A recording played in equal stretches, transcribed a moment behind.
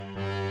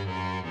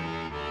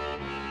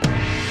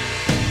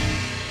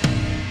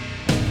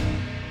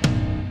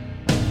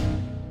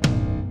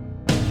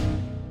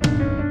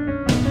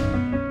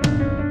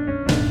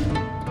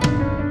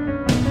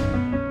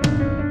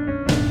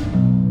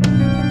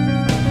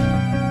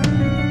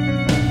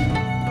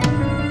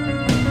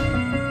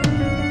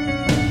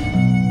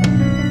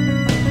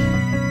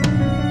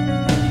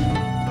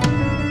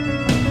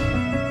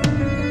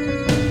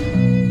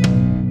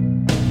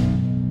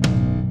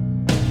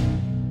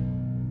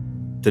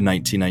the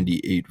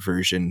 1998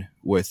 version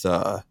with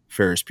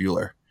Ferris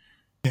Bueller.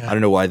 Yeah. I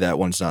don't know why that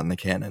one's not in the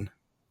canon.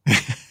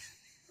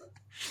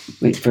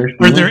 Wait, first,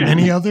 Are there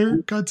any other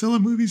Godzilla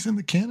movies in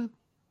the canon?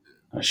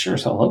 I sure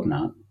as hell hope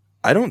not.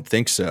 I don't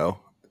think so.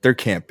 There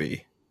can't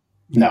be.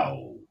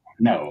 No,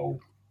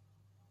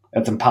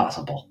 that's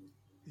impossible.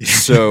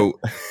 So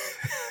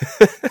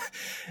if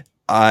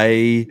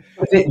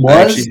it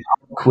was,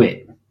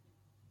 quit.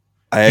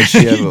 I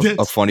actually have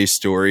a funny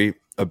story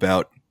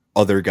about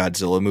other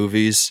Godzilla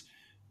movies.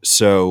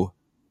 So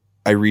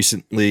I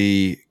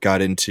recently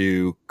got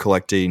into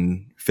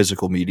collecting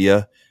physical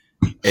media,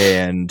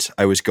 and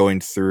I was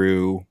going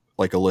through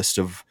like a list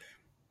of,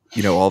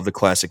 all of the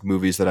classic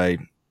movies that I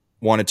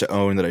wanted to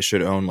own, that I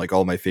should own, like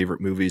all my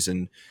favorite movies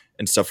and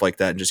stuff like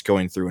that, and just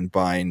going through and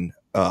buying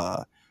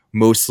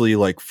mostly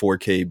like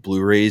 4K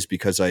Blu-rays,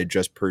 because I had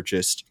just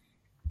purchased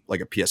like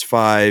a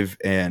PS5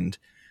 and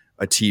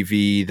a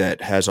TV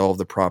that has all of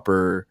the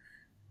proper,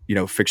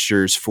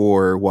 fixtures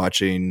for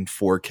watching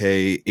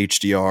 4K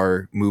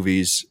HDR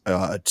movies,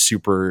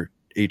 super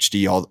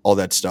HD, all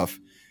that stuff.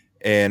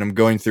 And I'm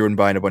going through and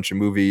buying a bunch of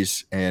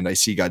movies, and I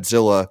see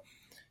Godzilla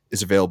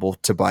is available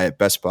to buy at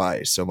Best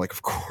Buy. So I'm like,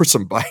 of course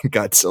I'm buying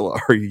Godzilla.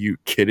 Are you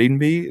kidding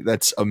me?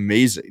 That's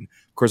amazing.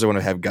 Of course I want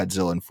to have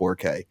Godzilla in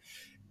 4K.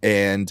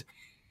 And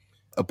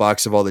a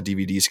box of all the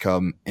DVDs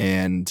come,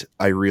 and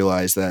I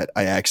realized that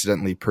I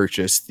accidentally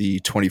purchased the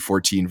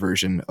 2014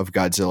 version of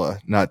Godzilla,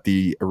 not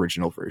the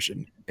original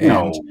version.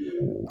 And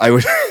I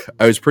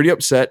was pretty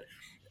upset.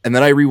 And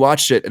then I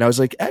rewatched it, and I was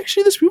like,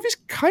 actually, this movie's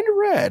kind of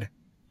rad.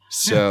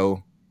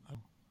 So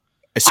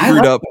I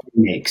screwed up.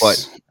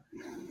 But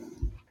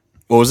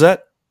what was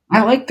that?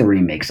 I like the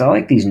remakes. I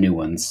like these new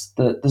ones.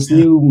 This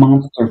new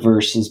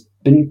MonsterVerse has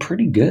been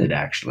pretty good,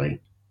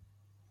 actually.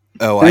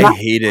 Oh, I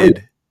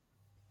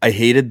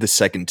hated the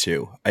second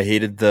two. I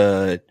hated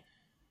what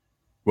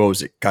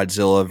was it?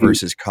 Godzilla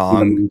versus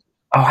Kong.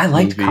 Oh, I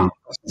liked Kong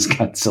versus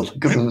Godzilla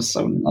because it was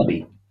so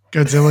nutty.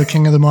 Godzilla,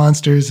 King of the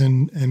Monsters,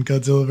 and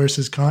Godzilla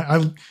versus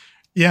Kong.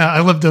 I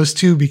love those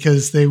two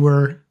because they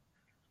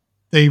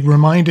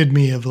reminded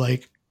me of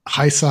like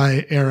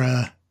Heisei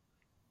era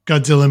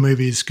Godzilla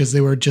movies, because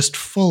they were just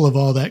full of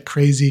all that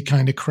crazy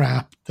kind of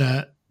crap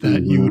that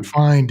you would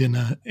find in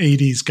a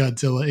 80s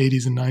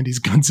and 90s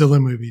Godzilla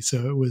movie.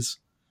 So it was,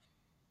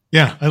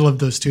 I love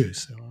those too.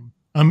 So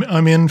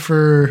I'm in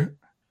for,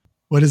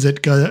 what is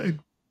it?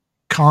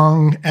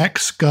 Kong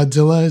X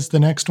Godzilla is the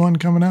next one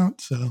coming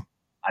out. So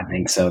I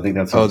think so. I think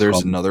that's what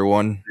there's another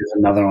one. There's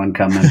another one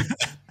coming.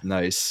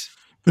 Nice.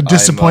 The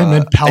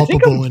disappointment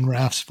palpable in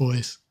Raph's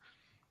voice.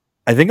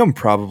 I think I'm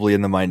probably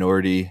in the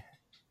minority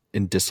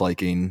in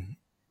disliking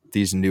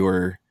these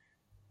newer.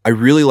 I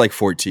really like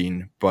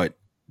 14, but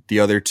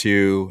the other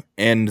two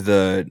and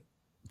the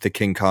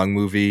King Kong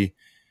movie.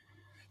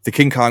 The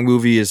King Kong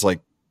movie is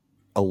like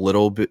a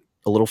little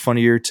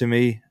funnier to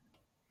me,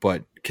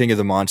 but King of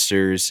the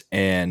Monsters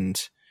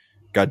and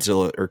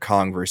Godzilla, or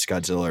Kong versus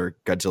Godzilla, or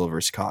Godzilla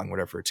versus Kong,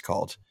 whatever it's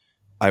called,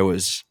 I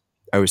was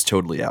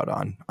totally out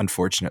on,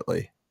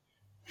 unfortunately.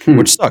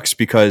 Which sucks,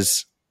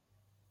 because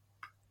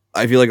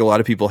I feel like a lot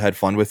of people had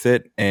fun with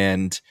it,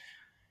 and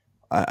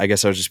I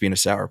guess I was just being a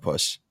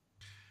sourpuss.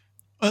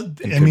 I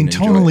mean,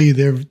 tonally,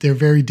 they're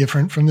very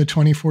different from the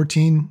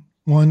 2014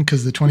 one,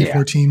 because the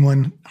 2014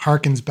 one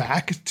harkens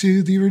back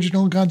to the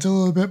original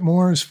Godzilla a bit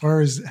more as far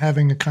as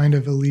having a kind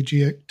of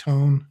elegiac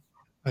tone.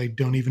 I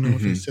don't even know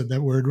if I said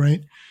that word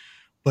right.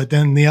 But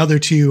then the other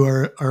two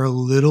are a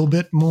little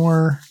bit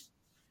more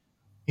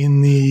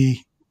in the,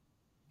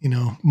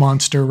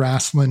 monster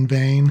wrestling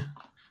vein.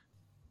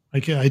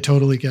 I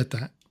totally get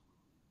that.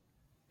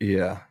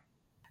 Yeah.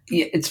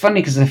 Yeah, it's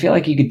funny because I feel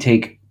like you could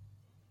take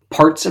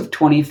parts of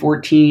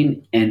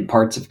 2014 and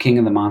parts of King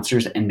of the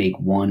Monsters and make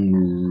one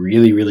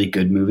really, really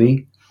good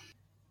movie.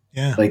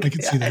 Yeah, I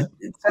could see that.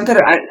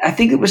 I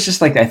think it was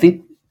just like, I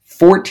think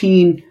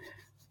 14,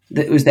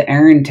 it was the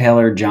Aaron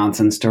Taylor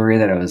Johnson story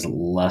that I was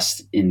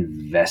less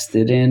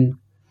invested in.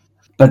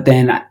 But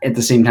then at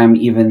the same time,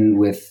 even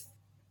with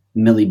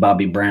Millie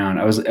Bobby Brown,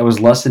 I was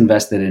less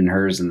invested in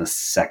hers in the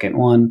second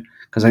one,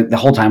 because the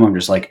whole time I'm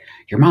just like,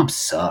 your mom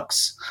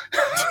sucks.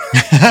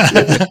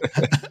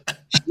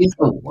 She's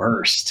the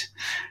worst.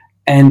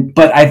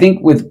 But I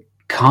think with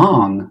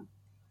Kong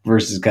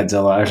versus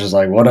Godzilla, I was just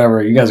like,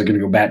 whatever, you guys are going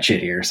to go batshit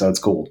here, so it's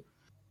cool.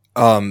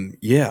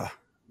 Yeah.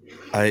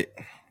 I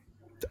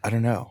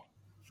don't know.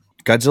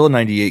 Godzilla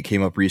 98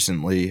 came up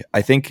recently,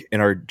 I think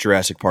in our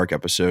Jurassic Park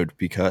episode,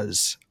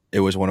 because it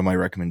was one of my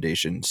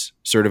recommendations,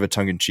 sort of a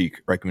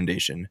tongue-in-cheek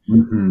recommendation.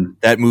 Mm-hmm.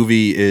 That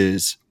movie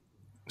is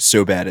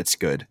so bad it's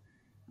good.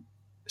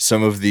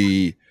 Some of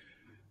the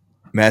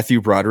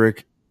Matthew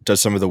Broderick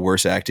does some of the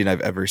worst acting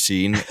I've ever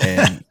seen,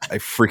 and I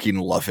freaking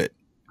love it.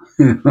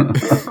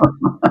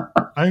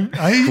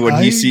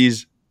 When he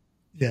sees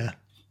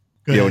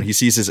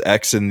his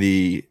ex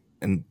in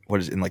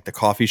like the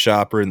coffee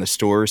shop or in the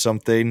store or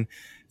something,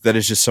 that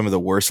is just some of the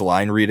worst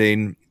line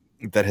reading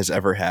that has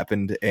ever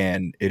happened,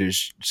 and it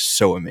is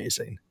so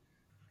amazing.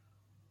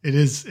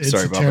 It's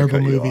a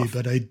terrible movie,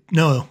 but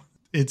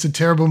It's a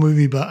terrible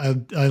movie,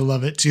 but I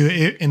love it too.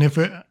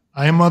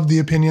 I am of the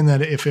opinion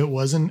that if it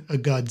wasn't a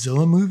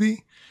Godzilla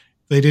movie,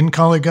 they didn't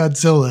call it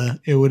Godzilla,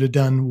 it would have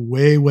done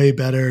way, way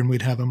better, and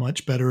we'd have a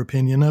much better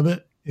opinion of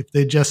it. If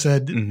they just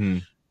said,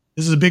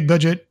 this is a big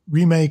budget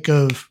remake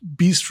of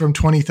Beast from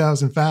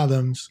 20,000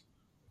 Fathoms,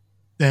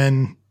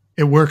 then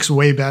it works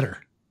way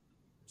better.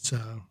 So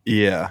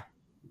yeah,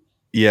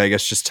 I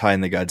guess just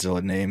tying the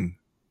Godzilla name.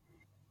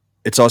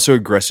 It's also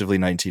aggressively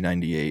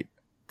 1998.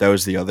 That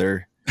was the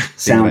other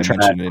soundtrack. Thing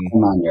I mentioned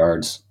in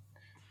yards.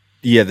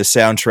 Yeah, the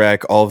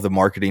soundtrack, all of the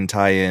marketing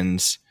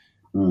tie-ins,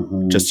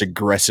 just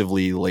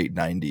aggressively late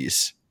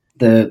 90s.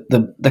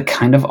 The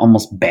kind of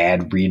almost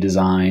bad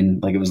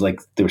redesign. Like, it was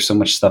like there was so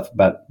much stuff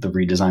about the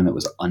redesign that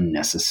was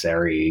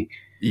unnecessary.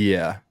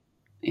 Yeah.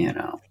 You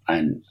know,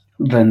 and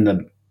then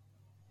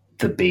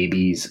the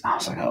babies, I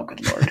was like, oh,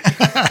 good Lord.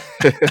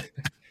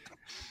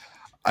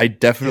 I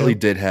definitely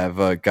did have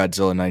a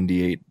Godzilla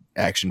 98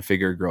 action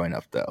figure growing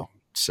up, though.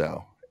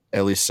 So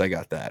at least I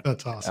got that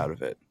out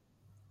of it.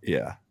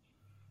 Yeah.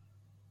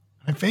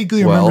 I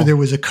vaguely remember there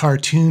was a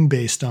cartoon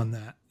based on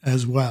that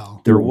as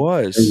well. There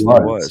was.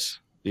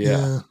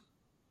 Yeah.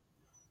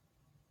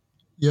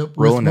 Yep.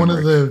 With one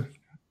of the.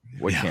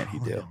 What can't he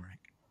do?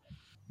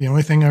 The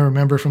only thing I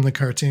remember from the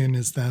cartoon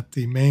is that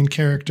the main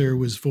character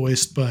was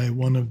voiced by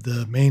one of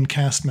the main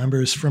cast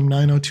members from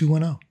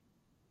 90210.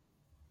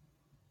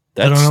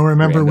 I don't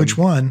remember which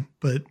one,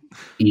 but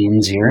Ian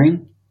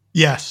Ziering?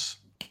 Yes.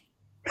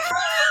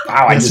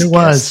 Wow, yes, it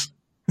was.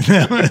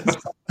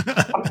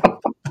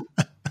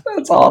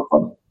 That's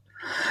awesome.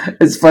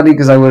 It's funny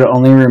because I would have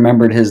only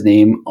remembered his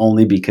name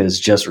only because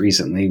just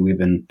recently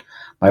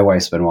my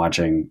wife's been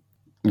watching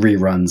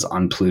reruns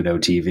on Pluto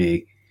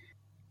TV,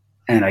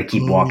 and I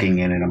keep walking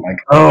in and I'm like,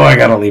 oh, I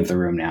gotta leave the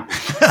room now.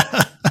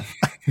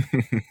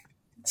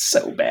 It's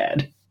so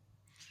bad.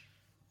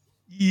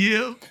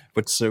 Yeah.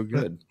 But so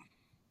good.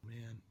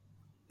 Man.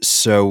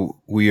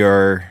 So we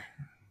are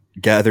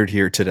gathered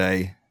here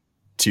today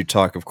to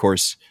talk, of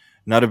course,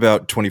 not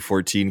about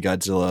 2014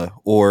 Godzilla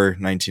or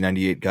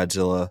 1998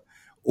 Godzilla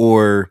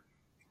or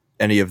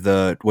any of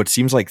the what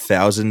seems like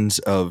thousands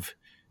of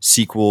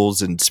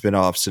sequels and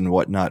spin-offs and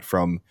whatnot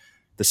from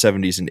the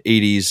 70s and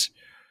 80s.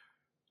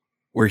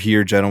 We're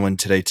here, gentlemen,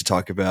 today to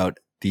talk about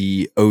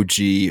the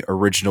OG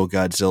original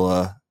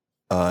Godzilla,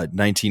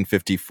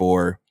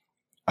 1954.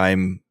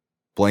 I'm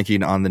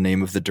blanking on the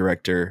name of the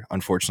director,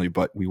 unfortunately,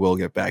 but we will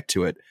get back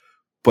to it.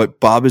 But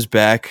Bob is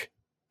back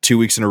 2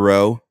 weeks in a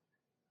row,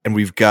 and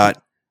we've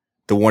got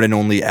the one and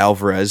only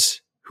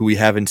Alvarez, who we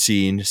haven't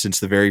seen since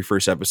the very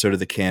first episode of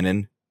the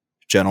canon.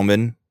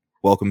 Gentlemen,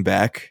 welcome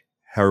back.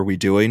 How are we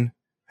doing?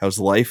 How's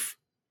life?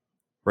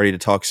 Ready to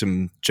talk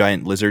some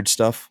giant lizard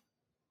stuff?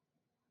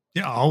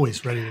 Yeah,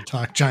 always ready to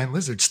talk giant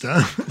lizard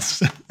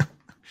stuff.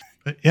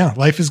 But yeah,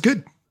 life is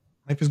good.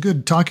 Life is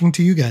good. Talking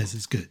to you guys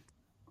is good.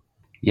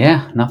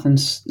 Yeah,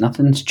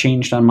 nothing's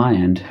changed on my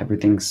end.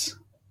 Everything's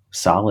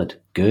solid,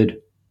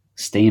 good,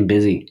 staying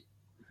busy.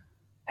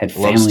 Had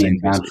family in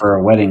town for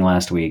a wedding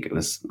last week. It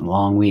was a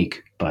long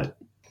week, but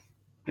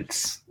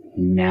it's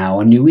now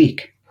a new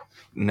week.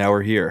 Now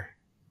we're here.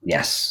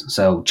 Yes.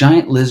 So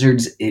giant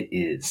lizards it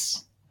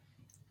is.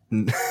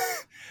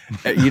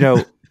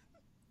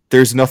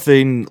 There's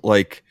nothing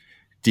like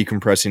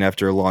decompressing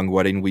after a long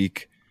wedding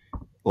week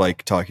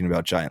like talking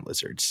about giant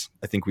lizards.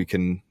 I think we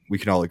can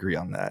all agree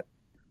on that.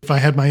 If I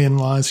had my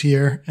in-laws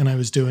here and I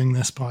was doing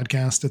this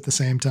podcast at the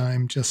same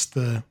time, just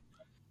the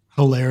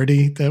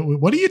hilarity that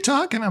what are you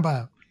talking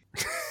about?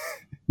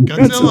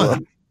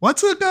 Godzilla.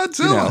 What's a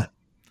Godzilla?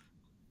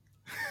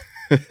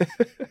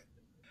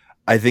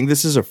 I think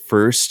this is a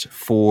first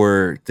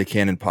for the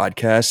Canon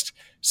podcast.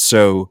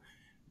 So,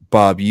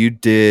 Bob, you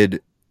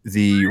did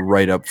the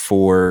write-up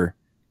for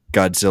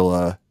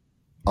Godzilla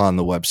on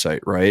the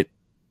website, right?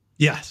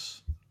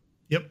 Yes.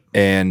 Yep.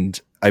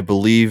 And I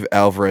believe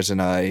Alvarez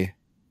and I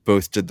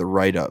both did the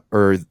write-up,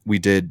 or we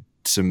did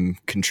some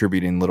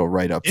contributing little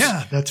write-ups.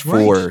 Yeah, that's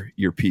for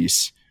your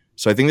piece.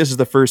 So I think this is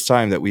the first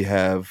time that we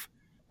have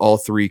all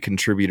three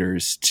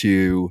contributors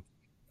to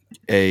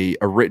a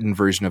written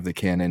version of the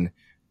canon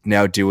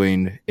now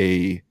doing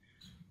a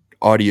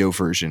audio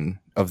version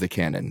of the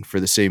canon for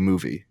the same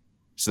movie.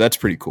 So that's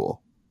pretty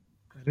cool.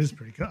 That is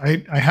pretty cool.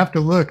 I have to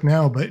look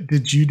now, but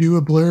did you do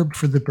a blurb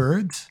for the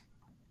birds?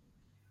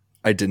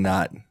 I did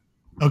not.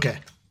 Okay.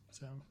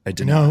 So I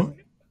did not.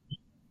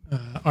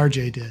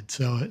 RJ did.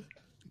 So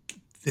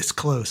this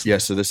close. Yeah.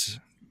 So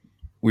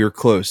we were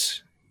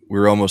close. We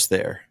were almost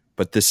there,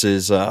 but this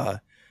is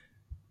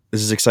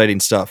exciting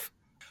stuff.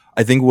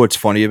 I think what's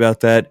funny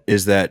about that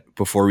is that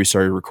before we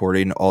started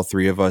recording, all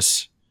three of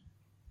us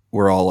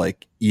were all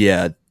like,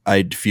 yeah,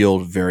 I'd feel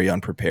very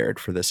unprepared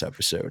for this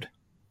episode.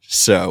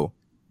 So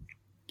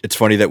it's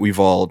funny that we've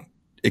all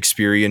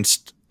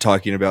experienced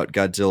talking about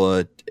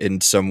Godzilla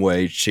in some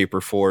way, shape, or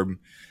form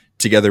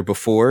together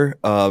before.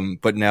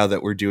 But now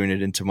that we're doing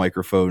it into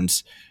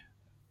microphones,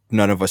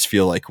 none of us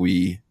feel like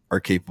we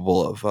are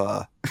capable of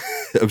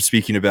of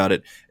speaking about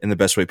it in the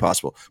best way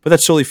possible. But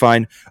that's totally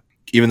fine.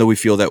 Even though we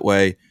feel that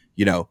way,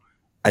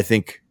 I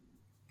think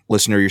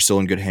listener, you're still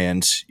in good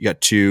hands. You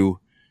got two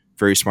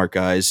very smart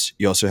guys.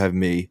 You also have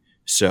me.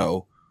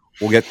 So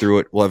we'll get through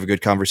it. We'll have a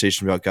good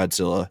conversation about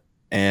Godzilla,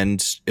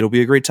 and it'll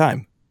be a great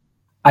time.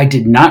 I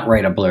did not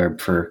write a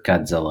blurb for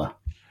Godzilla.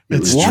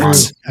 It's true.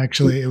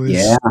 Actually, it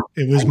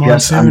was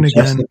Monsoon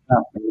again. It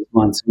was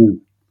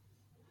Monsoon.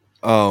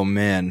 Oh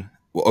man.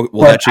 Well,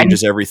 that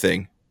changes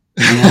everything.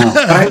 Yeah.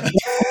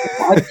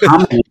 I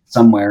commented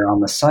somewhere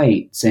on the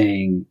site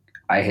saying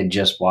I had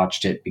just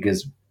watched it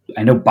because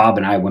I know Bob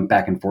and I went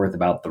back and forth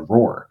about The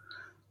Roar,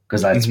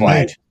 because that's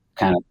why I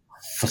kind of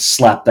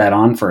slapped that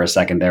on for a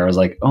second there. I was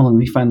like, oh, let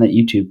me find that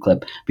YouTube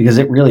clip, because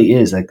it really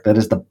is like, that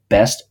is the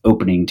best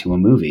opening to a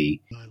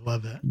movie. I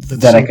love that.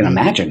 That I can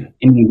imagine.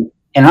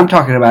 And I'm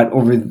talking about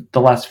over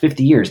the last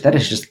 50 years. That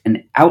is just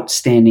an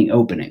outstanding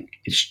opening.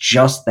 It's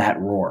just that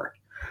roar,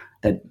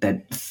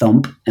 that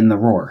thump and the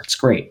roar. It's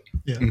great.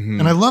 Yeah. Mm-hmm.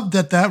 And I love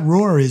that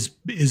roar is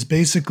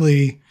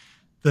basically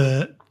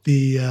the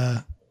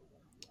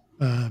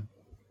oh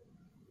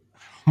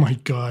my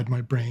God,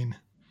 my brain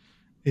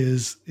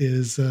is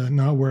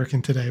not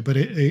working today, but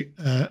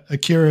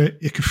Akira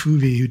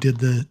Ikafuvi, who did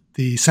the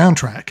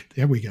soundtrack,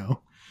 there we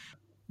go,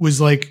 was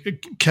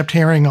like, kept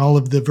hearing all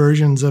of the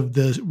versions of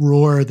the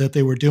roar that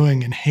they were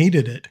doing and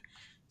hated it.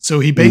 So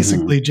he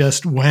basically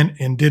just went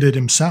and did it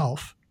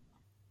himself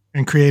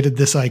and created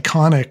this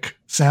iconic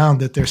sound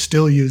that they're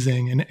still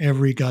using in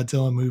every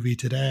Godzilla movie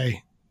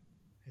today.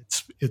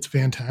 It's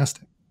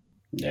fantastic.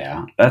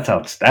 Yeah, that's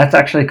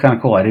actually kind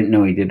of cool. I didn't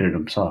know he did it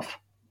himself.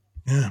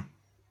 Yeah.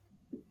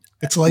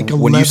 It's like a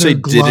when leather you say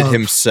glove. Did it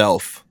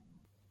himself,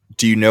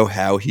 do you know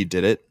how he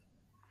did it?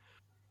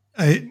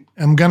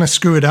 I'm going to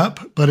screw it up,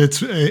 but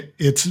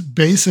it's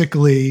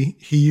basically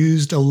he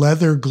used a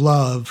leather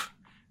glove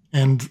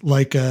and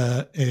like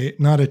a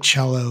not a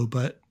cello,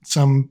 but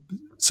some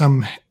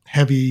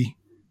heavy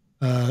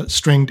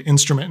stringed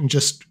instrument, and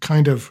just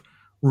kind of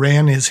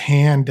ran his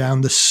hand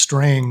down the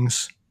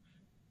strings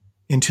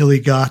until he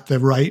got the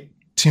right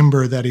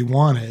timbre that he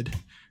wanted,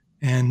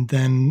 and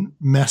then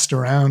messed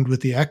around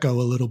with the echo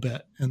a little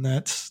bit. And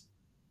that's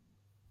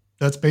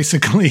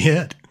basically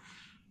it.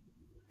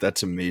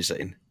 That's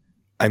amazing.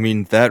 I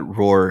mean, that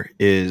roar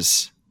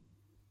is,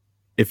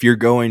 if you're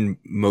going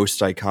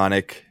most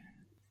iconic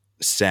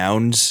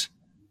sounds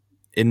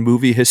in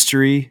movie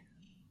history,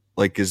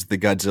 like is the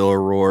Godzilla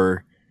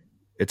roar,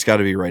 it's got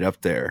to be right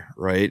up there,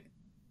 right?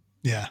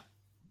 Yeah.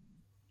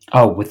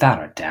 Oh,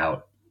 without a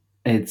doubt.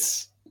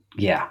 It's,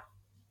 yeah.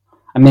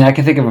 I mean, I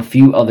can think of a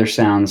few other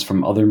sounds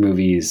from other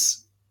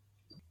movies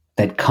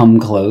that come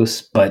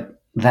close,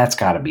 but that's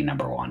got to be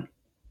number one.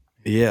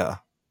 Yeah.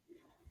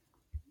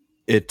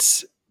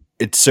 It's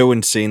so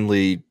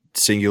insanely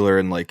singular,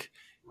 and like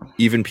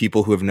even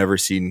people who have never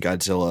seen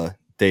Godzilla,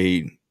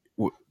 they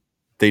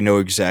know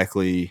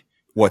exactly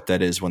what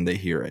that is when they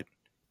hear it.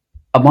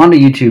 I'm on a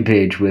YouTube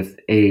page with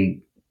a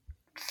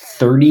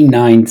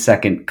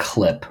 39-second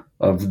clip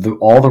of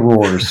all the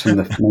roars from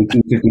the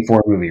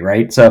 1954 movie,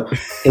 right? So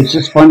it's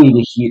just funny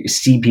to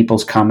see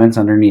people's comments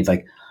underneath,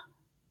 like,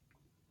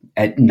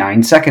 at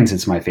 9 seconds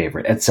it's my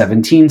favorite, at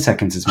 17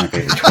 seconds it's my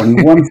favorite,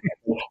 21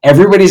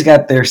 everybody's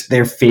got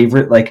their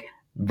favorite like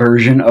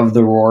version of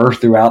the roar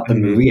throughout the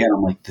movie, and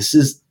I'm like, this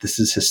is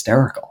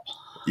hysterical.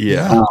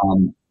 Yeah.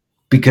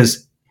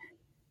 Because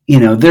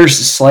there's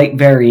slight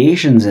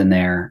variations in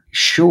there,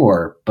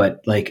 sure,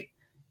 but like,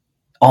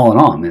 all in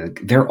all, I mean,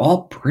 they're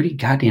all pretty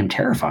goddamn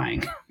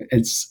terrifying.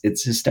 It's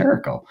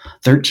hysterical.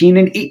 13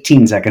 and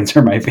 18 seconds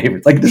are my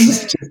favorites. Like, this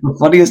is just the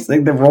funniest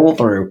thing to roll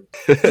through.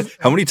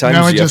 How many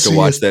times do you have to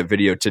watch that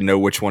video to know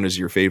which one is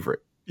your favorite?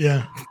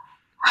 Yeah.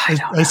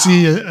 I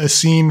see a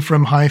scene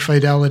from High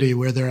Fidelity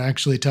where they're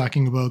actually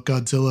talking about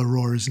Godzilla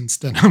roars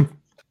instead of,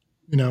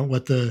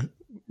 what the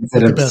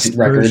best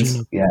records. Version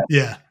of,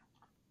 yeah.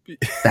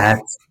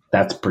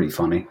 That's pretty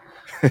funny.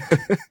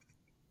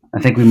 I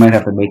think we might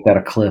have to make that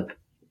a clip.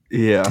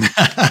 Yeah.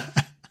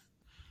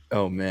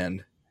 Oh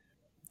man.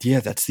 Yeah,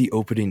 that's the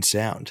opening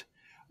sound.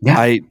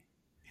 Yeah.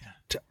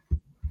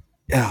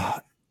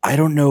 I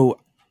don't know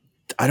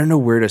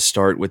where to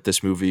start with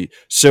this movie.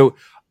 So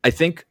I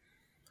think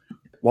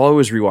while I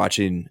was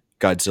rewatching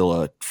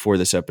Godzilla for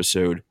this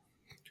episode,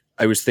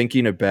 I was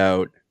thinking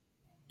about,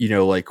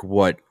 like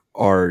what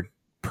our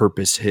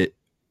purpose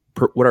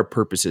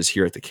is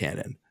here at the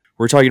Canon.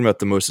 We're talking about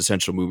the most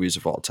essential movies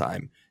of all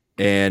time.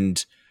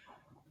 And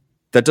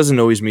that doesn't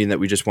always mean that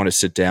we just want to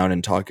sit down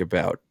and talk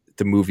about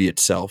the movie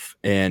itself.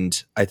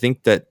 And I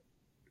think that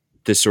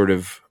this sort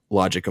of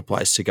logic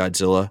applies to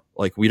Godzilla.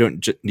 Like, we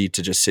don't need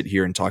to just sit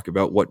here and talk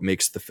about what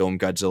makes the film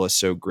Godzilla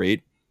so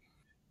great.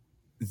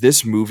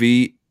 This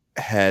movie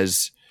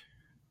has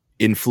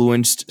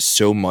influenced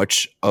so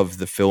much of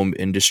the film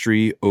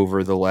industry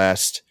over the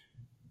last,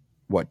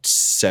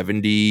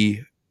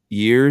 70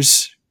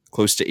 years,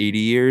 close to 80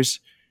 years,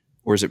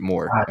 or is it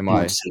more?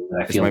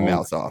 Is my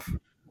mouth off?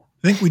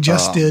 I think we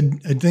just did.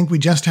 I think we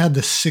just had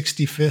the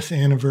 65th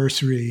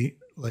anniversary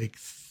like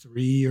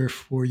 3 or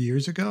 4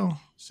 years ago.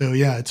 So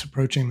yeah, it's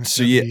approaching the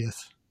 70th. Yeah,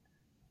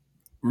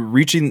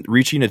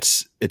 reaching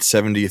its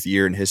 70th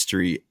year in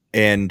history,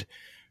 and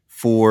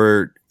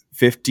for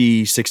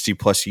 50, 60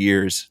 plus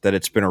years that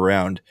it's been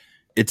around,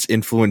 its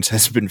influence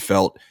has been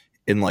felt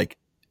in like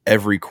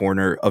every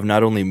corner of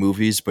not only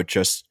movies, but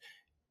just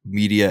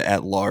media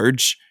at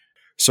large.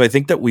 So I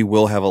think that we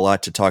will have a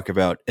lot to talk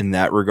about in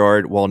that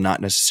regard, while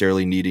not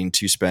necessarily needing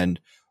to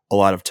spend a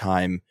lot of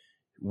time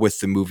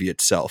with the movie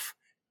itself.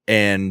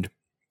 And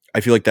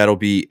I feel like that'll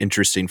be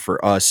interesting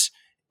for us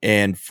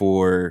and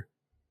for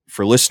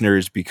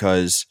listeners,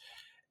 because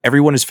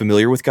everyone is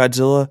familiar with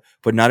Godzilla,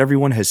 but not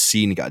everyone has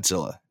seen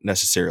Godzilla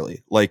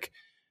necessarily. Like,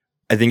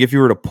 I think if you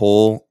were to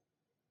poll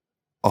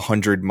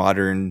 100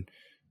 modern,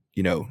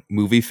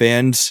 movie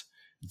fans,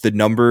 the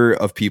number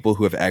of people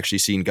who have actually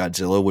seen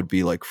Godzilla would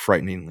be like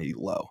frighteningly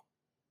low.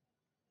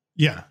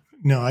 Yeah,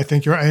 no, I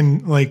think you're right.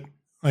 And like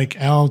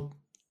Al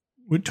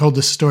told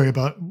this story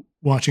about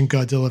watching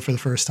Godzilla for the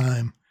first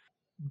time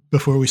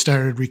before we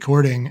started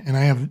recording, and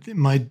I have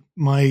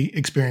my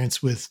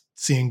experience with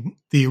seeing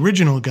the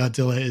original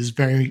Godzilla is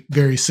very,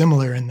 very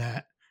similar in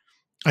that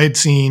I had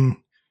seen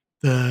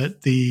the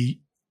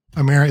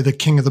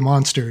King of the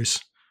Monsters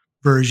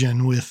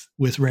version with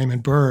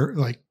Raymond Burr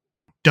like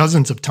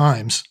dozens of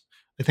times.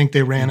 I think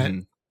they ran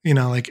it,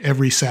 like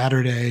every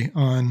Saturday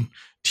on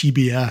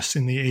TBS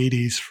in the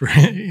 80s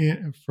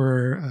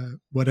for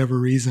whatever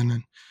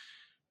reason.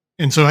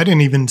 And so I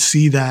didn't even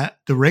see the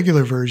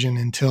regular version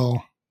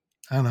until,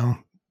 I don't know,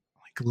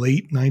 like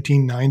late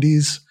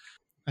 1990s.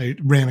 I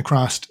ran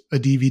across a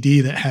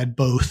DVD that had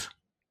both,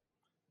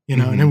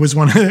 and it was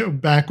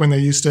back when they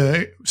used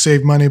to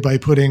save money by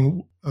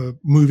putting a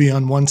movie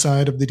on one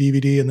side of the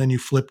DVD and then you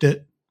flipped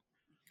it.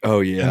 Oh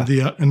yeah.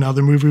 And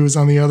another movie was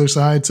on the other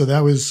side. So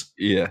that was,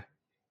 yeah.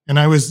 And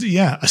I was,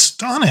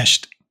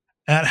 astonished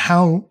at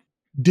how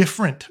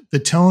different the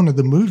tone of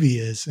the movie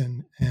is.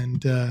 And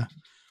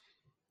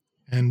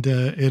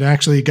it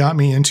actually got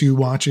me into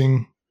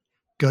watching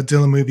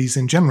Godzilla movies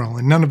in general.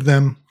 And none of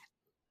them,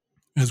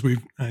 as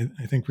I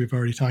think we've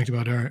already talked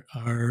about,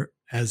 are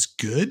as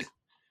good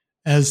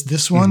as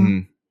this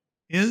one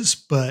is,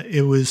 but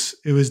it was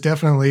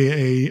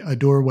definitely a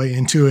doorway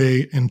into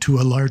a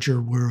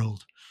larger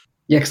world.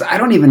 Yeah, because I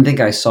don't even think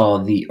I saw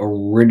the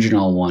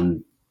original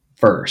one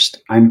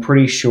first. I'm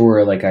pretty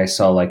sure like I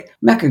saw like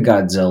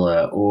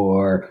Mechagodzilla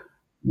or,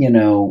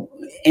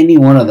 any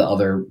one of the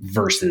other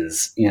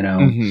verses, Yeah,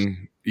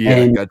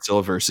 and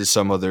Godzilla versus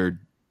some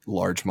other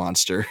large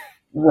monster.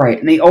 Right.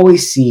 And they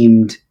always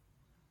seemed,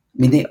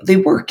 they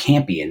were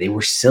campy and they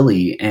were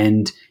silly.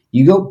 And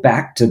you go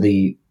back to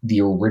the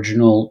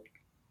original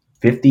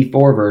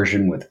 54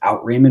 version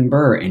without Raymond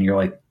Burr and you're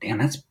like, damn,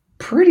 that's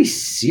pretty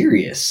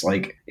serious.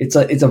 Like it's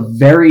a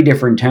very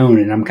different tone,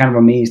 and I'm kind of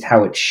amazed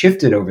how it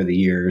shifted over the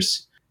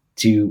years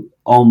to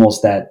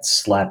almost that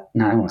I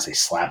don't want to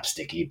say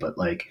slapsticky, but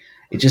like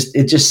it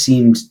just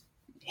seemed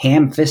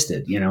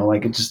ham-fisted,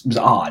 like it just was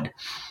odd.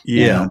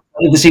 Yeah.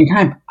 At the same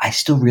time, I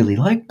still really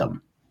liked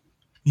them.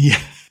 Yeah.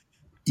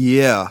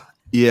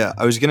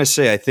 I was gonna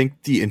say, I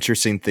think the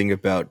interesting thing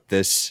about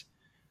this,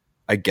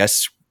 I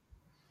guess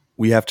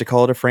we have to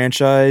call it a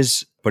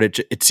franchise, but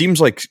it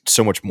seems like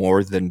so much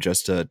more than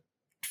just a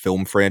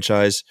film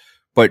franchise.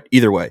 But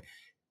either way,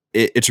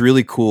 it's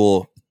really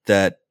cool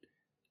that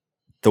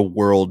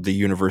the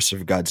universe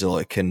of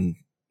Godzilla can,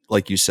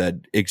 like you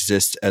said,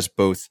 exist as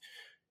both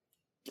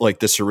like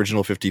this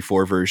original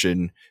 54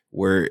 version,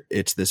 where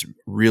it's this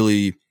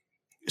really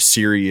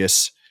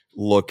serious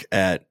look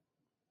at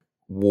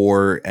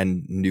war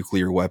and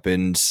nuclear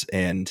weapons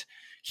and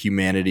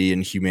humanity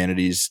and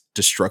humanity's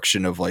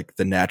destruction of like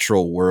the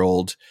natural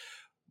world.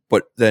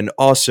 But then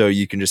also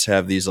you can just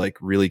have these like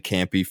really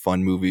campy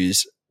fun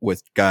movies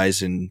with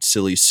guys in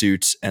silly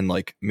suits and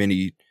like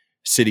mini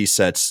city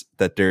sets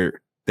that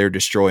they're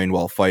destroying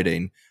while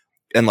fighting,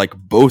 and like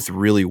both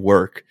really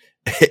work.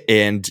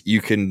 And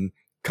you can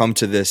come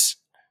to this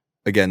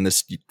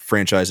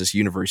franchise, this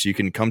universe, you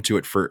can come to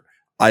it for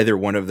either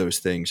one of those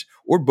things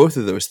or both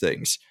of those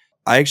things.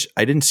 I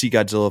didn't see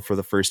Godzilla for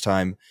the first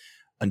time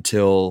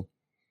until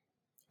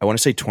I want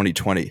to say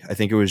 2020. I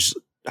think it was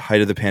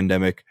height of the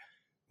pandemic.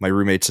 My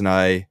roommates and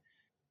I,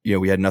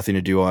 we had nothing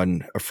to do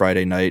on a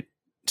Friday night,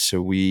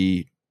 so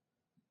we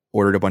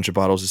ordered a bunch of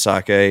bottles of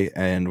sake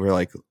and we're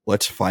like,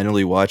 let's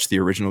finally watch the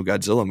original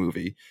Godzilla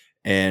movie.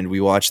 And we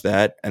watched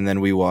that, and then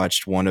we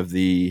watched one of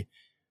the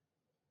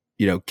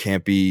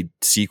campy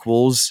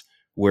sequels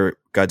where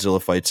Godzilla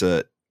fights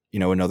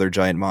another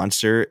giant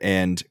monster,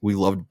 and we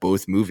loved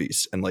both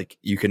movies, and like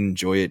you can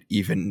enjoy it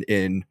even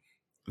in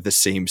the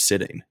same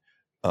sitting.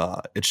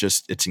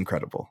 It's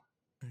incredible.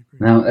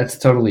 No, that's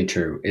totally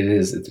true. It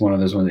is. It's one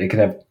of those ones. It could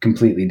have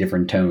completely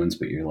different tones,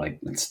 but you're like,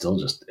 it's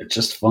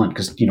just fun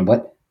because you know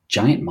what?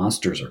 Giant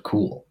monsters are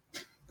cool.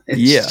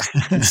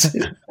 There's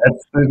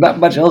not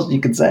much else you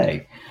can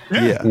say.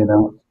 Yeah.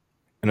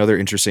 Another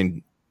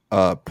interesting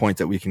point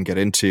that we can get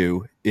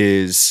into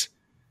is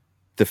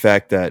the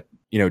fact that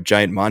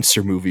giant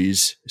monster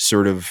movies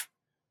sort of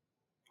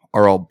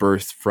are all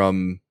birthed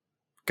from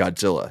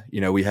Godzilla.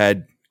 We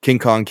had King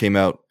Kong came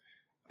out,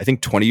 I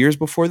think 20 years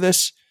before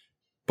this,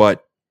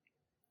 but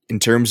in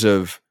terms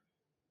of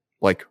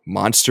like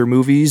monster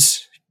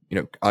movies,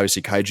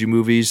 obviously kaiju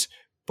movies,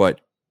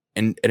 but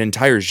an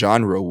entire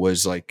genre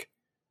was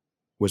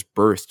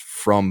birthed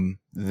from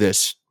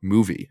this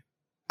movie.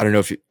 I don't know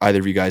if either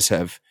of you guys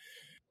have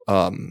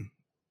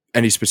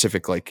any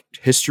specific like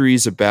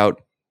histories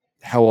about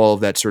how all of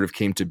that sort of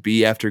came to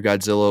be after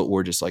Godzilla,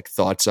 or just like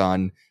thoughts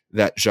on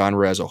that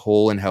genre as a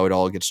whole and how it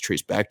all gets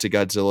traced back to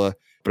Godzilla.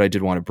 But I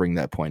did want to bring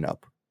that point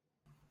up.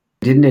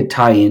 Didn't it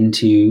tie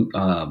into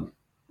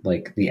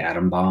like the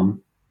atom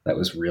bomb that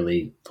was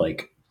really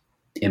like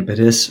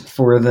impetus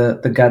for the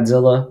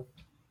Godzilla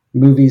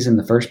movies in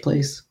the first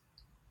place?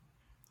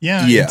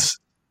 Yeah.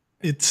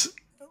 It's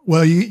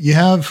well, you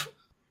have,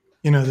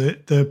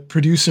 the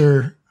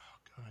producer,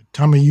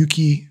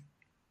 Tomoyuki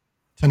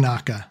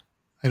Tanaka.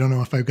 I don't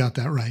know if I've got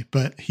that right,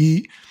 but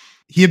he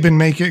had been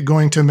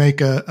going to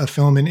make a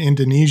film in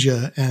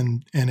Indonesia,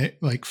 and it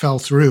like fell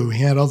through.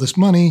 He had all this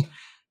money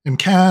and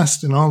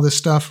cast and all this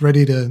stuff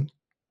ready to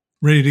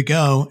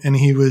go, and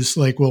he was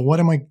like, well,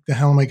 the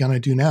hell am I going to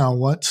do now?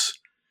 What's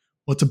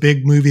a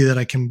big movie that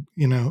I can,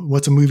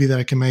 what's a movie that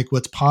I can make,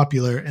 what's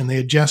popular? And they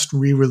had just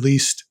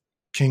re-released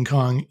King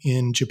Kong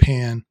in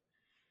Japan,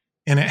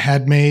 and it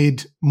had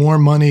made more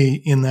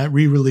money in that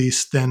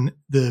re-release than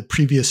the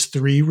previous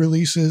 3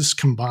 releases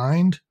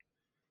combined.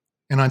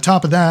 And on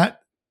top of that,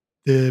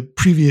 the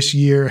previous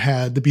year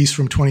had The Beast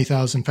from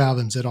 20,000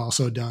 Fathoms had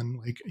also done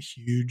like a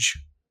huge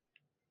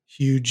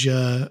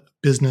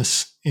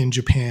business in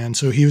Japan.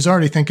 So he was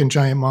already thinking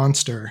giant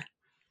monster.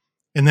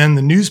 And then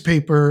the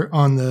newspaper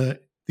on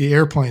the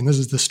airplane, this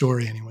is the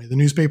story anyway, the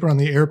newspaper on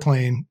the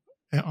airplane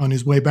on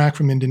his way back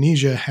from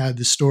Indonesia had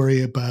the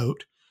story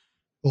about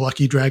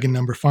Lucky Dragon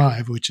number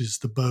 5, which is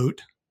the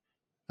boat,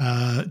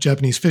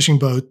 Japanese fishing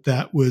boat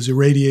that was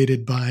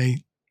irradiated by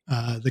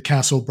the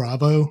Castle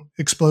Bravo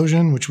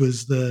explosion, which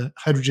was the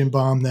hydrogen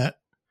bomb that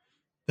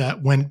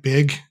went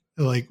big,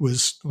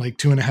 was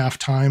 2.5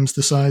 times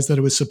the size that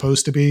it was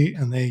supposed to be.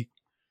 And they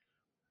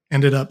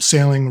ended up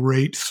sailing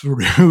right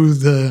through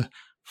the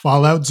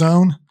fallout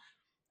zone.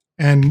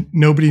 And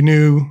nobody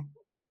knew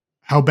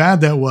how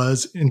bad that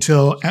was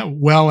until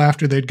well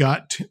after they'd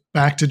got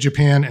back to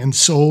Japan and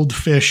sold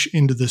fish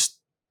into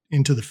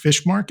the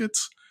fish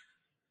markets.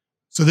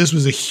 So this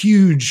was a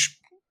huge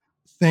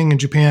thing in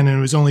Japan, and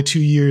it was only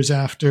 2 years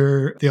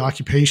after the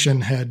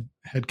occupation had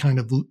kind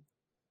of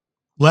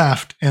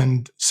left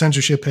and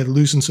censorship had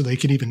loosened, so they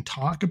could even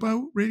talk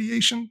about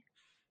radiation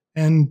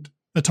and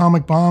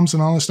atomic bombs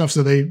and all this stuff.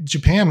 So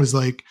Japan was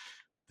like,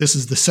 this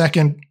is the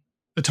second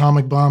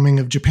atomic bombing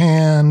of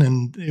Japan,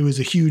 and it was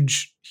a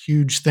huge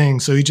thing.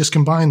 So he just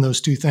combined those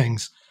two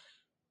things,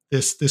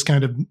 this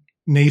kind of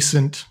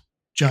nascent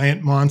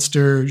giant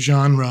monster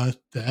genre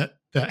that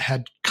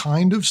had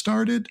kind of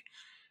started,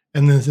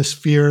 and then this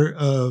fear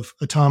of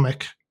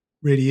atomic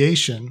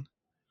radiation.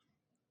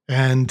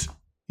 And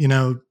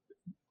the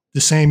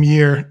same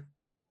year,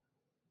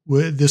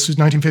 this was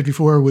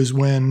 1954, was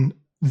when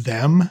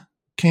Them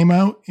came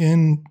out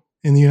in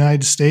the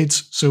United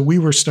States. So we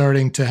were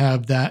starting to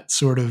have that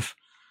sort of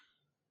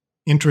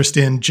interest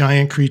in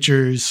giant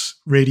creatures,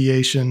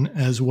 radiation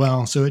as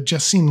well. So it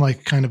just seemed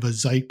like kind of a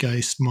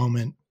zeitgeist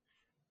moment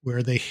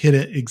where they hit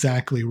it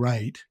exactly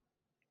right.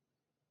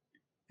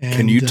 And,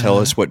 can you tell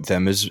us what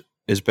Them is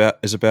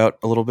about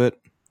a little bit?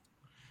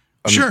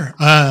 Sure.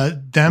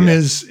 Them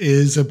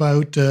is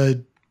about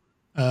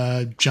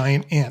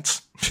giant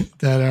ants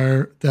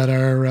that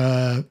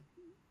are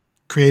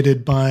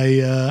created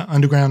by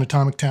underground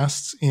atomic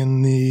tests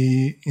in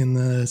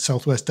the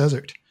Southwest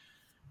desert.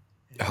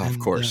 Oh, of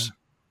course.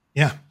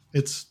 Yeah,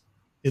 it's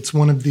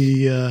one of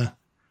the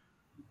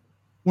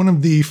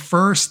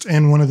first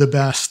and one of the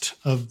best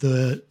of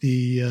the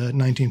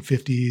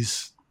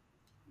 1950s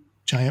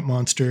giant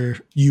monster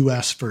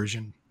U.S.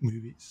 version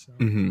movies. So.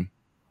 Mm-hmm.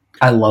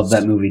 I love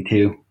that movie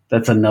too.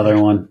 That's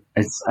another one.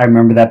 I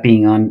remember that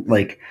being on,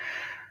 like,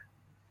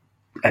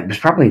 it was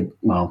probably,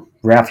 well,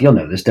 Ralph, you'll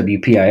know this,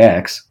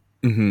 WPIX.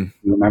 Mm-hmm.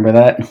 You remember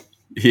that?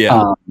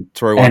 Yeah,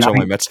 that's where I watch all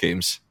my Mets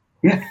games.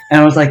 Yeah,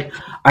 and I was like,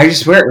 I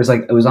just swear it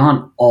was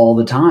on all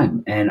the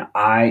time, and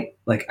I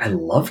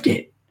loved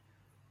it.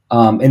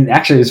 And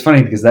actually, it's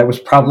funny because that was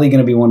probably going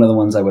to be one of the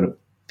ones I would have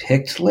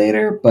picked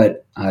later,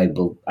 but I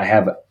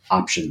have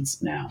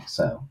options now,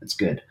 so it's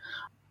good.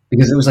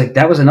 Because it was like,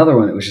 that was another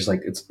one that was just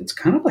like, it's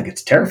kind of like,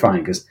 it's terrifying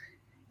because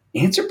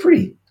ants are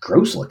pretty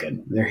gross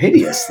looking. They're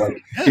hideous. Like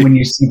when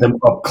you see them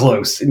up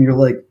close and you're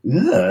like,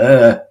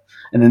 ugh.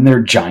 And then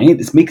they're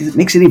giant. It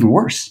makes it even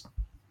worse.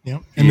 Yeah.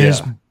 And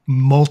there's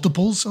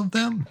multiples of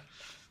them.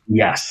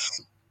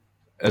 Yes.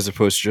 As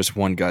opposed to just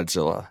one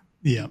Godzilla.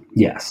 Yeah.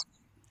 Yes.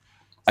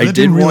 So that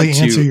didn't really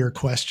answer your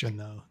question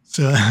though.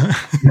 So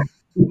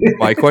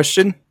my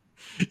question?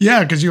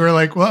 Yeah. Cause you were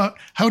like, well,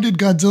 how did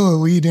Godzilla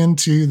lead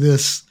into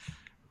this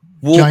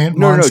giant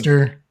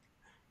monster? No.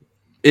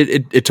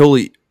 It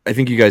totally, I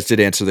think you guys did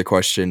answer the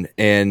question,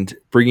 and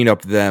bringing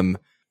up Them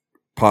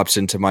pops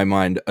into my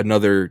mind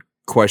another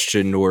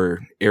question or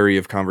area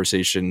of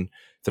conversation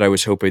that I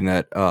was hoping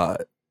that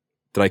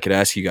I could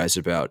ask you guys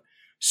about.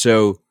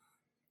 So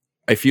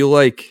I feel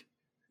like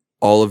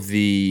all of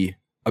the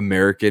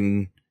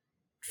American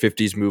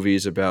 50s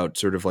movies about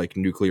sort of like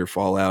nuclear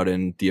fallout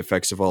and the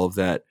effects of all of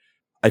that,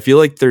 I feel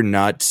like they're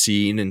not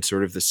seen in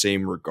sort of the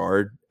same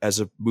regard as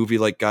a movie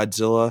like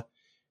Godzilla.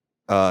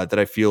 That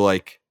I feel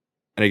like,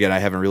 and again, I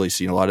haven't really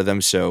seen a lot of them,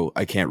 so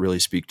I can't really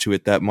speak to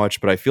it that much,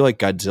 but I feel like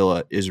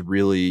Godzilla is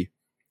really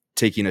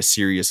taking a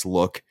serious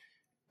look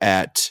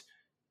at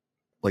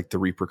like the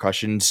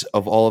repercussions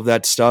of all of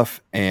that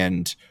stuff,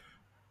 and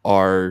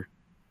our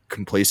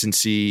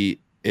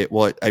complacency.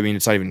 I mean,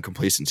 it's not even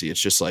complacency.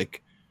 It's just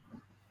like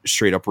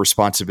straight up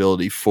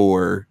responsibility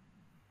for,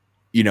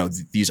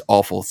 these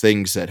awful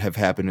things that have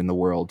happened in the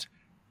world.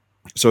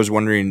 So I was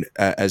wondering,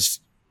 as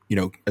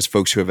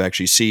folks who have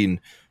actually seen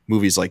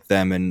movies like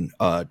them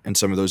and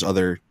some of those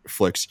other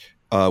flicks,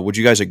 would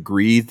you guys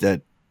agree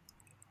that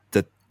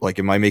like,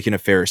 am I making a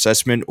fair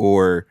assessment,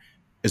 or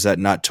is that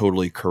not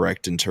totally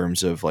correct in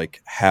terms of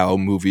like how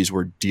movies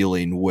were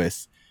dealing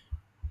with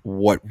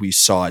what we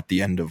saw at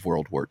the end of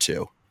World War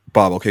II?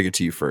 Bob, I'll kick it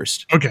to you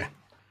first. Okay.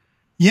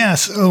 Yeah.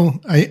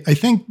 So I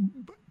think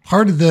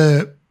part of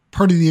the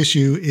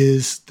issue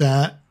is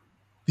that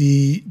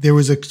there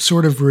was a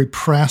sort of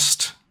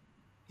repressed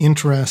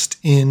interest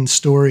in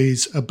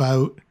stories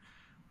about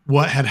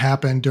what had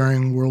happened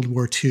during World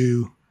War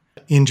II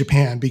in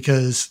Japan,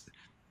 because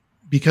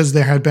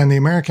there had been the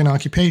American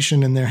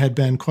occupation and there had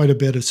been quite a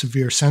bit of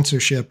severe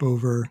censorship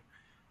over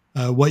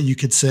what you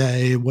could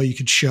say, what you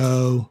could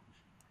show.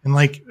 And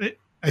like,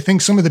 I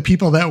think some of the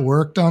people that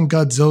worked on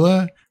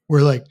Godzilla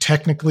were like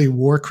technically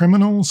war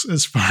criminals,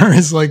 as far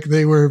as like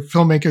they were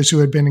filmmakers who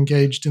had been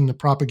engaged in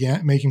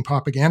the making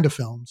propaganda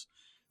films.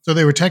 So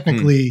they were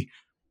technically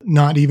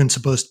not even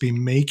supposed to be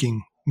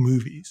making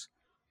movies.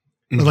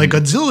 But like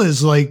Godzilla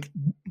is like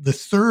the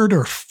third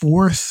or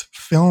fourth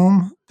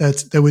film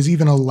that was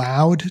even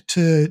allowed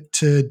to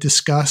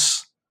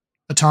discuss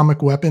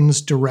atomic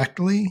weapons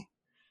directly.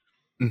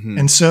 Mm-hmm.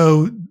 And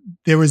so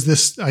there was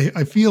this,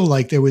 I feel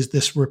like there was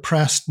this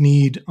repressed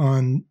need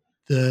on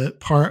the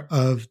part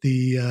of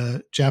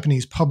the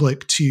Japanese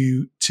public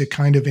to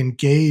kind of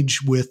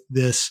engage with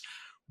this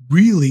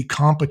really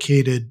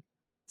complicated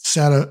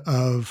set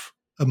of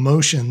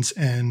emotions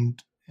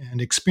and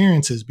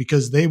experiences,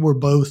 because they were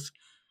both,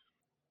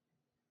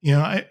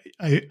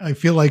 I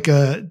feel like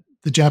the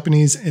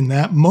Japanese in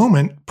that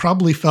moment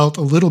probably felt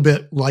a little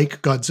bit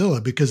like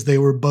Godzilla, because they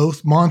were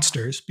both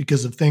monsters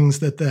because of things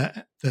that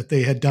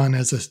they had done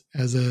as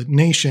a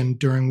nation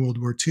during World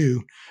War II.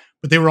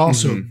 But they were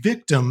also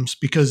victims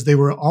because they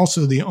were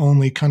also the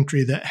only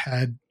country that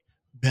had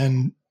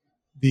been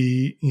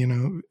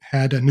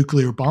had a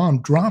nuclear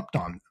bomb dropped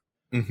on them.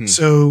 Mm-hmm.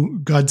 So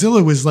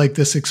Godzilla was like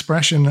this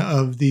expression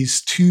of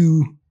these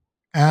two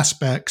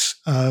aspects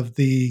of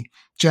the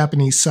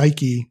Japanese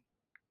psyche.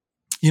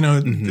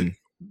 The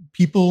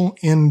people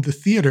in the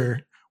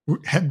theater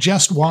had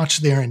just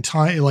watched their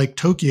entire, like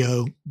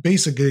Tokyo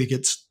basically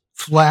gets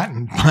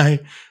flattened by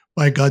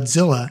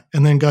Godzilla,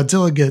 and then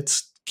Godzilla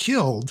gets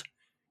killed,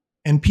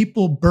 and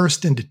people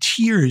burst into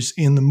tears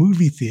in the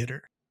movie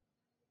theater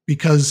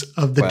because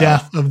of the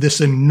death of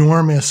this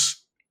enormous.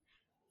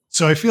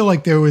 So I feel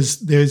like there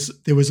was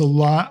a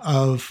lot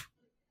of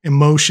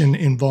emotion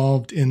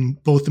involved in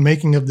both the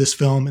making of this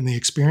film and the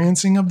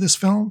experiencing of this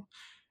film.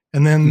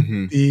 And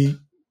then the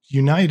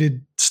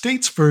United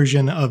States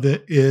version of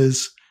it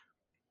is,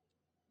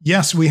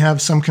 yes, we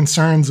have some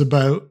concerns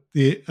about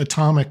the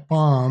atomic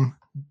bomb,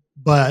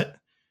 but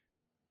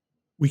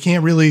we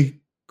can't really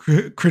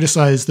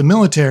criticize the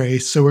military.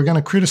 So we're going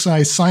to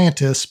criticize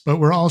scientists, but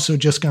we're also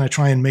just going to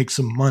try and make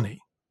some money.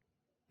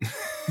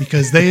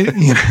 Because a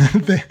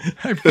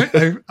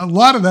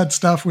lot of that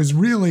stuff was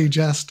really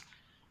just,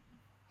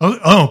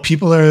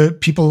 people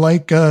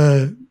like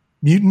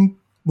mutant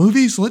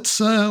movies. Let's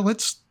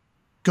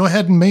go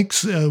ahead and make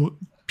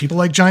people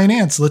like giant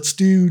ants. Let's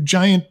do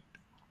giant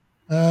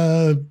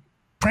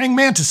praying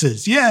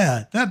mantises.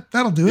 Yeah,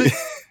 that'll do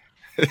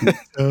it.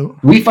 So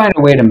we find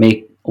a way to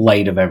make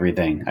light of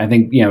everything. I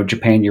think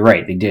Japan. You're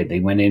right. They did.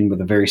 They went in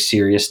with a very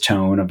serious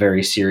tone, a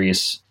very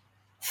serious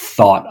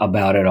thought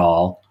about it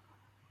all.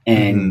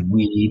 And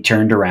we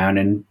turned around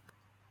and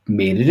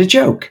made it a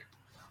joke.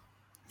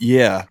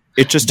 Yeah.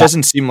 It just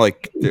doesn't seem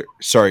like...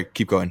 Sorry,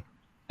 keep going.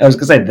 I was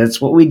going to say,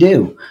 that's what we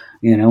do.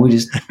 We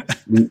just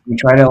we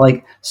try to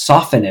like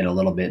soften it a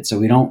little bit so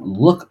we don't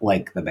look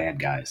like the bad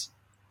guys.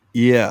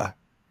 Yeah.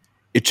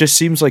 It just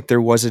seems like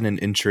there wasn't an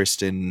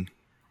interest in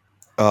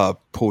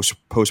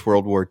post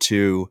World War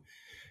II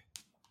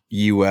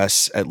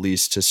US, at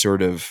least, to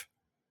sort of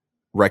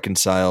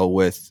reconcile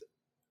with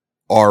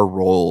our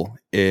role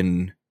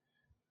in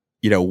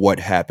what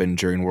happened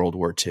during World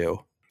War II.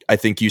 I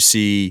think you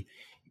see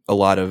a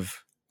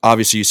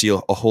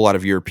whole lot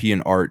of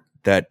European art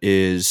that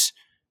is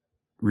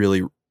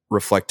really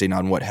reflecting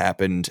on what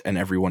happened and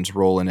everyone's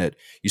role in it.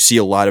 You see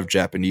a lot of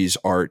Japanese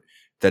art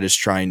that is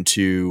trying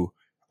to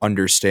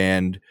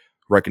understand,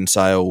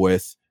 reconcile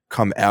with,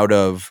 come out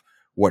of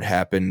what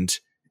happened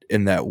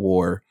in that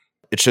war.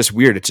 It's just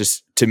weird. It's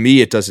just, to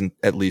me, it doesn't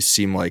at least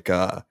seem like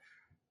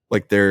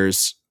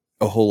there's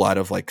a whole lot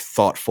of like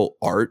thoughtful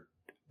art,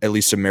 at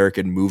least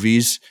American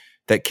movies,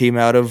 that came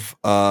out of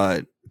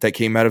that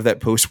came out of that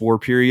post-war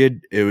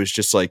period. It was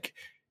just like,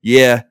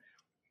 yeah,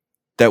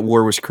 that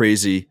war was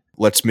crazy.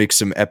 Let's make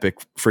some epic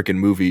freaking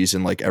movies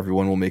and like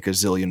everyone will make a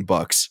zillion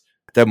bucks.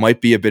 That might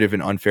be a bit of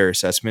an unfair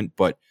assessment,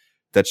 but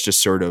that's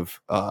just sort of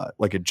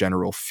like a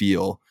general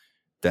feel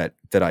that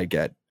I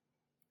get.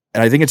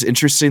 And I think it's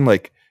interesting,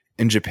 like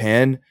in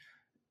Japan,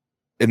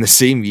 in the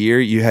same year,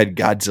 you had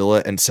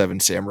Godzilla and Seven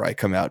Samurai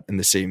come out in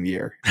the same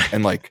year.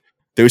 And like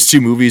those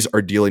two movies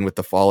are dealing with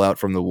the fallout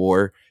from the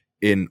war.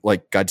 In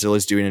like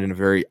Godzilla's doing it in a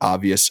very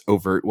obvious,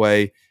 overt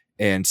way,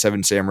 and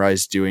Seven Samurai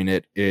is doing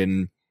it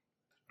in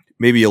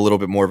maybe a little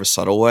bit more of a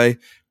subtle way.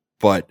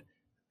 But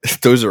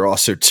those are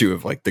also two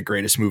of like the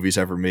greatest movies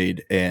ever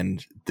made.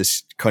 And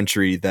this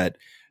country that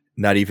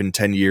not even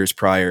 10 years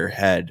prior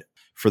had,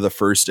 for the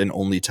first and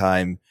only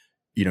time,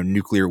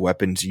 nuclear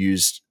weapons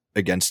used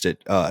against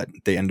it,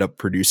 they end up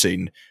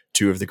producing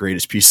two of the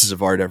greatest pieces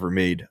of art ever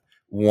made.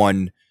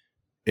 One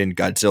in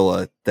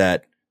Godzilla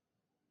that,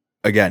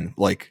 again,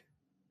 like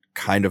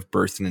kind of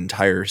birthed an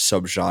entire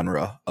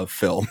subgenre of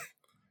film,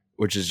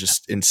 which is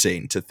just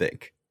insane to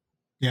think.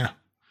 Yeah.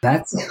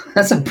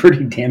 That's a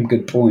pretty damn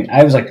good point.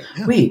 I was like,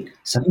 wait,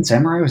 Seven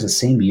Samurai was the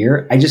same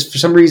year? I just, for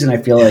some reason, I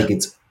feel like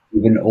it's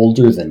even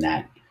older than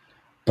that,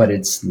 but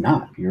it's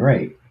not. You're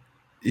right.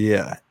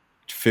 Yeah.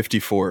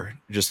 54,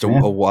 just a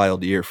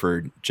wild year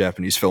for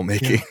Japanese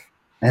filmmaking. Yeah.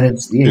 And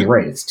it's, you're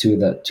right. It's two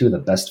of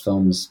the best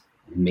films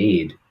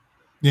made.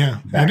 Yeah.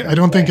 I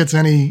don't think it's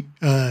any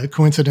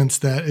coincidence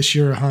that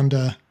Ishiro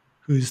Honda,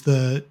 who's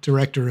the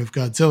director of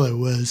Godzilla,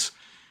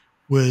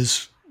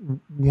 was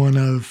one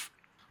of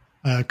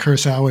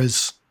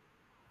Kurosawa's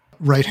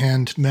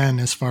right-hand men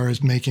as far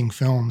as making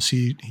films.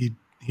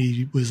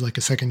 He was like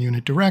a second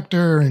unit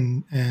director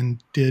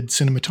and did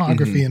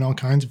cinematography and all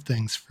kinds of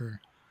things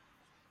for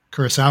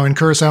Kurosawa. And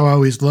Kurosawa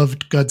always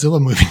loved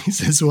Godzilla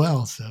movies as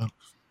well. So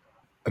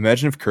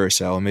imagine if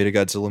Kurosawa made a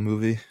Godzilla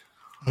movie.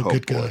 Oh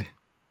good boy.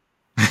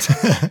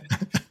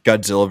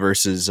 Godzilla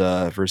versus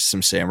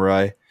some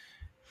samurai.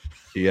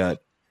 You got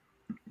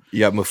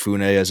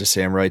Mifune as a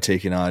samurai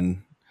taking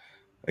on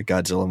a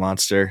Godzilla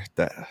monster.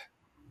 That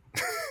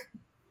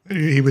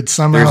he would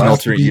somehow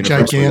have to be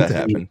gigantic. Where that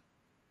happened.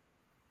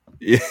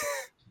 Yeah.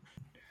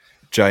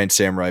 Giant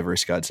samurai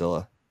versus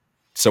Godzilla.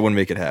 Someone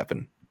make it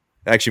happen.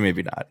 Actually,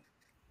 maybe not.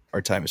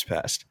 Our time has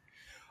passed.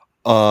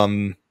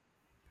 Cool.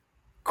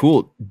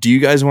 Do you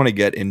guys want to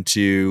get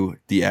into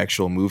the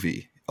actual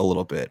movie a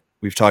little bit?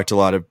 We've talked a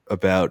lot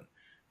about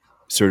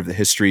sort of the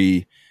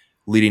history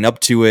leading up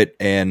to it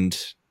and,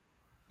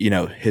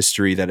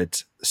 history that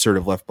it's sort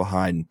of left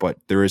behind, but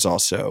there is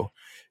also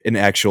an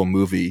actual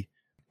movie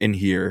in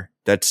here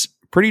that's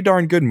a pretty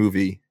darn good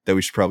movie that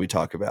we should probably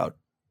talk about.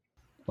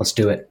 Let's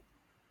do it.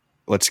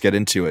 Let's get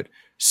into it.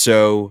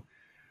 So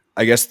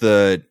I guess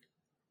the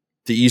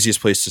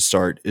easiest place to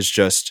start is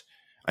just,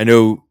 I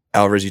know,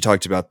 Alvarez, you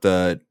talked about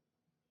the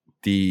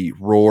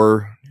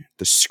roar,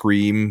 the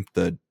scream,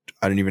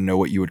 I don't even know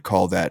what you would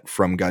call that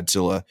from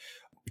Godzilla.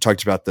 We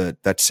talked about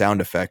that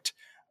sound effect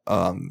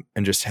and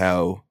just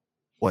how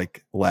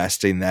like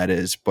lasting that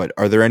is. But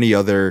are there any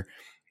other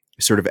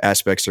sort of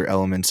aspects or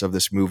elements of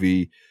this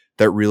movie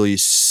that really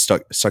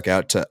stuck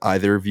out to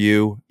either of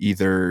you,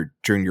 either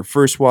during your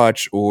first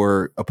watch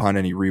or upon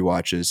any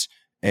rewatches?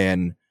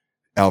 And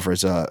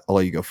Alvarez, I'll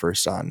let you go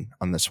first on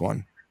this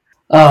one.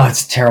 Oh,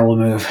 it's a terrible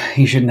move.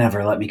 You should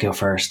never let me go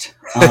first.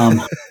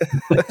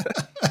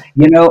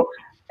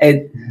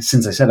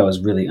 Since I said I was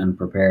really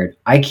unprepared,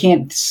 I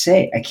can't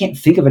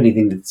think of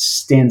anything that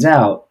stands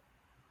out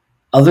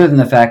other than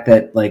the fact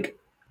that, like,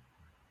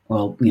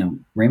 well,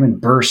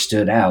 Raymond Burr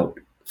stood out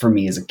for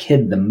me as a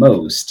kid the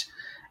most.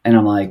 And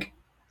I'm like,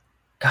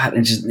 God,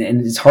 and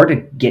it's hard to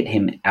get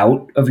him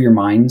out of your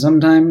mind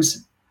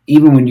sometimes.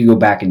 Even when you go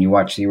back and you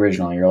watch the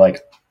original, you're like,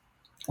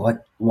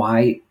 what?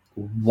 Why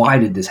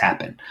did this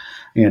happen?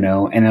 And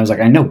I was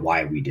like, I know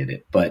why we did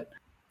it, but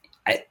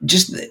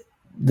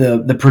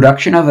the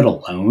production of it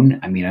alone,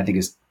 I mean, I think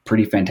is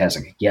pretty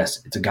fantastic.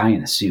 Yes, it's a guy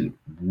in a suit.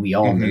 We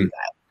all know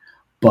that,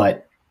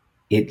 but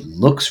it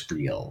looks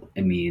real.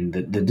 I mean,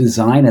 the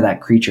design of that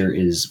creature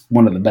is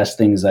one of the best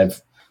things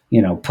I've,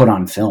 put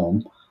on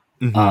film.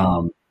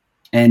 Mm-hmm.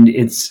 And I think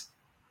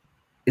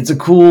it's a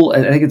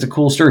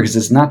cool story because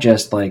it's not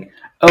just like,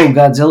 oh,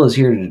 Godzilla's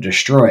here to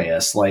destroy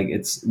us. Like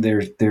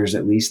there's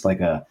at least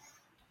like a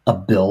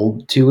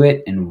build to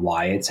it and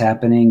why it's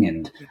happening.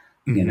 And,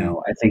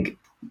 I think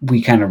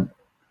we kind of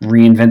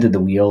reinvented the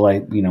wheel,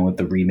 like, with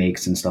the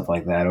remakes and stuff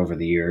like that over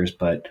the years.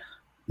 But,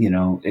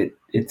 it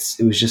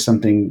was just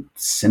something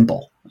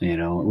simple,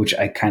 which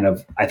I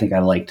think I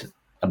liked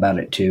about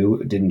it too.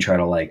 It didn't try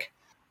to like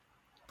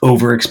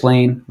over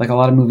explain like a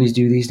lot of movies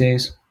do these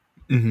days.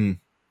 Mm-hmm.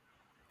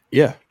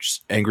 Yeah.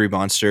 Just angry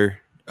monster,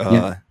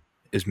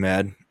 is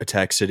mad,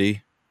 attack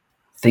city.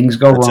 Things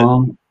go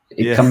wrong.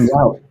 It comes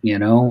out,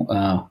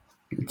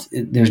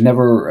 there's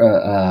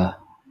never,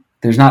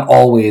 there's not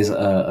always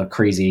a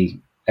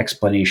crazy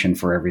explanation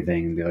for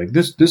everything and be like,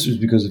 this was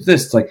because of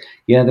this. It's like,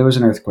 yeah, there was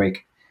an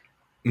earthquake.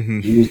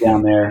 Mm-hmm. He was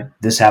down there.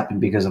 This happened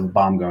because of a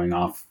bomb going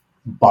off,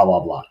 blah,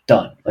 blah, blah.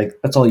 Done. Like,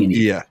 that's all you need.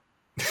 Yeah.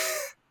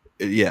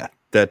 Yeah,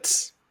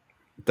 that's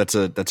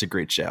a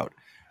great shout.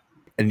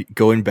 And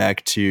going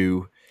back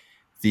to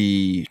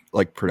the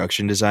like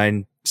production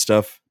design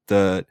stuff,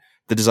 the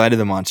design of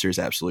the monster is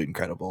absolutely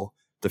incredible.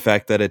 The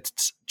fact that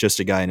it's just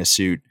a guy in a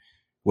suit,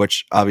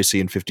 which obviously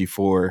in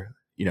 54,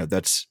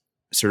 that's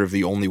sort of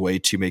the only way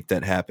to make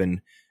that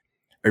happen.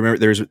 I remember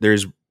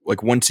there's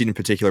like one scene in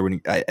particular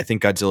when I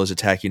think Godzilla's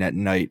attacking at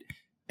night,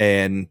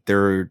 and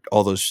there are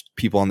all those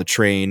people on the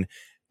train,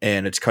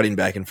 and it's cutting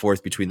back and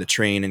forth between the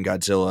train and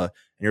Godzilla, and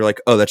you're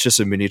like, oh, that's just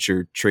a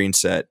miniature train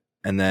set,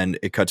 and then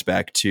it cuts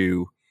back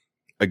to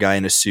a guy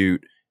in a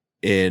suit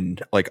in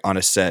like on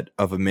a set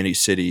of a mini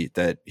city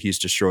that he's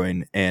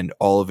destroying, and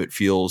all of it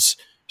feels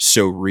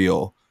so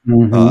real.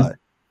 Mm-hmm.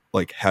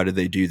 Like, how did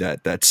they do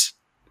that? That's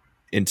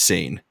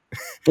insane.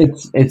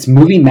 It's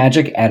movie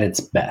magic at its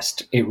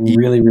best. It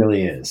really,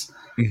 really is.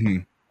 Mm-hmm.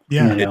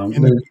 Yeah.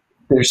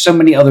 There's so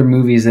many other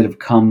movies that have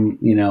come,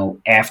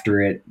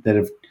 after it that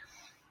have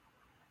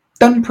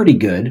done pretty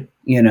good.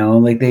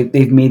 Like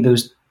they've made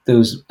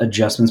those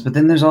adjustments, but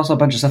then there's also a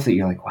bunch of stuff that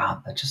you're like,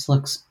 wow, that just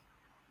looks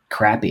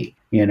crappy.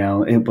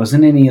 It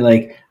wasn't any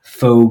like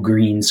faux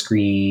green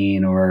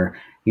screen or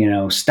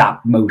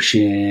stop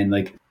motion.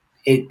 Like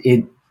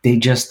they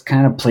just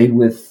kind of played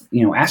with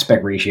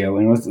aspect ratio,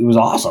 and it was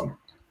awesome.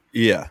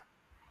 Yeah.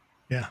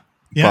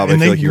 Bob,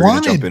 and I feel like you were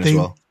going to jump in as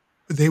well.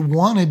 They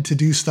wanted to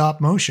do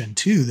stop motion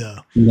too, though.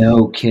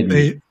 No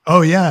kidding.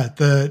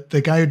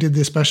 The guy who did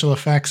the special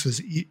effects was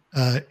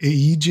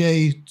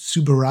Eiji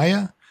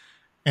Tsuburaya,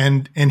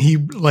 and he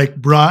like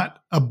brought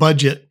a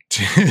budget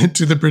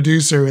to the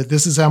producer.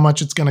 This is how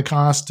much it's going to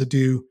cost to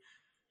do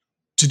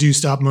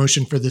stop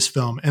motion for this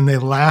film, and they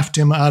laughed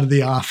him out of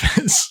the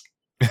office.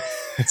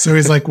 So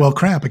he's like, "Well,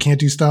 crap, I can't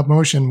do stop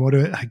motion.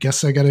 I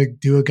guess I got to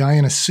do a guy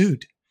in a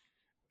suit."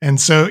 And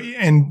so,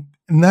 and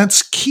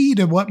that's key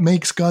to what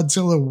makes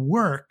Godzilla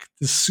work.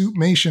 The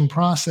suitmation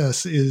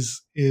process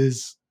is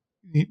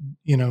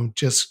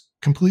just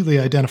completely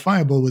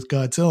identifiable with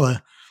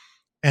Godzilla,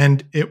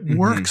 and it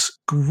works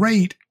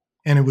great.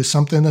 And it was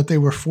something that they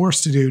were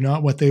forced to do,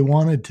 not what they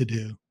wanted to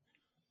do.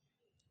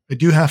 I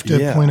do have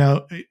to point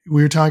out,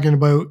 we were talking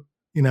about,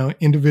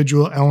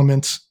 individual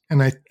elements,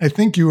 and I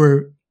think you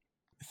were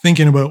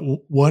thinking about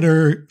what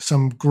are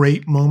some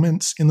great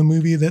moments in the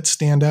movie that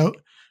stand out.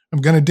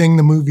 I'm going to ding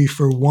the movie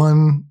for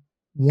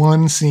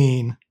one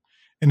scene,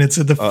 and it's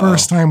at the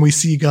first time we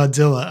see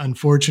Godzilla,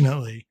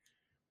 unfortunately,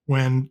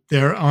 when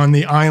they're on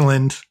the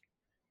island,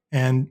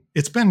 and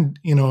it's been,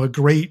 a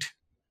great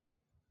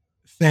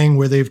thing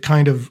where they've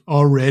kind of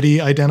already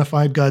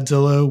identified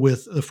Godzilla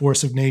with the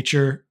force of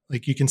nature.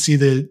 Like you can see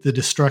the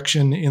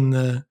destruction in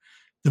the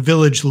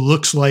village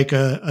looks like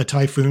a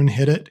typhoon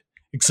hit it,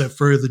 except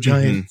for the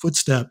giant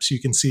footsteps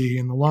you can see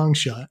in the long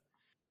shot.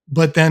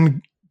 But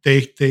then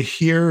they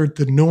hear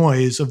the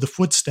noise of the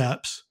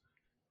footsteps,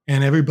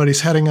 and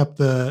everybody's heading up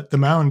the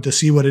mountain to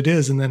see what it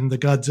is. And then the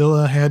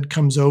Godzilla head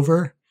comes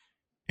over,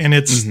 and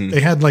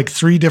they had like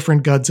 3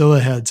 different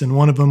Godzilla heads, and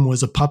one of them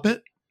was a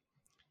puppet.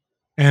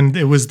 And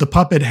it was the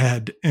puppet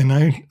head. And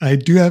I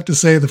do have to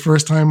say, the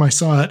first time I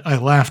saw it, I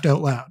laughed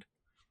out loud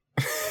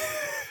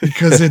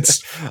because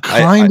it's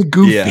kind of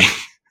goofy.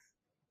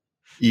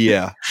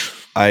 Yeah.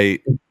 I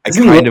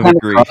kind of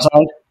agree.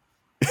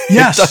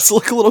 Yes. It does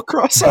look a little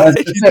cross-eyed.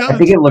 I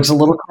think it looks a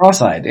little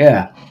cross-eyed.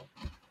 Yeah.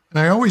 And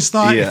I always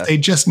thought if they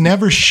just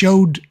never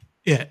showed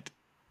it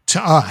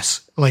to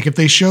us, like if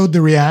they showed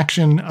the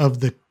reaction of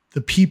the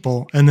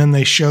people, and then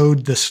they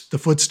showed the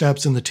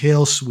footsteps and the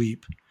tail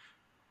sweep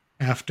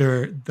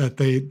after that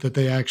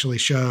they actually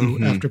show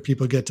after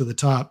people get to the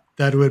top,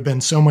 that would have been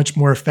so much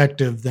more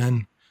effective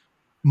than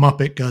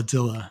Muppet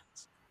Godzilla.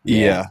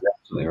 Yeah.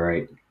 Absolutely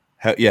right.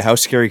 How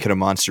scary can a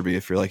monster be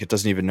if you're like, it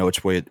doesn't even know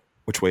which way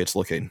it's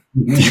looking?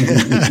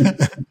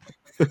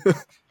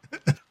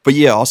 But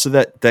yeah, also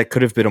that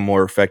could have been a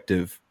more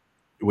effective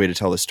way to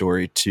tell the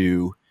story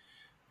to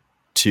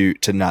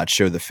not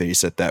show the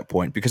face at that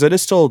point, because it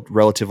is still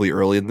relatively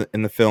early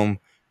in the film,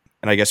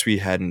 and I guess we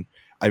hadn't.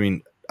 I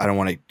mean, I don't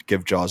want to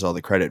give Jaws all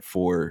the credit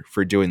for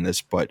doing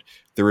this, but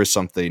there is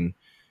something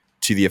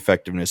to the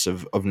effectiveness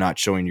of not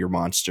showing your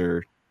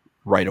monster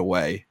right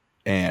away.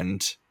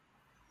 And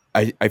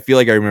I feel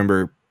like I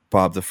remember,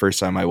 Bob, the first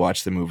time I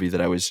watched the movie,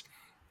 that I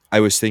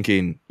was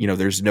thinking,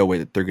 there's no way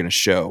that they're going to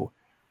show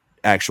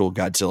actual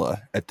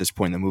Godzilla at this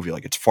point in the movie.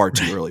 Like, it's far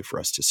too early for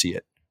us to see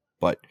it.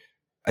 But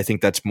I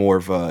think that's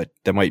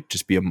that might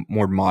just be a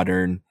more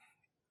modern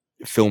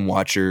film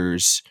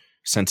watcher's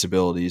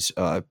sensibilities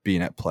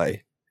being at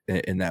play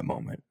in that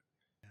moment.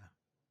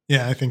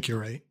 Yeah, I think you're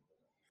right.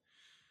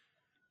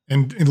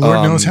 And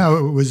Lord knows how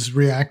it was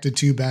reacted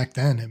to back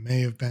then. It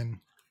may have been,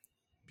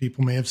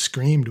 people may have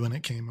screamed when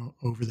it came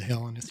over the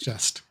hill, and it's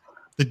just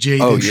the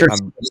jaded. Oh, yeah,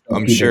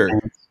 I'm sure.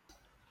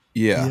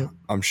 Yeah, yep.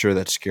 I'm sure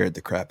that scared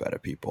the crap out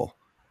of people.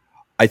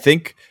 I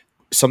think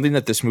something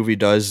that this movie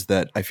does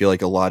that I feel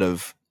like a lot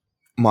of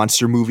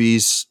monster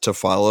movies to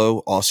follow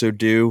also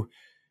do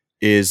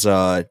is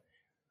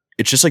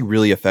it's just like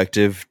really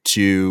effective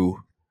to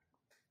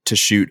to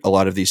shoot a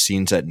lot of these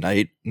scenes at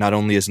night. Not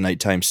only is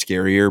nighttime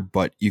scarier,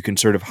 but you can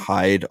sort of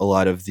hide a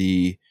lot of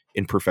the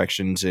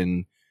imperfections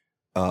in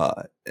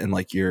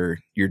like your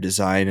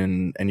design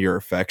and your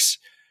effects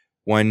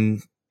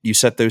when you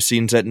set those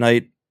scenes at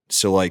night.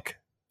 So like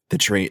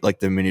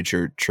the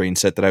miniature train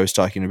set that I was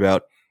talking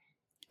about,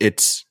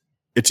 it's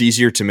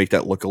easier to make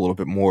that look a little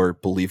bit more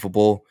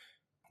believable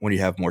when you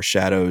have more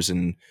shadows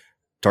and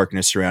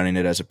darkness surrounding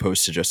it, as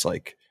opposed to just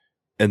like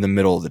in the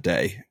middle of the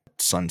day,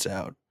 sun's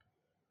out.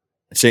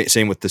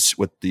 Same with this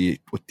with the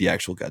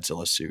actual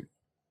Godzilla suit.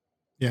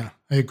 Yeah,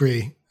 I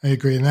agree.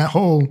 And that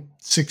whole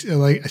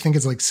I think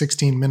it's like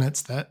 16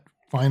 minutes, that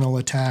final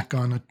attack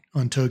on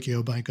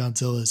Tokyo by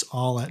Godzilla is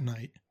all at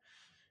night.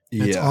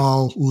 It's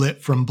all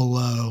lit from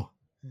below.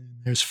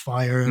 There's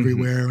fire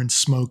everywhere and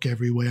smoke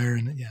everywhere,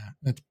 and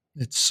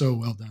it's so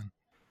well done.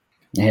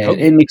 Yeah,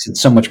 it makes it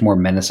so much more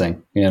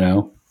menacing, you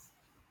know.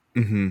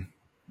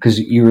 Because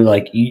you're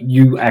like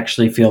you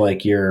actually feel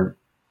like you're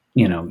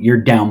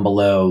down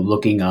below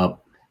looking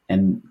up,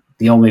 and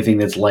the only thing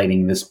that's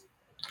lighting this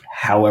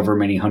however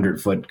many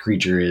 100-foot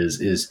creature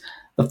is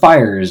the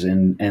fires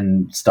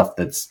and stuff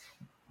that's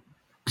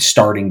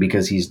starting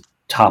because he's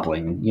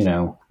toppling,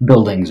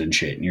 buildings and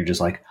shit. And you're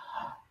just like,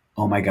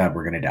 oh my God,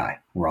 we're going to die.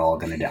 We're all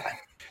going to die.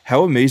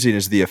 How amazing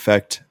is the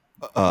effect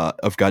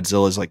of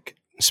Godzilla's like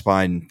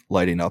spine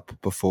lighting up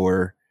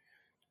before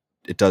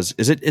it does?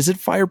 Is it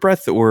fire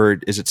breath, or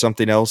is it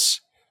something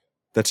else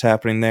that's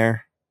happening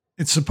there?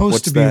 It's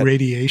supposed to be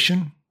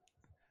radiation.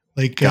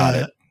 Like,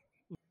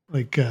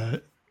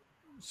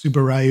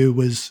 Subaryu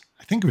was,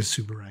 I think it was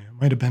Subaryu, it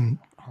might have been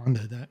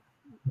Honda, that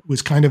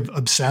was kind of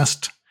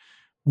obsessed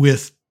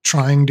with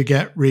trying to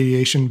get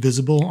radiation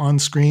visible on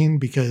screen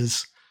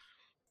because,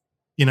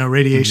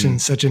 radiation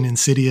is such an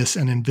insidious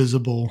and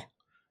invisible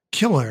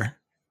killer.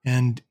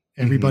 And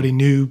everybody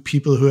knew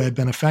people who had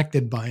been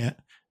affected by it.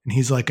 And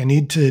he's like, I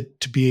need to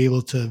be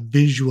able to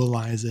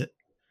visualize it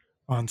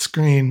on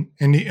screen.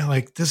 And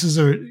this is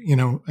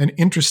an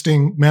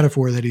interesting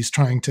metaphor that he's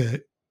trying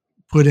to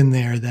put in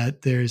there,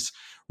 that there's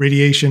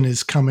radiation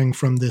is coming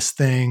from this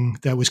thing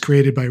that was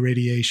created by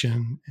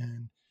radiation.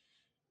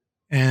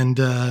 And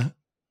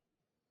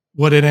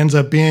what it ends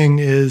up being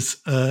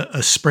is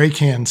a spray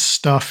can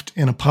stuffed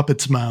in a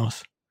puppet's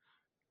mouth.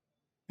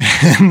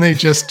 And they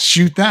just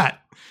shoot that.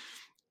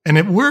 And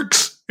it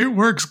works. It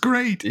works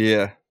great.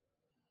 Yeah.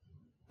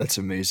 That's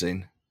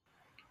amazing.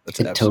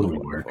 It totally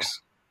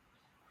works.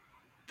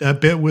 That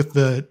bit with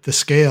the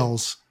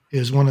scales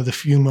is one of the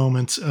few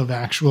moments of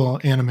actual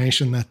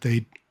animation that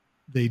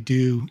they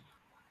do.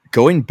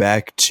 Going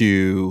back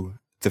to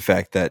the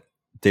fact that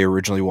they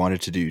originally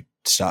wanted to do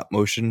stop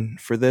motion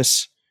for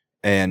this,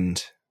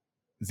 and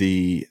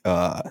the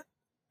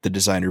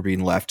designer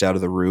being left out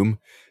of the room,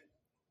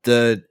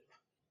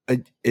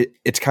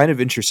 it's kind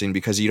of interesting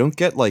because you don't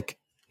get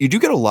you do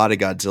get a lot of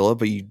Godzilla,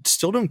 but you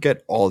still don't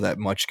get all that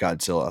much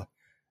Godzilla.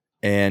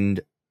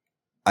 And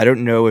I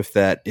don't know if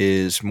that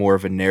is more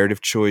of a narrative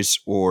choice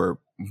or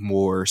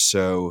more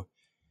so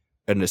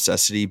a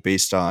necessity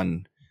based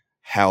on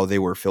how they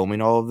were filming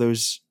all of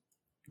those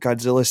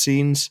Godzilla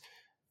scenes.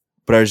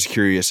 But I was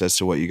curious as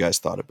to what you guys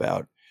thought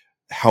about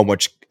how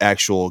much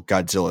actual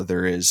Godzilla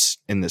there is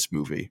in this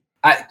movie.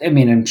 I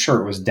mean, I'm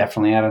sure it was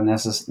definitely out of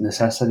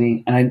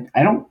necessity, and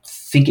I don't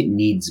think it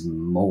needs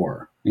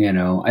more.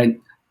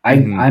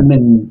 I'm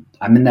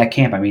in that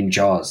camp. I mean,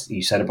 Jaws,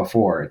 you said it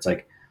before. It's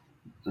like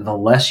the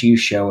less you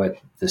show it,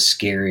 the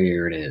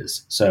scarier it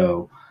is.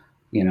 So,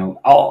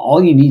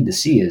 all you need to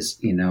see is,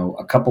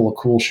 a couple of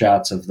cool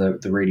shots of the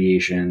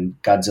radiation,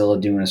 Godzilla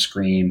doing a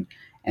scream,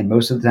 and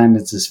most of the time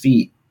it's his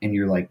feet. And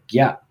you're like,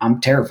 yeah,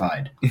 I'm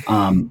terrified.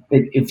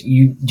 If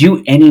you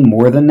do any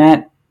more than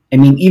that, I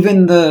mean,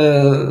 even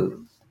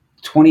the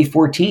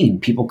 2014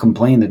 people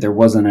complained that there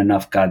wasn't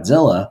enough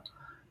Godzilla,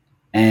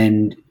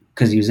 and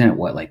because he was in it,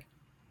 what, like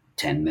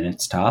 10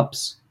 minutes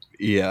tops?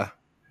 Yeah.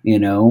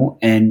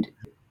 And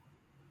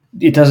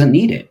it doesn't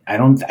need it. I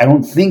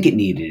don't think it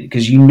needed it,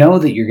 because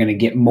that you're going to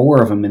get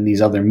more of them in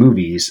these other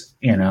movies.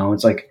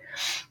 It's like,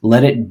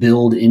 let it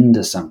build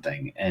into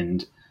something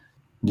and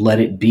let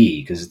it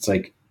be, because it's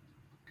like,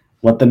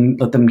 let them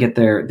get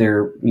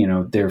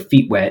their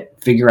feet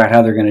wet, figure out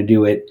how they're going to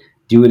do it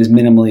as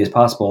minimally as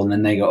possible, and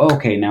then they go, oh,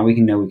 okay, now we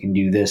can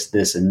do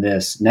this, and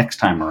this next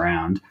time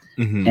around.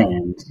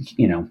 And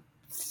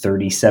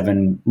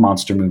 37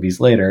 monster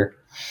movies later,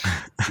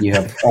 you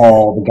have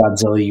all the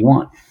Godzilla you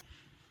want.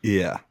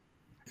 Yeah.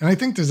 And I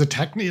think there's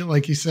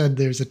like you said,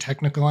 there's a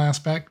technical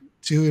aspect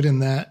to it, in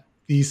that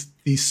these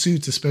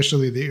suits,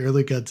 especially the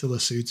early Godzilla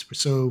suits, were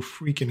so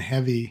freaking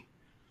heavy.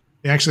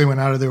 They actually went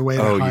out of their way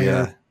to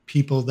hire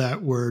people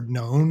that were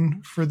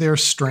known for their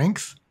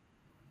strength.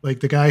 Like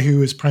the guy who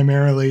was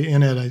primarily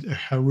in it,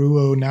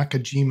 Haruo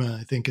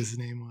Nakajima, I think his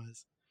name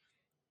was,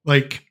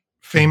 like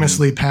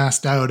famously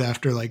passed out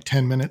after like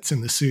 10 minutes in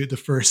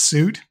the first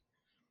suit.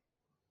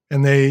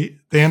 And they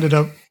ended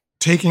up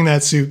taking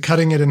that suit,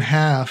 cutting it in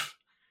half.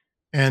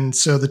 And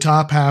so the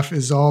top half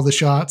is all the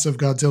shots of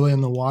Godzilla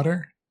in the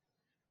water.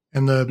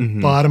 And the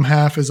bottom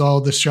half is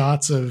all the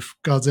shots of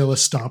Godzilla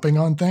stomping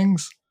on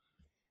things.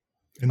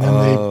 And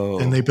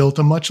then they built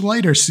a much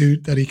lighter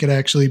suit that he could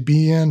actually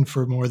be in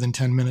for more than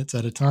 10 minutes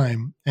at a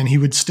time. And he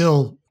would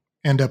still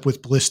end up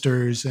with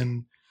blisters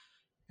I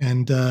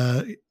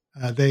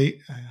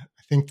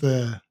think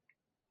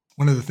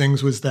one of the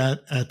things was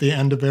that at the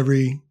end of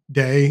every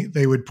day,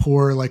 they would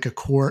pour like a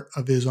quart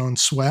of his own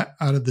sweat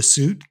out of the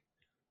suit.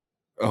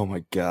 Oh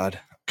my God.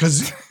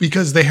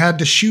 Because they had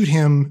to shoot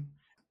him.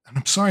 And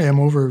I'm sorry,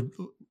 I'm over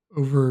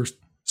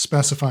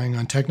specifying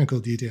on technical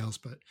details,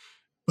 but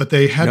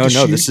they had to shoot.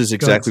 No, this is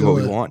exactly what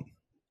we want.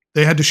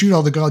 They had to shoot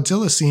all the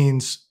Godzilla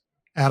scenes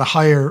at a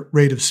higher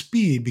rate of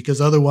speed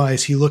because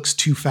otherwise he looks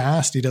too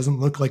fast. He doesn't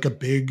look like a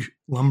big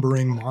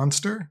lumbering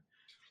monster.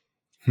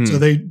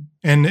 So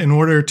in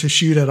order to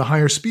shoot at a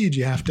higher speed,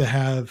 you have to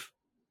have,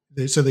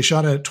 so they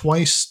shot at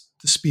twice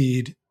the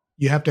speed.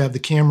 You have to have the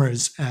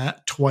cameras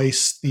at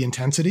twice the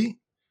intensity.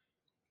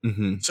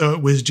 Mm-hmm. So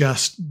it was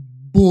just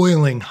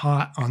boiling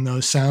hot on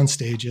those sound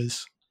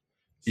stages.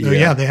 So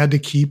yeah, they had to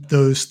keep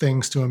those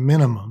things to a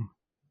minimum.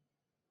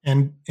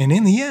 And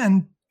in the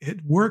end,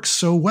 it works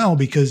so well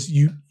because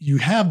you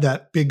have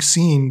that big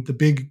scene, the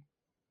big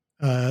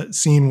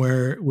scene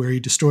where he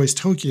destroys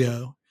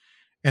Tokyo,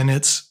 and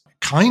it's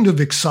kind of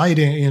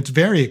exciting. It's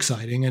very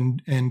exciting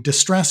and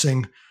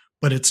distressing,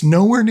 but it's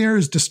nowhere near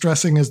as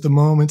distressing as the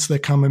moments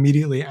that come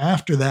immediately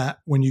after that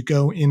when you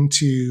go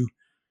into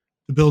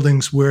the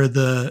buildings where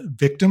the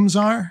victims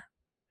are,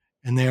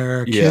 and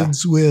there are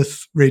kids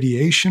with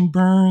radiation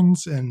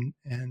burns, and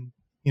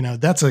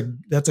that's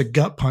a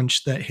gut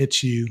punch that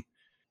hits you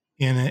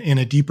in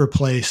a deeper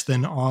place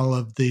than all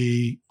of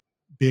the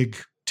big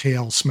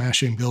tail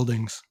smashing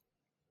buildings.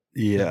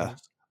 Yeah.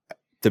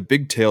 The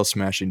big tail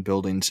smashing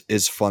buildings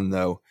is fun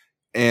though.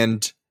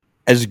 And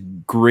as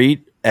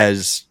great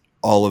as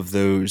all of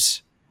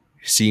those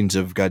scenes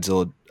of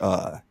Godzilla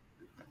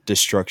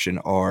destruction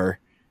are,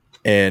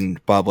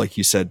 and Bob, like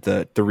you said,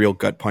 the real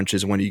gut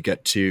punches when you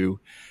get to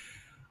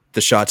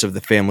the shots of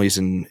the families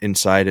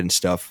inside and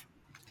stuff,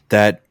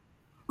 that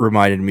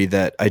reminded me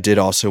that I did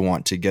also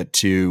want to get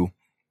to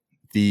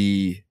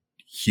the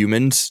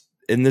humans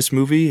in this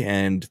movie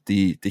and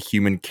the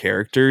human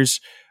characters.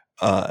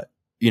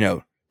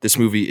 This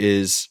movie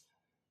is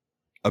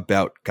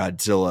about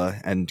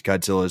Godzilla, and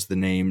Godzilla is the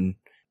name,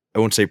 I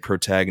won't say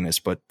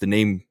protagonist, but the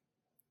name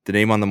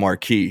on the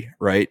marquee,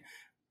 right?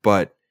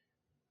 But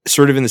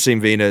sort of in the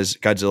same vein as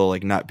Godzilla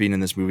like not being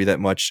in this movie that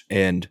much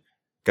and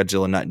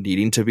Godzilla not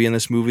needing to be in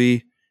this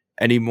movie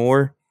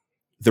anymore.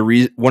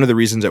 One of the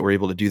reasons that we're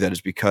able to do that is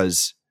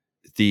because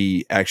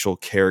the actual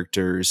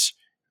characters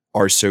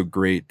are so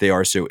great. They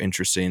are so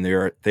interesting.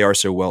 They are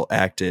so well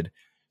acted.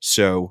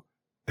 So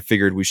I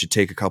figured we should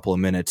take a couple of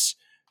minutes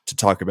to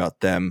talk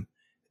about them.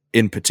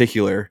 In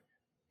particular,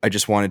 I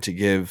just wanted to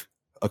give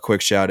a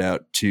quick shout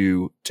out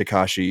to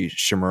Takashi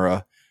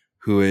Shimura,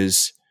 who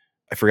is,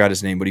 I forgot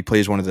his name, but he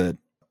plays one of the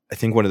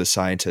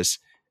scientists.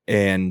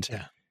 And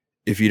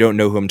if you don't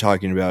know who I'm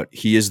talking about,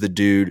 he is the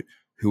dude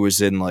who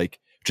was in, like,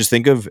 just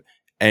think of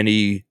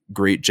any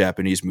great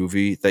Japanese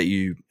movie that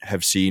you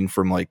have seen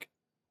from like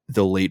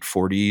the late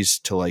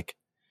 40s to like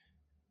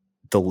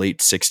the late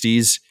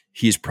 60s.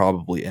 He's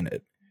probably in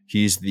it.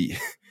 He's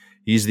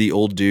the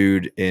old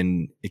dude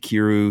in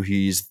Ikiru.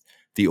 He's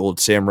the old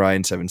samurai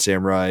in Seven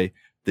Samurai.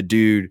 The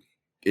dude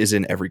is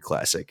in every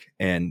classic,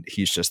 and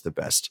he's just the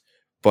best.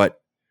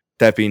 But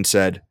that being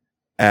said,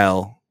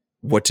 Al,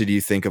 what did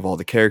you think of all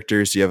the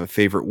characters? Do you have a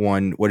favorite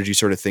one? What did you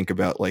sort of think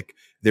about like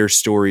their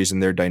stories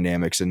and their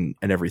dynamics and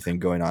everything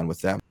going on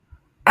with them?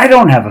 I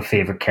don't have a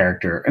favorite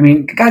character. I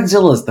mean,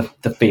 Godzilla is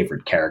the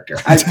favorite character.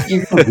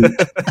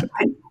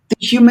 The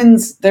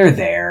humans, they're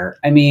there.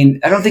 I mean,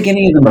 I don't think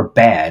any of them are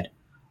bad,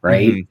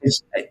 right?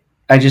 Mm-hmm.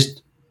 I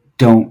just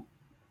don't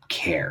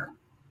care,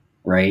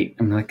 right?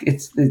 I'm like,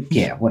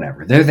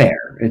 whatever. They're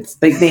there. It's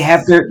they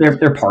have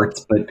their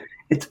parts, but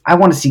I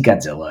want to see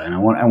Godzilla, and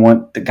I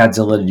want the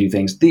Godzilla to do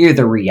things.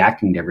 They're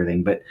reacting to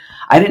everything, but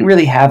I didn't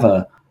really have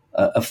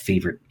a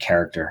favorite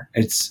character.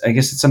 I guess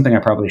it's something I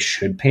probably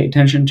should pay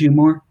attention to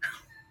more.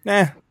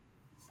 Yeah,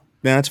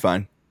 that's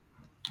fine.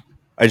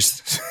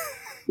 It's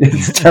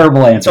a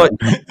terrible answer.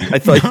 I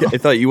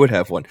thought you would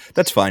have one.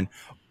 That's fine.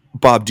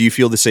 Bob, do you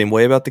feel the same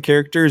way about the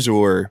characters,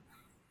 or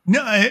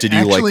no? Did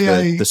you like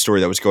the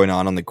story that was going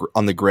on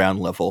the ground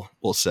level?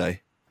 We'll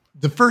say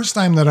the first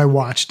time that I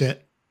watched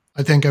it,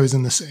 I think I was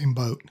in the same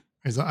boat.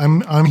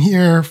 I'm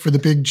here for the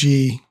big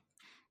G,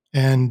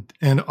 and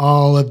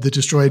all of the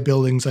destroyed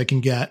buildings I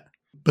can get.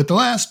 But the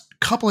last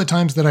couple of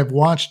times that I've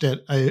watched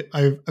it,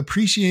 I've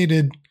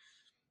appreciated.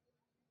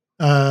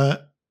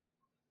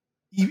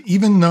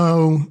 Even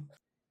though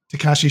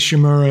Takashi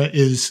Shimura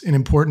is an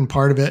important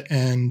part of it,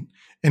 and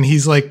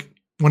he's like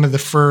one of the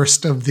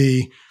first of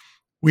the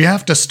we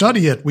have to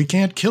study it, we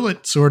can't kill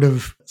it sort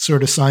of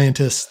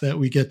scientists that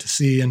we get to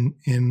see in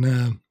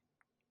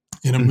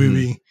a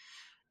movie.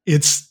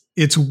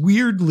 It's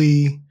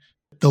weirdly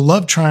the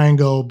love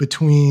triangle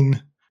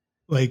between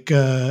like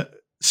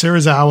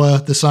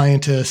Serizawa, the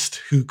scientist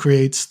who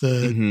creates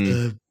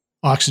the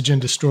oxygen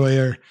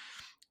destroyer,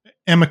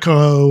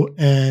 Emiko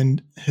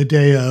and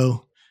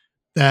Hideo,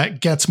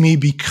 that gets me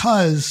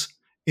because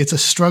it's a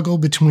struggle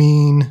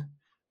between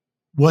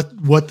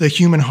what the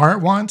human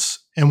heart wants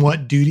and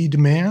what duty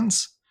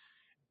demands.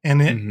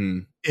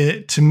 And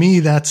it to me,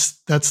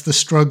 that's the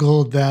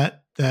struggle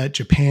that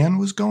Japan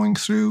was going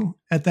through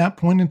at that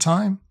point in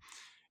time,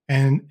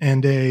 and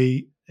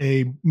a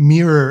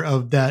mirror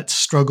of that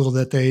struggle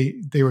that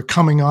they were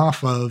coming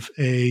off of.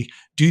 A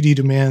duty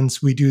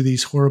demands we do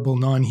these horrible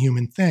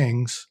non-human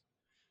things,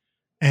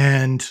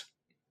 and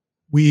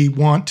we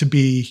want to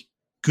be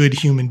good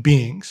human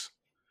beings.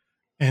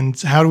 And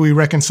how do we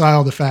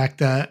reconcile the fact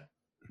that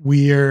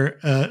we are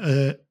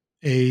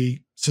a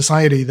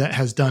society that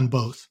has done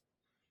both?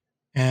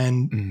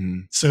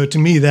 And so to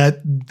me,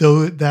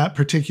 that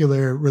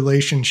particular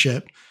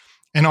relationship,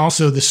 and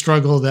also the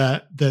struggle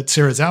that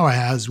Serizawa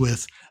has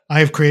with, I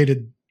have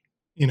created,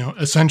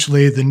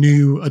 essentially the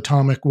new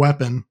atomic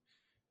weapon,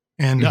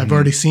 and I've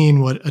already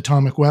seen what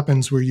atomic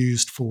weapons were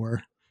used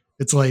for.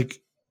 It's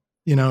like,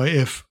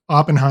 if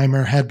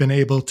Oppenheimer had been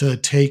able to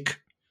take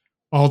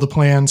all the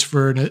plans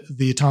for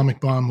the atomic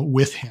bomb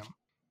with him,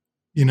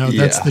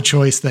 that's the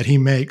choice that he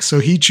makes. So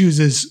he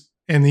chooses,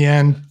 in the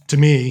end, to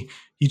me,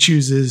 he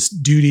chooses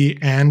duty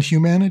and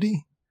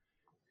humanity.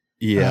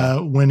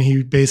 Yeah. When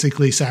he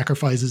basically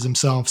sacrifices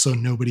himself so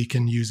nobody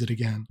can use it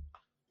again.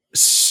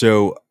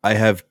 So I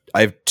have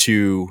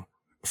 2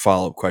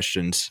 follow-up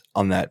questions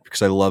on that,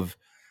 because I love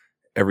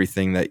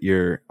everything that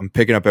I'm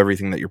picking up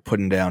everything that you're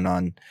putting down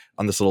on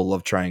this little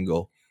love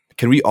triangle.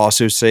 Can we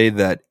also say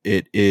that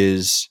it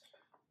is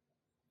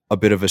a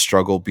bit of a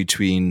struggle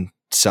between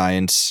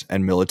science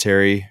and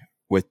military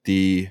with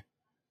the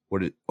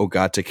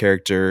Ogata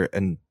character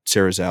and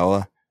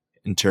Serizawa,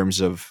 in terms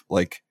of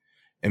like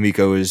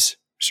Emiko is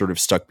sort of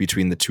stuck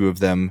between the two of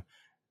them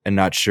and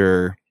not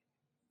sure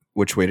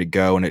which way to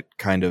go, and it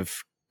kind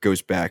of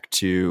goes back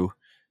to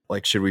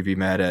like, should we be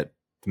mad at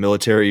the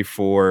military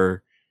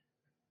for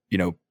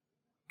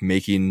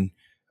making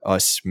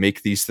us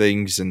make these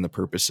things in the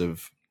purpose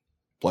of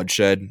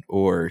bloodshed,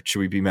 or should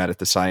we be mad at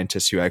the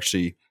scientists who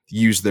actually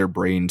use their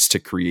brains to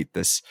create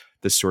this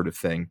sort of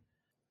thing?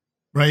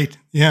 Right.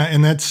 Yeah.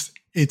 And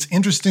it's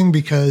interesting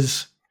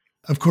because,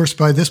 of course,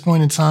 by this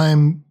point in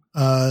time,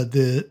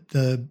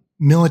 the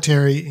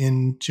military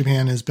in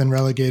Japan has been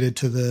relegated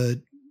to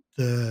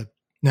the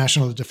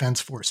National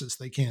Defense Forces.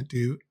 They can't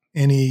do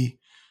any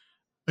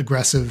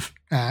aggressive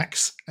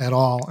acts at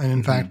all. And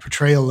in fact,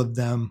 portrayal of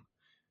them,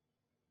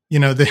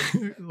 they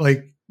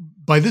like,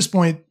 by this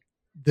point,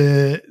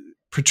 the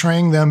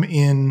portraying them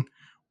in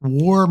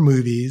war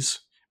movies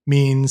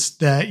means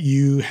that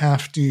you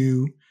have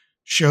to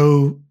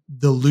show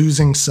the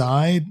losing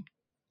side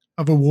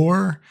of a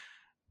war.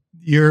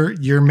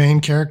 Your main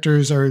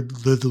characters are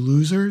the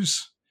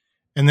losers.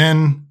 And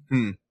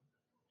then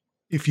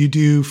if you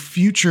do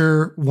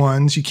future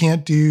ones, you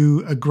can't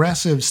do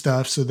aggressive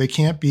stuff. So they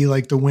can't be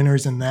like the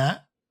winners in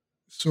that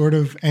sort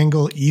of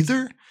angle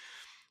either.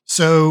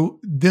 So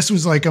this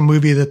was like a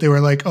movie that they were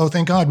like, oh,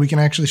 thank God we can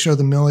actually show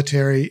the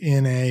military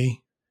in a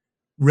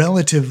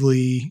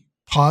relatively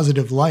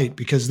positive light,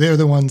 because they're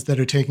the ones that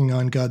are taking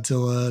on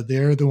Godzilla.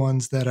 They're the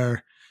ones that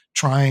are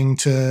trying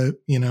to,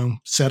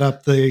 set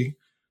up the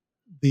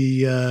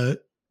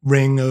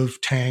ring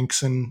of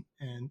tanks. And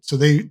so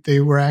they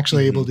were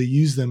actually able to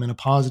use them in a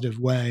positive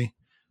way.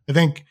 I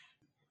think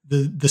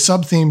the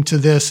sub theme to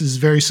this is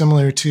very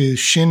similar to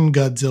Shin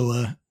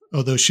Godzilla,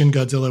 although Shin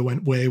Godzilla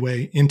went way,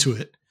 way into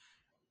it.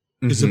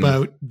 Is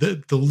about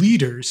the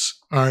leaders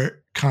are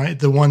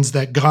the ones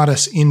that got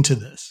us into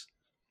this.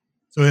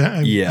 So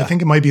I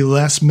think it might be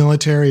less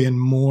military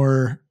and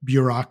more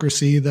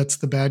bureaucracy that's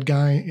the bad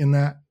guy in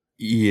that.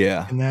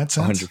 Yeah, in that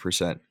sense,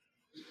 100%.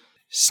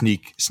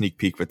 Sneak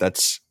peek, but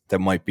that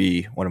might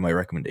be one of my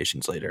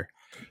recommendations later.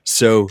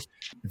 So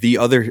the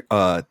other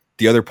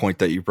point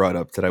that you brought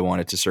up that I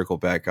wanted to circle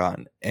back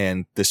on,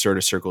 and this sort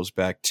of circles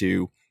back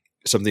to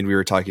something we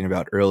were talking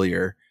about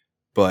earlier,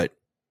 but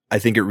I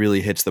think it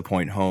really hits the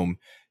point home.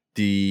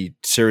 The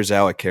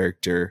Serizawa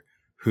character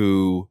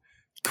who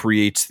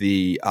creates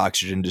the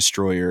oxygen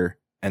destroyer,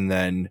 and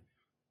then,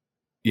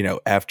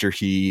 after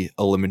he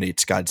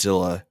eliminates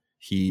Godzilla,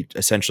 he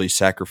essentially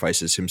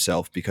sacrifices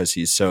himself because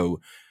he's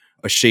so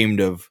ashamed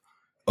of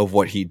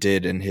what he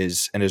did and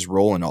his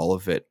role in all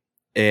of it.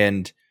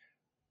 And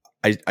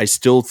I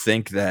still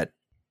think that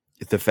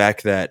the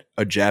fact that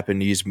a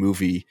Japanese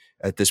movie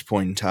at this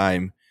point in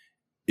time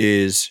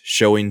is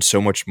showing so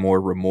much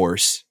more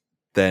remorse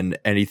than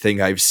anything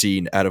I've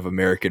seen out of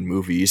American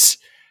movies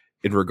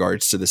in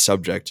regards to the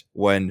subject,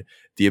 when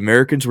the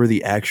Americans were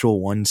the actual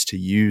ones to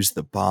use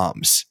the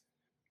bombs,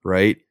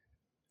 right?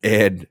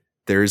 And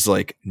there's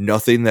like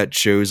nothing that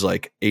shows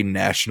like a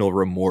national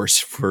remorse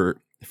for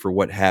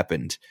what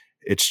happened.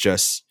 It's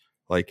just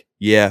like,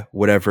 yeah,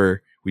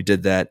 whatever, we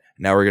did that.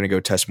 Now we're going to go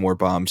test more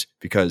bombs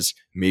because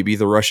maybe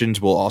the Russians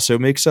will also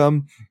make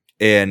some.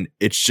 And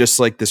it's just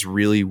like this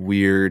really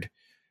weird,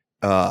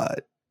 sort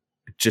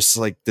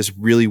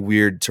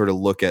of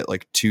look at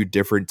like two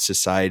different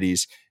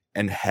societies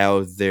and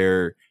how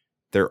their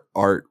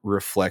art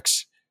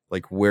reflects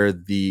like where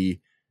the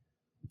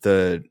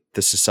the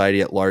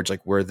society at large,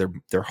 like where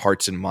their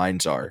hearts and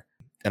minds are.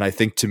 And I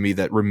think to me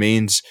that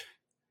remains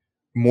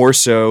more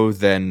so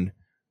than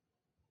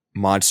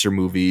monster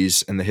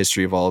movies and the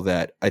history of all of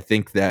that. I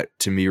think that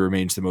to me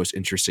remains the most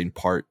interesting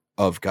part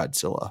of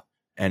Godzilla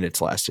and its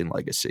lasting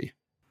legacy.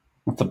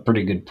 That's a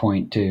pretty good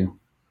point too.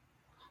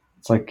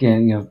 It's like,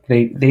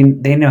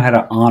 they know how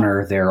to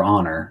honor their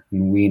honor,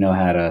 and we know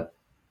how to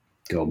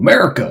go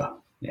America.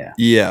 Yeah.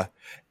 Yeah.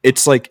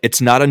 It's like,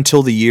 it's not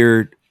until the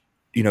year,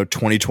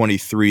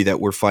 2023 that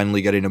we're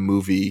finally getting a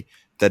movie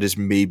that is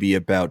maybe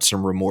about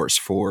some remorse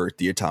for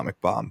the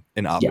atomic bomb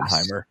in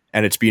Oppenheimer. Yes.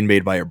 And it's being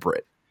made by a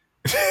Brit.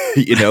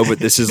 But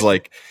this is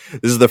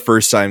the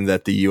first time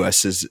that the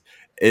US is,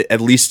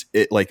 at least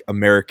like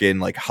American,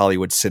 like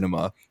Hollywood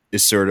cinema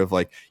is sort of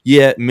like,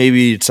 yeah,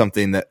 maybe it's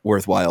something that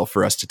worthwhile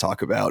for us to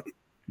talk about.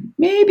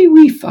 Maybe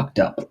we fucked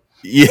up.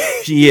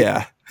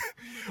 Yeah.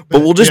 But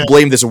we'll just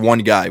blame this one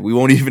guy. We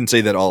won't even say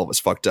that all of us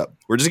fucked up.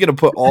 We're just going to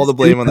put all the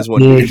blame on this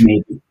one guy.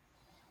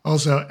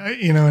 Also,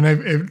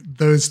 and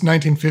those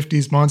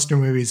 1950s monster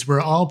movies were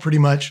all pretty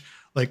much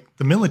like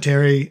the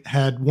military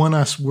had won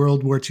us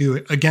World War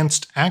II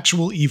against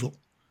actual evil.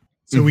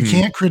 So we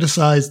can't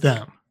criticize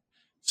them.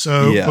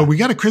 So, but we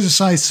got to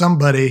criticize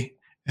somebody.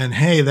 And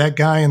hey, that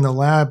guy in the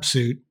lab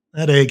suit,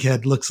 that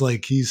egghead looks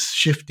like he's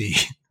shifty.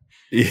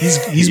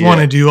 He's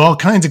want to do all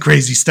kinds of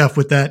crazy stuff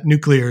with that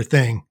nuclear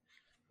thing.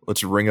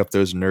 Let's ring up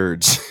those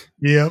nerds.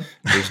 Yep.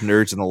 Those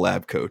nerds in the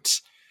lab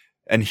coats.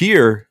 And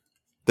here,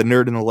 the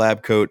nerd in the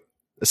lab coat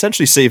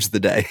essentially saves the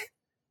day.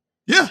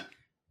 Yeah.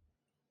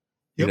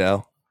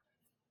 Yep.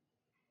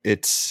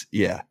 It's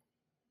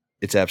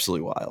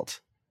absolutely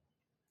wild.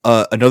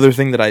 Another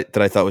thing that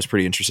I thought was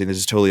pretty interesting, this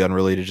is totally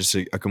unrelated, just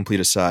a complete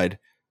aside,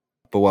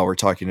 but while we're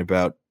talking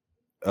about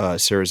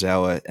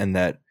Serizawa and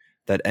that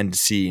end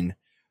scene,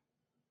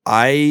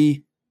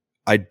 I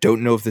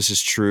don't know if this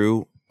is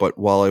true, but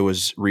while I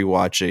was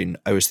rewatching,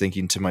 I was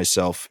thinking to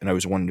myself, and I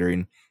was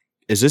wondering,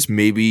 is this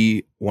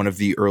maybe one of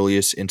the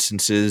earliest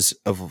instances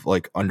of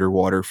like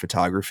underwater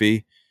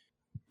photography?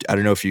 I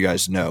don't know if you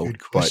guys know.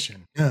 Good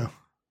question. But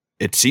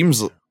it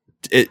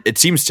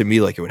seems to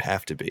me like it would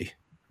have to be.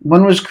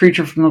 When was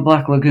Creature from the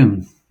Black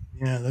Lagoon?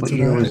 Yeah, that's what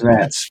year was that?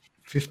 That's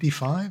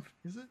 55,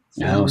 is it?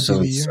 No,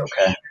 so it's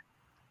okay.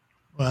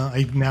 Well,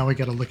 now we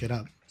got to look it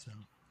up. So.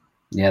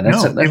 Yeah,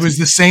 it was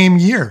the same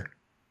year.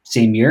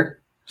 Same year?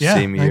 Yeah,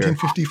 same year.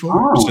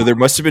 1954. Oh. So there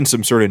must have been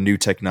some sort of new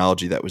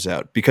technology that was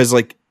out, because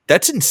like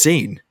that's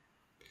insane.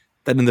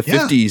 That in the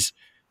 50s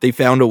they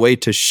found a way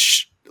to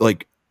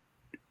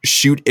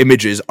shoot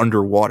images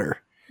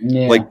underwater.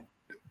 Yeah. Like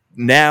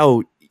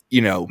now,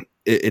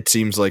 it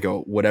seems like a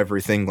whatever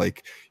thing.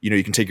 Like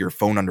you can take your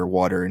phone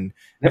underwater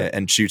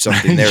and shoot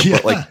something there,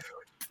 but like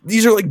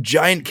these are like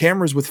giant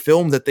cameras with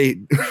film that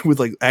they with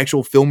like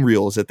actual film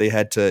reels that they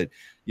had to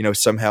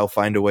somehow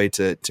find a way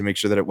to make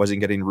sure that it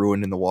wasn't getting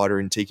ruined in the water,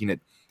 and taking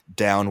it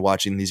down,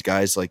 watching these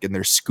guys like in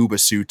their scuba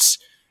suits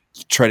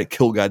try to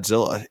kill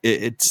Godzilla.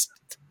 It's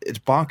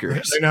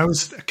bonkers. And I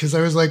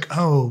was like,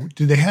 oh,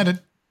 do they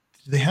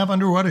have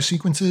underwater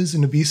sequences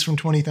in The Beast from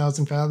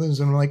 20,000 Fathoms?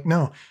 And I'm like,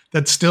 no,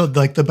 that's still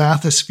like the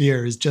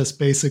bathysphere is just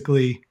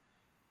basically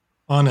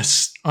on a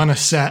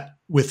set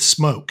with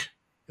smoke,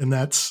 and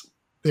that's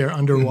their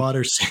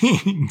underwater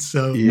scene.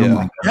 So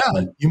yeah,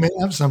 you may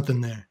have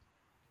something there.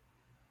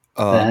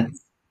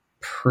 That's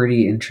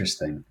pretty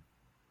interesting.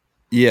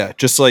 Yeah,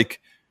 just like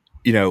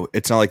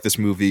it's not like this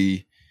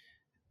movie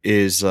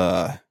is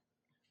one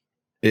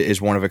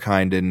of a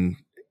kind in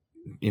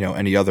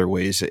any other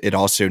ways. It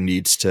also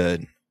needs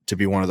to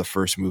be one of the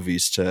first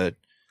movies to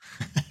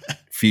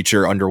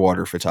feature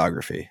underwater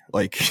photography.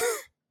 Like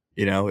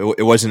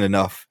it wasn't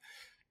enough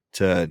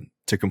to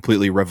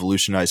completely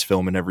revolutionize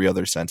film in every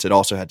other sense. It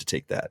also had to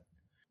take that.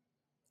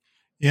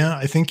 Yeah,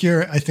 I think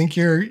you're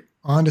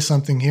onto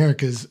something here,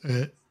 because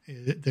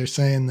they're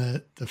saying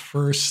that the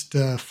first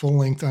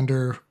full-length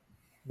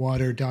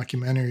underwater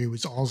documentary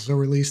was also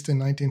released in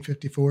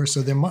 1954.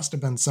 So there must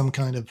have been some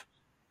kind of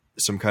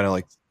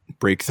like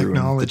breakthrough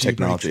in the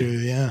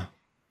technology.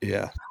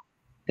 Yeah.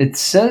 It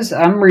says,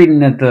 I'm reading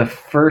that the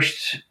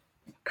first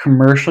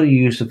commercial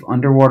use of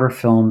underwater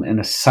film in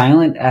a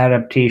silent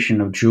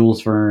adaptation of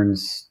Jules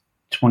Verne's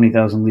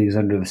 20,000 Leagues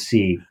Under the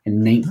Sea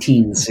in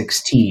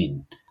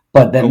 1916.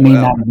 But that may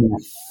not have been a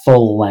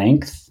full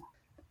length.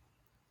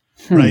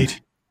 Right.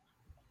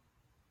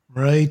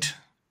 But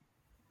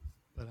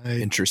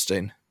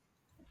interesting.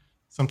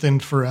 Something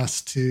for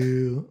us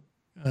to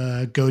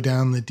go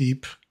down the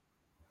deep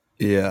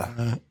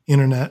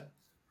internet.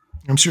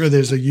 I'm sure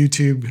there's a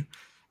YouTube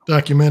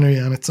documentary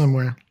on it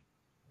somewhere.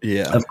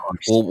 Yeah.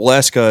 Well, we'll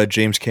ask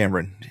James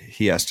Cameron.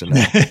 He has to know.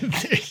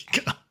 There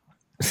you go.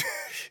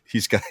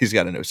 He's got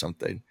to know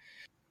something.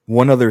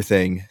 One other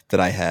thing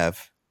that I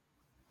have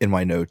in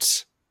my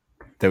notes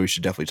that we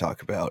should definitely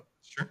talk about.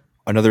 Sure.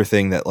 Another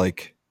thing that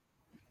like,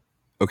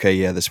 okay,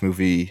 yeah, this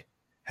movie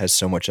has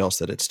so much else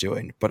that it's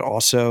doing, but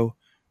also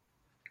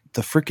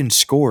the freaking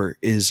score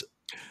is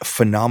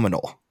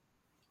phenomenal.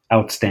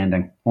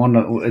 Outstanding.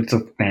 It's a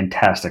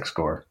fantastic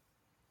score.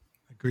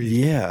 Agreed.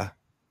 Yeah.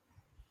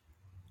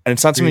 And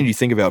it's not something you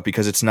think about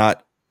because it's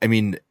not, I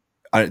mean,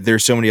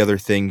 there's so many other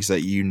things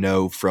that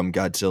from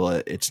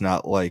Godzilla. It's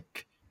not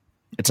like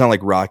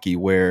Rocky,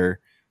 where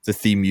the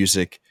theme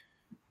music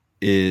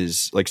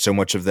is like so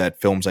much of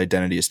that film's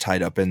identity is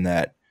tied up in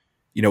that.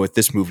 With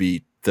this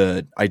movie,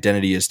 the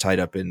identity is tied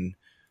up in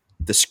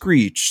the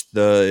screech,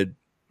 the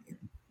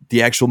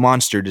actual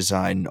monster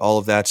design, all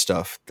of that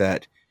stuff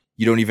that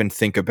you don't even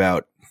think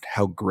about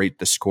how great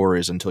the score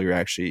is until you're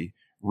actually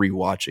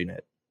rewatching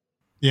it.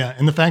 Yeah,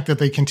 and the fact that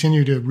they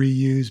continue to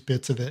reuse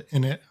bits of it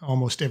in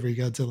almost every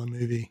Godzilla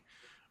movie,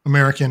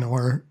 American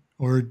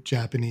or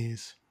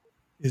Japanese,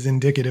 is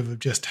indicative of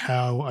just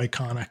how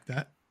iconic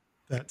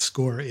that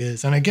score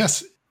is. And I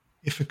guess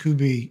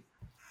Ifukube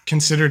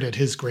considered it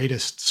his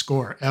greatest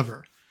score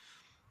ever.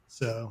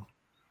 So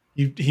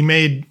he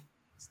made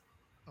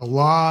a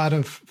lot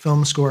of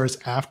film scores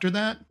after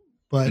that,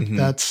 but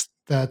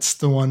that's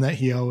the one that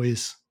he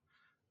always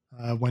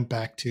went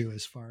back to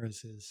as far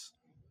as his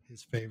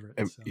favorite.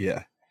 So.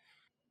 Yeah,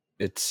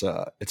 it's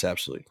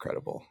absolutely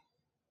incredible.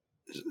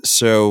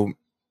 So,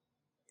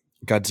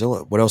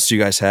 Godzilla. What else do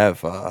you guys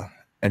have?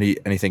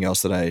 Anything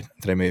else that I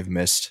may have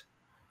missed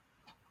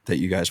that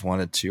you guys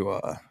wanted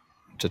to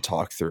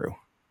talk through?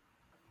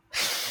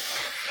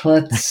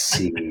 Let's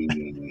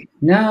see.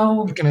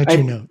 No, looking at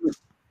your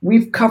notes.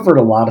 We've covered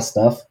a lot of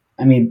stuff.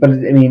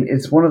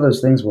 It's one of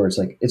those things where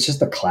it's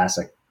just a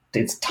classic.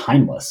 It's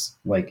timeless.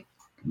 Like,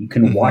 you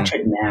can watch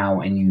it now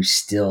and you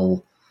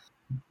still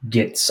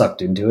get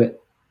sucked into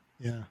it.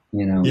 Yeah.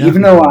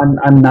 Even though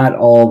I'm not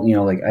all,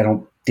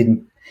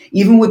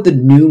 even with the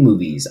new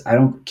movies, I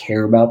don't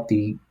care about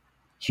the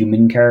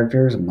human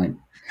characters. I'm like,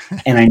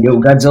 and I know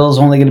Godzilla's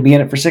only going to be in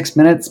it for 6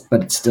 minutes,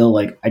 but it's still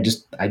like, I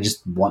just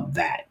want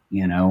that,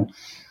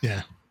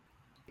 Yeah.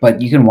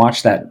 But you can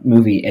watch that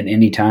movie at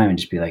any time and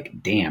just be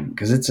like, damn,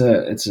 because it's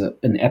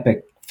an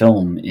epic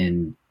film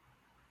in,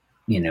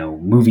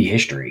 movie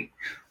history.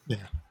 Yeah.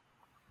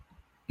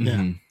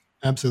 Yeah,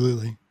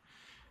 absolutely.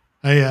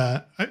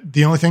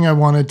 The only thing I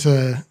wanted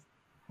to,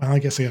 well, I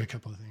guess I got a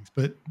couple of things,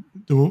 but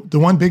the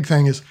one big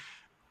thing is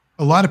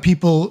a lot of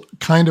people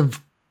kind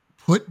of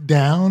put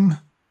down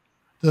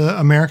the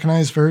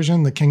Americanized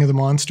version, the King of the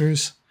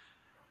Monsters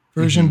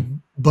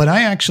version, but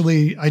I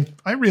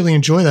really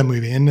enjoy that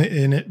movie, and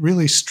it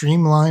really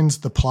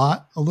streamlines the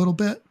plot a little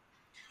bit.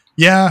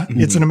 Yeah,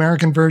 it's an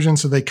American version,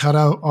 so they cut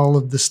out all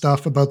of the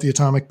stuff about the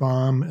atomic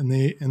bomb and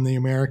the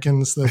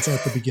Americans that's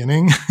at the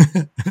beginning.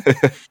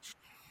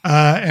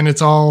 And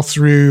it's all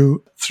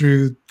through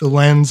the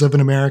lens of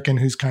an American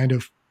who's kind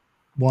of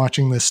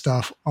watching this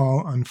stuff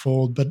all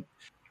unfold. But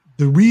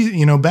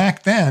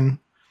back then,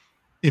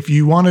 if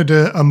you wanted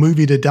a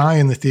movie to die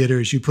in the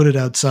theaters, you put it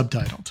out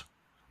subtitled.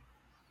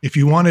 If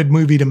you wanted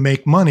movie to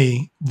make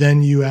money,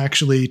 then you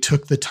actually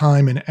took the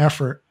time and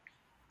effort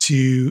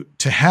to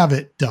have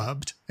it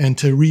dubbed and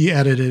to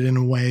re-edit it in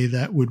a way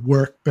that would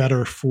work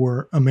better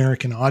for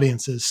American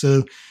audiences.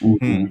 So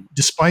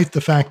despite the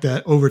fact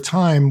that over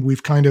time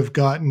we've kind of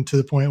gotten to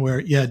the point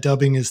where,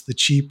 dubbing is the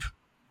cheap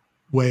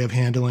way of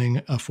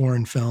handling a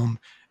foreign film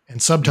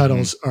and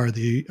subtitles are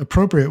the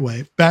appropriate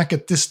way. Back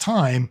at this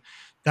time,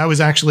 that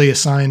was actually a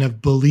sign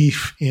of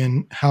belief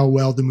in how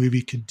well the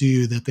movie could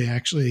do, that they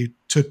actually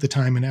took the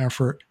time and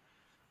effort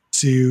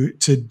to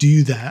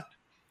do that.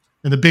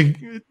 And the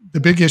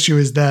big issue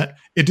is that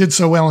it did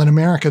so well in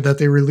America that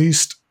they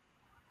released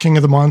King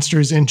of the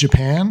Monsters in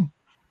Japan,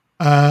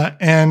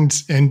 and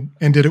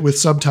did it with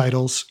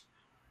subtitles.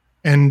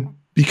 And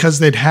because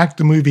they'd hacked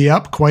the movie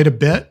up quite a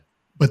bit,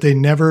 but they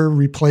never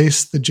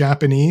replaced the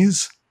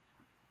Japanese,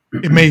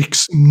 it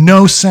makes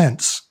no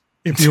sense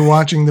if you're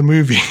watching the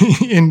movie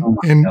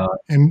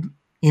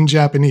in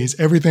Japanese.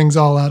 Everything's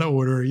all out of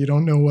order. You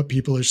don't know what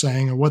people are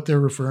saying or what they're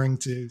referring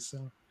to.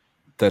 So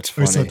that's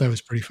funny. I always thought that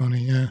was pretty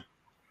funny. Yeah.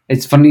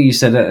 It's funny you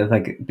said that,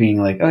 like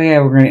being like, oh yeah,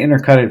 we're going to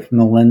intercut it from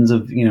the lens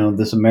of,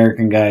 this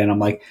American guy. And I'm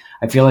like,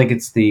 I feel like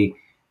it's the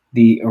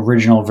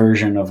original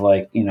version of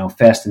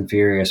Fast and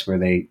Furious, where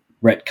they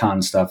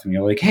retcon stuff and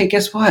you're like, hey,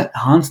 guess what?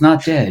 Han's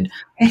not dead.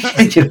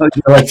 You're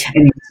like,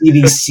 and you see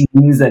these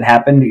scenes that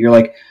happen. You're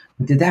like,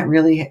 did that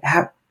really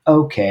happen?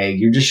 Okay.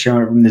 You're just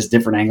showing it from this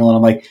different angle. And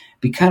I'm like,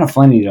 it'd be kind of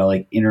funny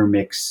to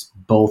intermix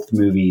both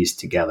movies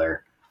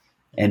together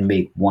and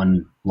make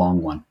one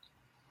long one.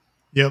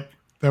 Yep.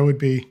 That would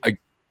be.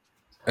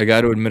 I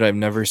got to admit, I've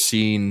never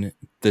seen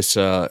this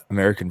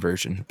American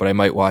version, but I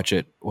might watch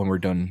it when we're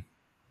done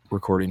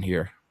recording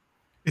here.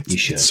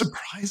 It's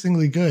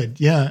surprisingly good.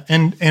 Yeah.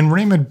 And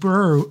Raymond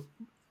Burr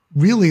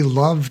really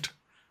loved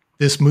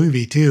this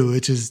movie too,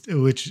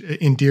 which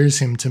endears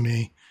him to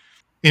me,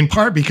 in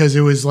part because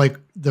it was like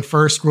the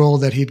first role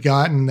that he'd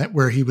gotten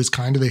where he was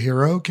kind of the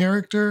hero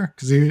character.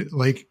 Cause he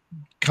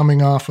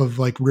coming off of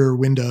Rear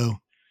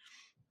Window,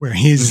 where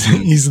he's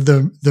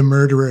the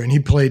murderer, and he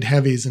played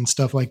heavies and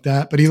stuff like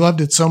that. But he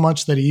loved it so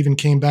much that he even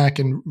came back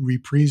and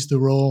reprised the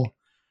role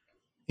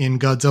in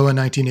Godzilla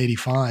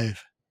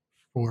 1985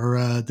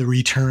 for the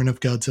return of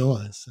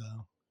Godzilla. So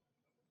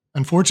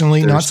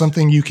unfortunately, not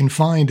something you can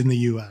find in the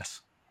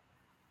US.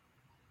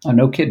 Oh,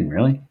 no kidding.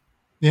 Really?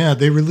 Yeah,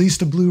 they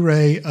released a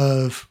Blu-ray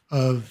of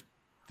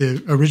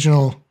the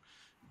original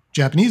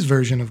Japanese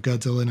version of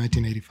Godzilla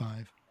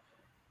 1985,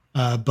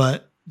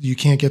 but you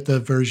can't get the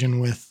version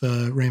with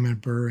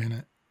Raymond Burr in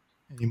it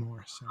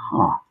anymore. So.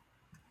 Huh.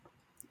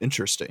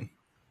 Interesting.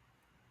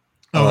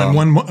 Oh, and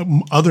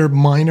one other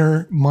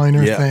minor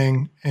Yeah.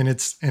 thing,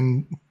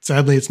 and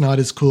sadly it's not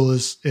as cool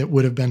as it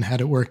would have been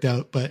had it worked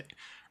out. But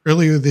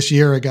earlier this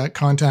year, I got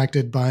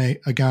contacted by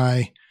a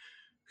guy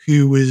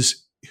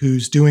who's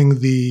doing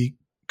the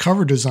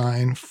cover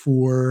design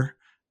for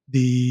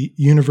the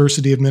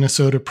University of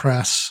Minnesota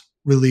Press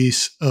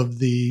release of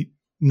the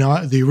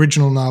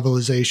original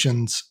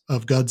novelizations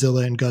of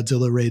Godzilla and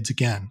Godzilla Raids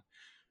Again,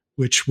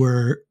 which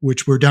were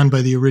done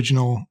by the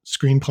original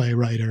screenplay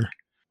writer,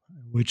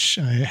 which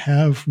I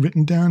have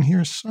written down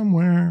here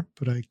somewhere,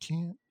 but I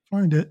can't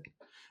find it.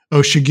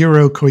 Oh,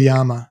 Shigeru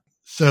Koyama.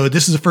 So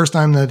this is the first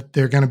time that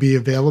they're going to be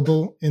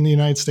available in the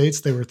United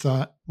States. They were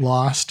thought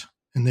lost,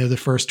 and they're the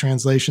first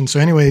translation. So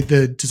anyway,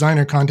 the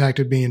designer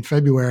contacted me in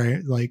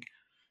February,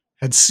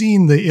 had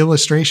seen the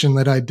illustration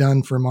that I'd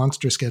done for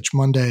Monster Sketch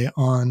Monday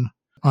on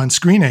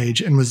Screen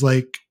Age, and was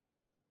like,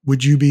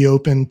 would you be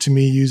open to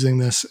me using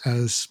this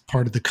as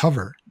part of the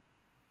cover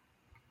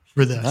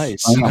for this?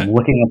 Nice. I'm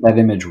looking at that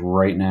image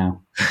right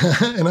now.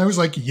 And I was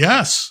like,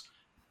 yes,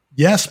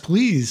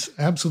 please.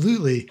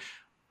 Absolutely.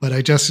 But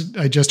I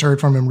just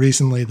heard from him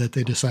recently that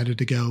they decided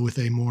to go with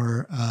a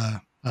more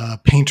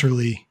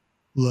painterly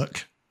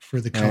look for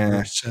the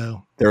cover.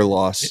 So they're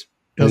lost. It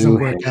doesn't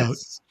work out.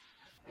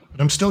 But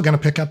I'm still going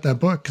to pick up that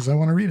book because I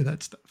want to read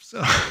that stuff.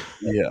 So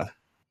yeah,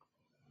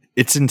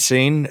 it's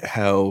insane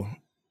how,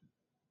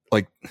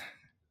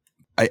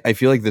 I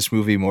feel like this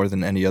movie more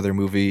than any other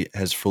movie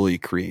has fully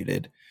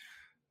created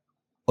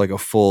a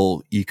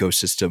full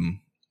ecosystem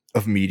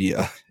of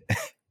media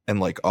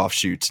and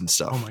offshoots and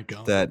stuff. Oh my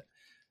God. That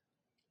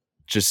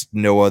just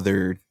no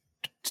other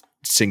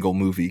single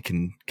movie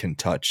can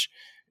touch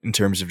in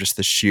terms of just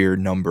the sheer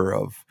number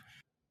of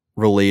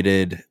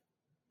related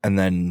and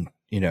then,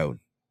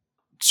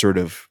 sort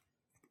of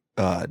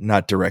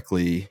not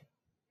directly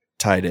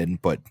tied in,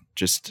 but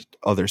just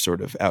other sort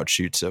of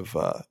outshoots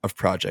of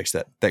projects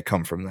that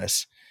come from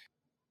this.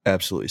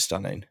 Absolutely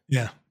stunning.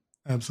 Yeah,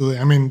 absolutely.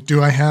 I mean,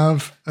 do I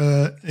have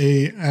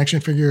a action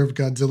figure of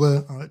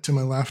Godzilla to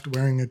my left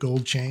wearing a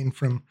gold chain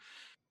from,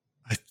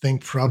 I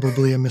think,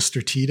 probably a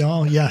Mr. T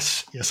doll?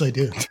 Yes, I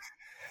do.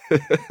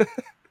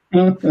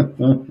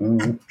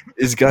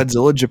 Is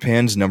Godzilla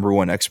Japan's number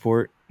one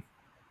export?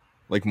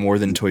 More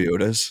than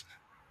Toyota's?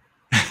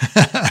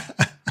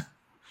 I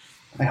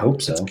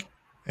hope so.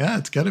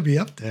 It's got to be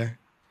up there.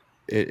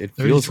 It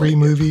feels 33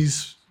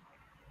 movies,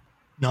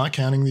 not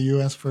counting the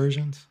U.S.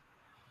 versions.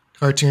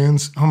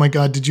 Cartoons. Oh my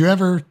God! Did you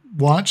ever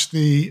watch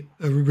the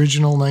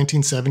original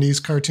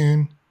 1970s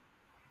cartoon?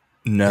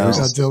 No.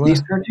 Godzilla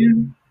 70s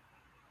cartoon?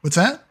 What's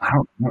that?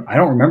 I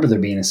don't remember there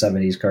being a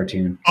 70s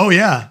cartoon. Oh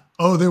yeah.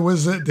 Oh, there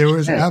was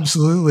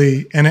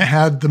absolutely, and it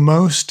had the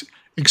most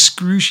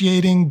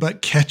excruciating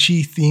but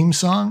catchy theme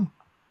song,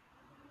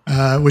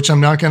 which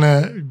I'm not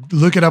gonna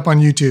look it up on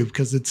YouTube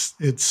because it's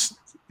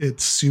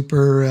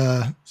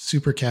super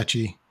super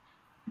catchy,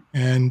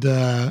 and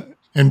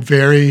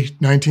very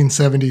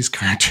 1970s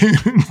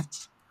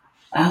cartoons.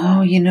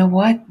 Oh, you know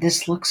what?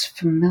 This looks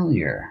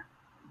familiar.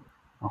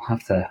 I'll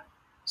have to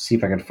see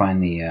if I can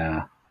find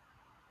the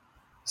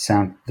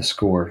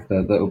score,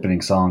 the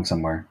opening song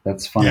somewhere.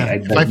 That's funny. Yeah,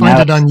 if I find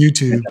it on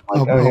YouTube,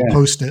 I'll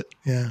post it.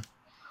 Yeah.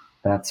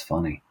 That's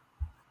funny.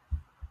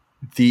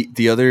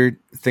 The other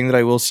thing that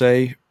I will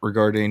say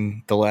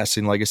regarding The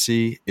Lasting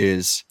Legacy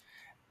is,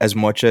 as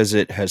much as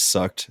it has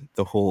sucked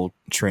the whole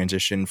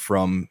transition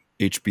from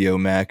HBO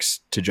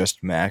Max to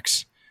just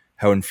Max,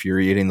 how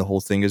infuriating the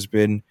whole thing has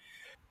been,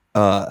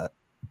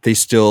 they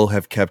still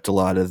have kept a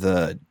lot of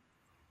the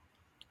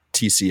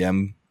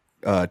TCM,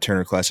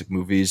 Turner Classic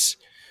Movies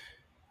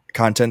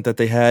content that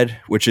they had,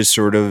 which is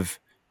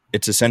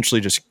it's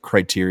essentially just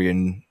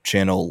Criterion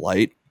Channel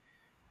Light.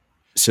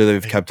 So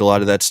they've kept a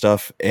lot of that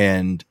stuff,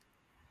 and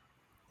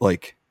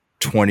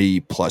 20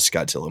 plus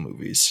Godzilla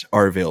movies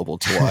are available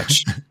to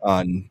watch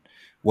on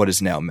what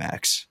is now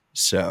Max.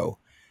 So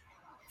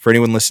for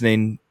anyone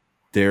listening,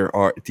 the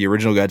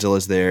original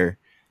Godzilla's there.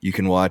 You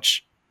can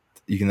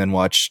then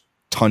watch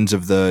tons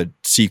of the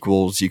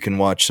sequels. You can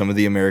watch some of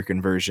the American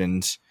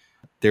versions.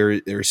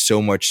 There's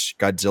so much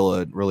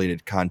Godzilla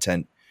related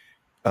content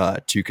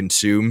to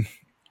consume,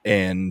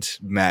 and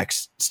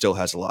Max still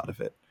has a lot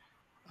of it.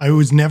 I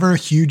was never a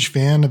huge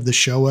fan of the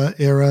Showa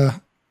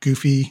era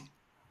goofy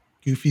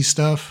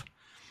stuff.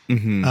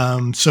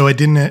 Mm-hmm. So I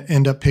didn't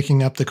end up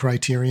picking up the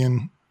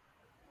Criterion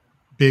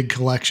big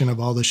collection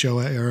of all the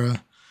Showa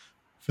era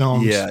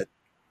films. Yeah,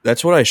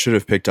 that's what I should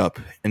have picked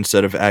up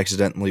instead of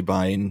accidentally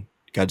buying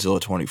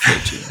Godzilla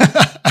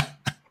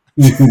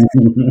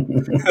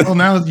 2014. Well,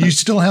 now you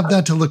still have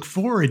that to look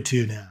forward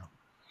to now.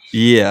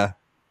 Yeah.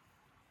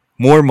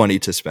 More money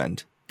to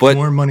spend. But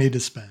more money to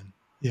spend.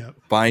 Yeah.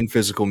 Buying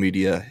physical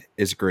media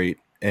is great,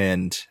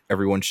 and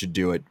everyone should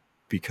do it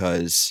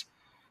because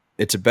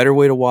it's a better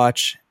way to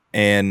watch,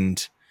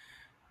 and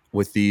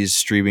with these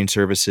streaming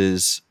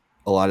services,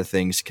 a lot of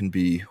things can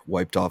be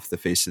wiped off the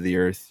face of the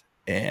earth,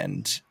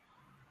 and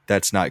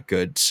that's not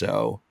good.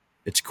 So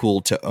it's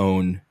cool to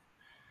own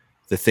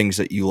the things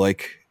that you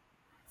like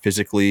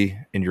physically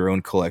in your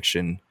own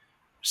collection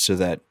so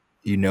that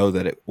you know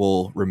that it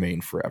will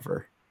remain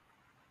forever.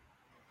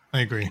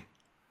 I agree.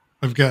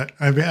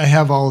 I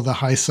have all of the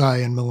high sci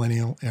and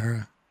millennial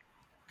era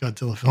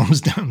Godzilla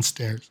films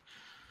downstairs.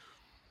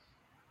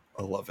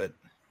 I love it.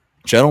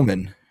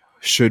 Gentlemen,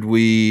 should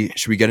we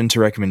get into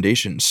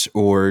recommendations,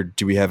 or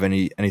do we have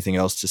anything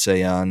else to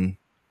say on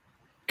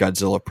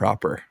Godzilla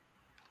proper?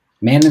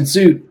 Man in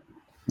suit.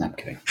 No, I'm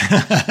kidding.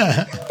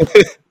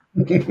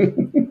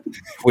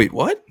 Wait,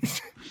 what?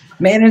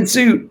 Man in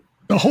suit.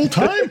 The whole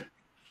time?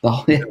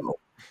 I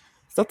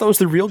thought that was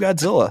the real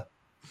Godzilla.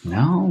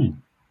 No.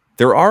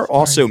 There are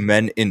also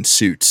men in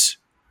suits.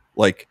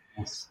 Like,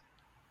 Yes.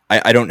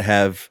 I don't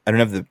have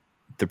the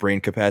brain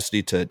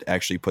capacity to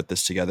actually put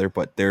this together,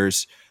 but there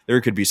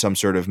could be some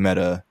sort of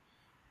meta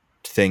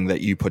thing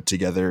that you put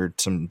together,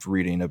 some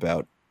reading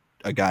about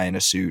a guy in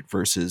a suit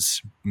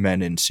versus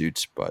men in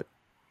suits. But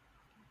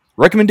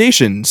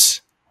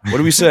recommendations. What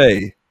do we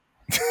say?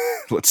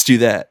 Let's do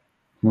that.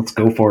 Let's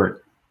go for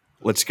it.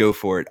 Let's go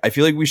for it. I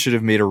feel like we should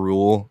have made a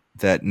rule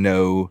that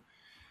nothing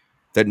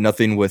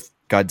with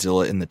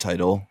Godzilla in the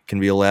title can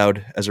be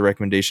allowed as a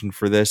recommendation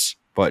for this,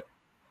 but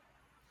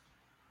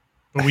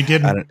we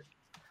didn't.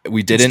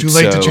 We didn't. It's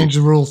too late to change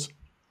the rules.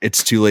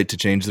 It's too late to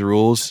change the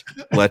rules.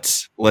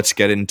 Let's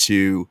get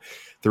into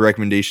the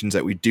recommendations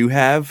that we do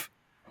have.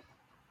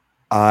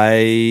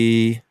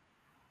 Does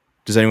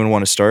anyone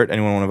want to start?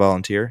 Anyone want to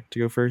volunteer to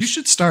go first? You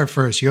should start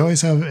first. You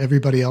always have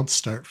everybody else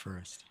start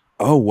first.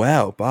 Oh,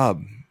 wow.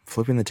 Bob,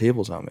 flipping the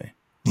tables on me.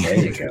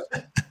 There you go.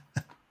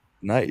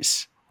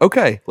 Nice.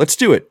 Okay, let's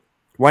do it.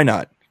 Why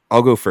not?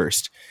 I'll go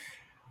first.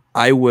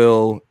 I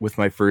will, with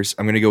my first,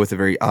 I'm going to go with a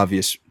very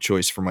obvious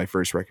choice for my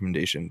first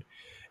recommendation.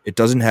 It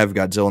doesn't have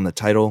Godzilla in the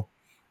title,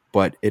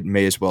 but it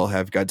may as well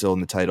have Godzilla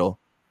in the title.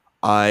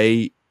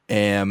 I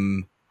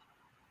am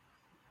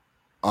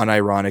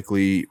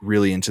unironically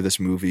really into this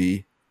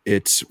movie.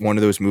 It's one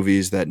of those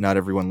movies that not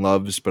everyone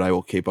loves, but I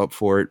will cape up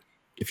for it.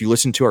 If you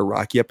listen to our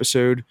Rocky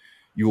episode,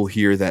 you will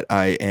hear that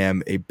I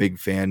am a big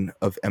fan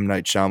of M.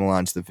 Night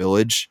Shyamalan's The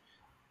Village,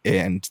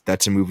 and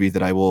that's a movie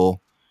that I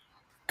will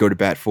go to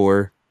bat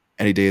for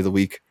any day of the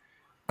week.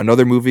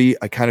 Another movie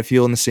I kind of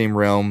feel in the same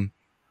realm,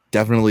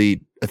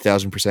 definitely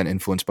 1,000%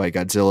 influenced by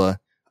Godzilla.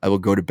 I will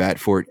go to bat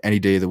for it any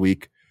day of the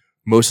week,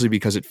 mostly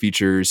because it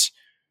features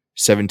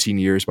 17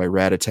 Years by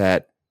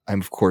Rat-a-Tat.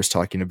 I'm, of course,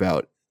 talking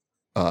about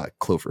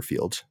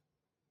Cloverfield.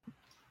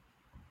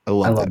 I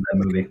love that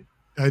movie.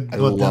 I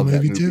love that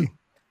movie too.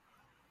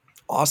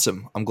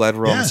 Awesome. I'm glad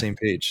we're all on the same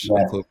page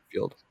on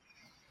Cloverfield.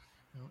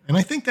 And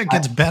I think that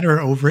gets better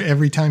over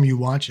every time you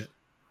watch it.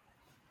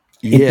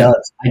 It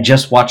does. I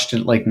just watched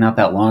it like not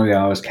that long ago.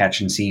 I was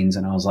catching scenes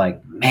and I was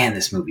like, man,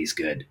 this movie's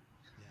good.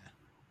 Yeah.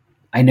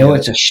 I know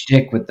it's a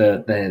shtick with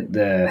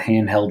the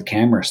handheld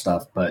camera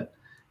stuff, but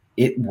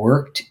it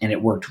worked, and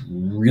it worked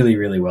really,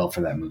 really well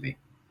for that movie.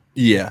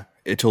 Yeah,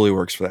 it totally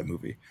works for that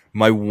movie.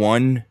 My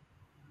one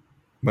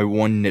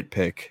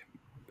nitpick,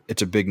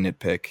 it's a big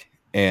nitpick,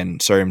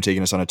 and sorry I'm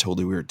taking us on a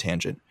totally weird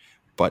tangent,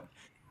 but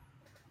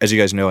as you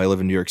guys know, I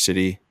live in New York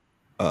City.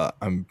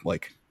 I'm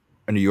like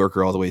a New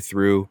Yorker all the way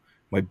through.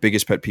 My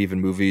biggest pet peeve in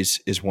movies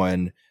is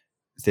when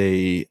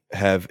they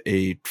have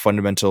a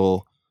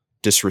fundamental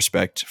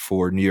disrespect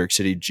for New York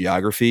City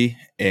geography,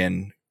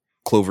 and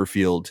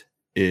Cloverfield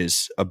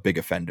is a big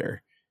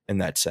offender in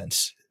that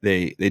sense.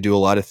 They do a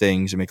lot of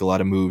things and make a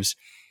lot of moves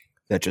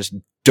that just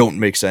don't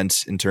make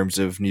sense in terms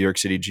of New York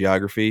City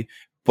geography.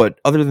 But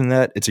other than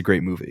that, it's a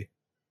great movie.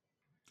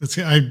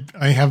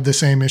 I have the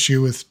same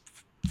issue with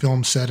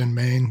film set in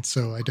Maine,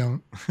 so I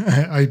don't.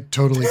 I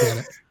totally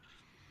get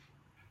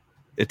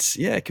it.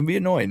 It can be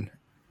annoying.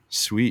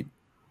 Sweet.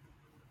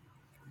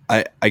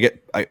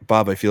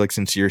 Bob, I feel like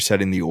since you're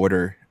setting the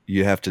order,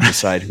 you have to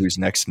decide who's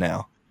next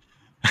now.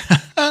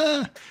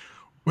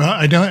 Well,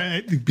 I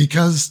don't,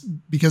 because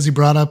he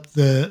brought up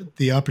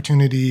the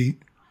opportunity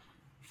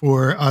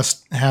for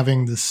us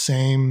having the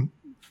same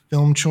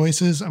film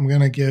choices. I'm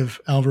going to give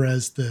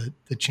Alvarez the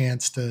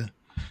chance to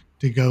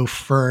go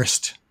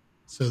first,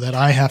 so that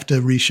I have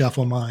to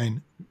reshuffle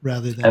mine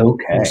rather than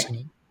forcing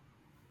it.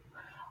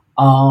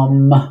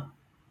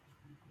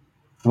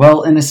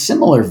 Well, in a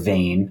similar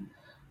vein,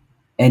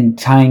 and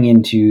tying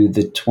into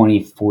the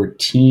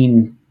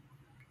 2014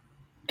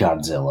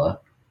 Godzilla,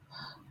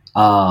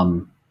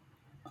 I'm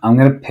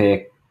going to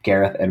pick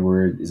Gareth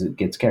Edwards.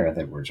 It's Gareth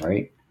Edwards,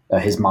 right?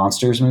 His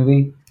Monsters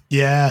movie.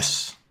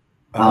 Yes.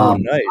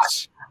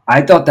 Nice.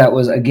 I thought that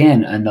was,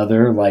 again,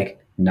 another like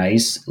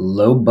nice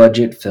low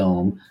budget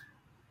film.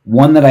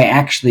 One that I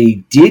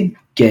actually did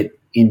get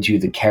into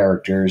the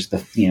characters,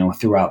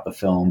 throughout the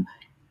film,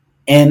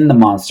 and the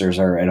monsters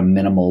are at a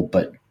minimal,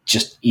 but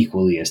just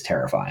equally as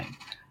terrifying.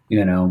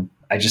 I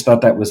just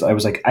thought I was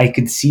like, I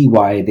could see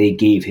why they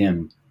gave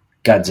him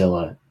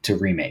Godzilla to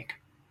remake.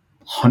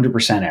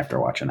 100% after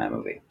watching that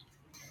movie.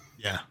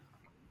 Yeah.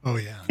 Oh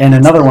yeah. And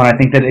another one, I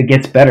think that it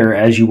gets better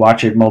as you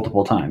watch it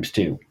multiple times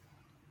too.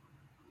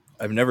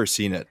 I've never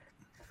seen it.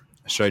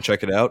 Should I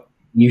check it out?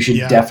 You should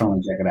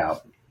definitely check it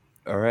out.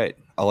 All right.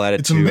 I'll add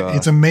it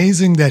It's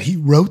amazing that he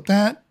wrote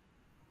that,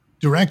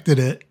 directed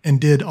it,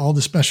 and did all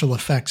the special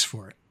effects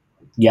for it.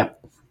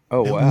 Yep.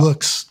 Oh, wow.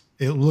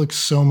 It looks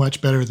so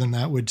much better than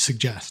that would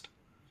suggest.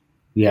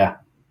 Yeah.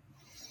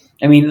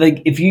 I mean,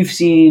 like, if you've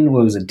seen,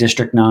 what was it,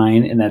 District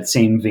 9 in that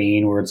same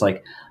vein where it's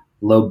like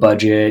low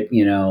budget,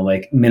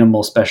 like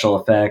minimal special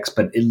effects,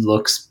 but it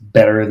looks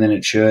better than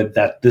it should,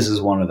 this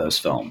is one of those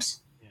films.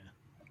 Yeah.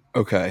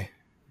 Okay.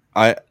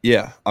 I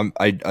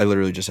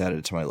literally just added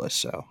it to my list,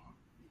 so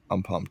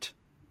I'm pumped.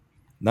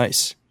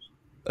 Nice.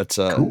 That's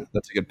cool.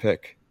 That's a good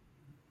pick.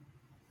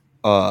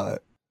 Bob,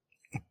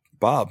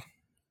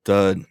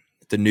 the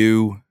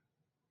new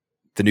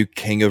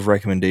king of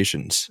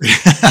recommendations.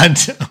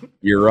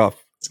 You're up.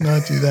 Let's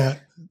not do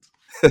that.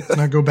 Let's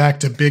not go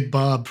back to Big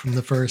Bob from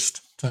the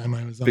first time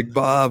I was on. Big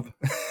Bob.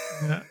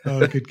 Yeah.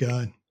 Oh, good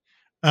God.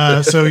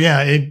 So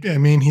yeah,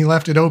 he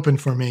left it open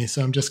for me,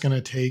 so I'm just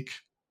gonna take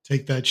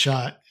that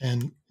shot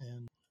and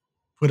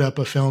put up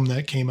a film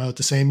that came out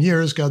the same year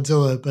as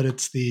Godzilla, but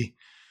it's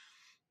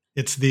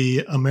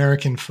the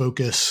American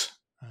focus,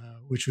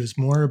 which was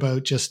more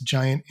about just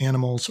giant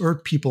animals or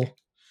people,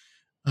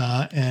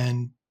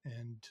 and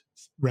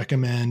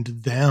recommend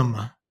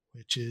Them,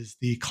 which is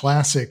the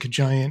classic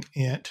giant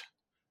ant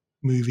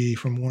movie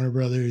from Warner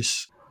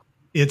Brothers.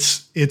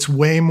 It's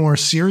way more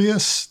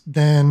serious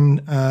than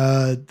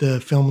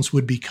the films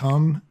would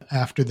become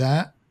after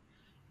that.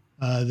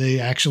 They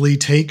actually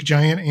take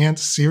giant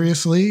ants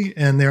seriously,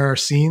 and there are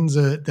scenes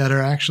that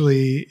are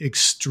actually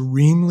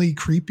extremely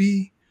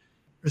creepy,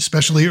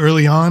 especially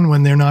early on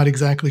when they're not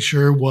exactly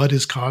sure what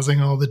is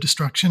causing all the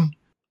destruction.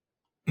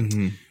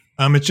 Mm-hmm.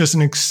 It's just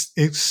an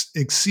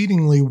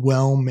exceedingly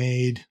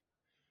well-made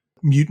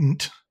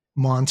mutant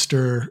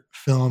monster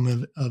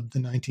film of the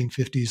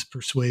 1950s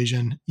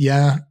persuasion.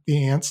 Yeah,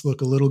 the ants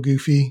look a little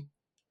goofy.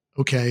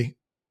 Okay,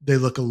 they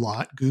look a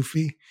lot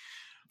goofy,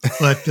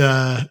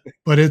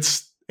 but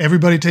it's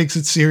everybody takes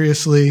it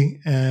seriously.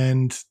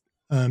 And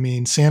I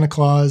mean, Santa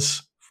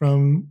Claus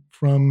from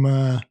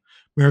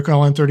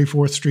Miracle on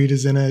 34th Street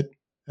is in it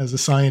as a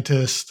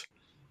scientist.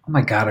 Oh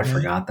my God, I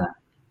forgot that.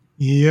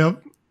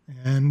 Yep,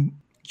 and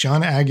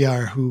John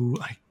Aguiar, who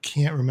I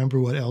can't remember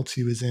what else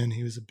he was in.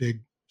 He was a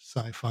big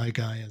sci-fi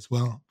guy as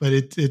well, but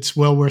it's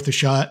well worth a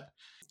shot.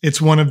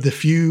 It's one of the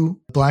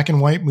few black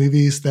and white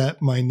movies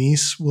that my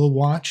niece will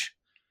watch.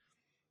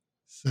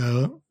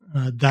 So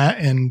that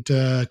and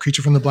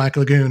Creature from the Black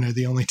Lagoon are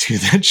the only two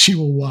that she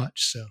will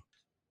watch. So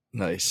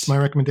nice. That's my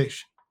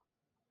recommendation.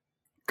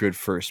 Good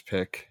first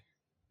pick.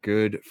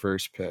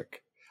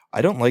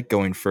 I don't like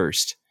going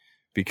first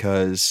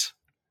because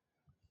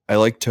I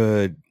like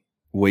to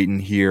wait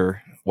and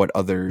hear what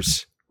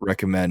others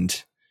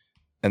recommend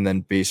and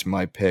then base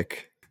my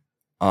pick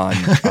on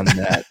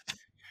that.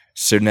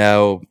 So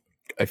now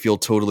I feel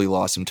totally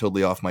lost. I'm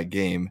totally off my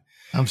game.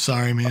 I'm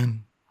sorry,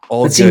 man.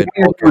 All good. So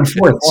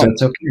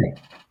it's okay.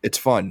 It's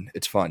fun.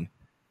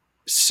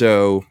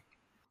 So,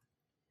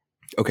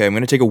 okay, I'm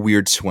going to take a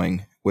weird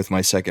swing with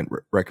my second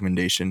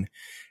recommendation.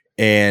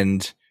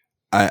 And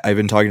I've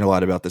been talking a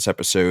lot about this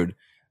episode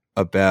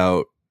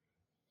about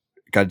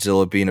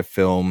Godzilla being a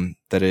film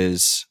that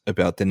is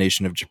about the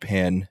nation of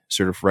Japan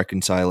sort of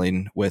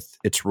reconciling with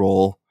its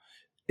role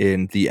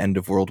in the end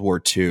of World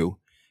War II.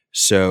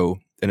 So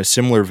in a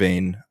similar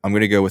vein, I'm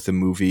going to go with a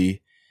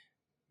movie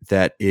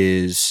that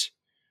was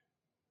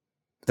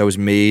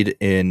made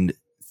in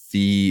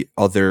the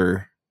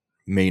other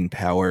main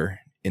power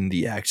in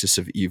the axis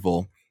of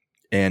evil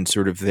and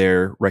sort of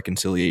their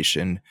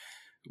reconciliation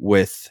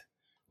with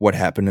what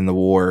happened in the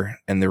war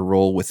and their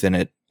role within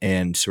it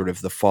and sort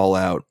of the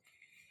fallout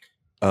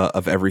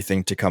of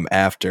everything to come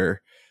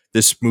after.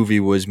 This movie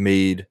was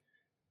made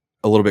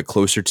a little bit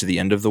closer to the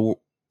end of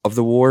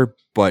the war,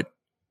 but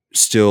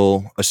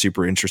still a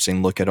super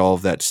interesting look at all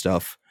of that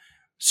stuff.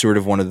 Sort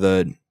of one of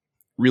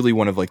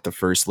like the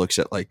first looks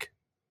at like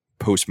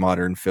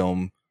postmodern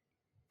film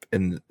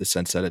in the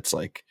sense that it's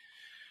like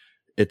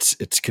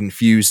it's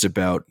confused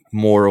about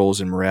morals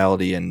and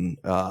morality and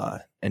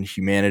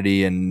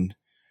humanity and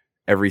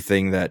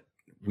everything that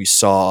we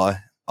saw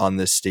on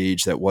this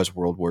stage that was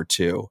World War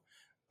II.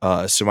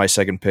 So my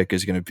second pick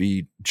is going to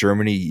be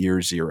Germany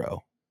Year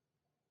Zero.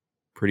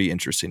 Pretty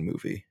interesting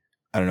movie.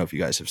 I don't know if you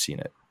guys have seen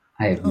it.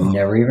 I have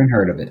never even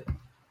heard of it.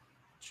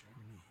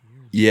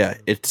 Yeah,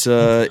 it's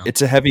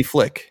a heavy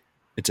flick.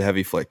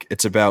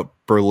 It's about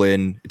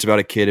Berlin. It's about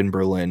a kid in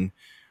Berlin,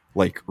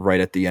 like right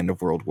at the end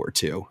of World War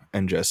II,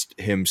 and just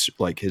him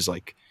like his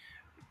like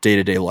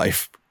day-to-day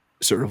life,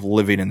 sort of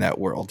living in that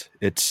world.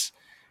 It's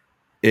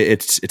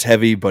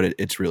heavy, but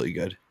it's really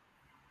good.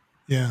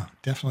 Yeah,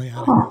 definitely.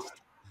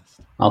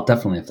 I'll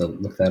definitely have to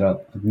look that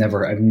up. I've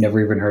never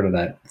even heard of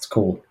that. It's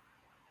cool.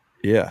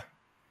 Yeah,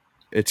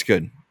 it's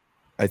good.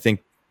 I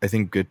think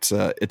it's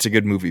a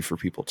good movie for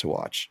people to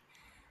watch.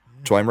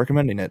 That's why I'm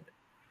recommending it.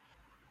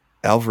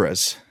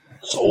 Alvarez,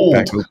 sold.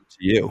 Back over to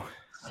you.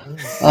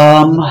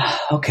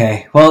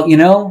 Okay.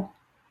 Well,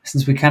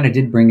 since we kind of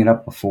did bring it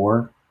up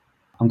before,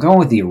 I'm going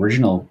with the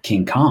original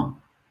King Kong.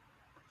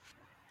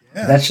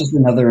 Yeah. That's just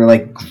another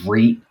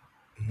great,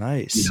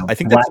 nice. I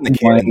think black that's in the and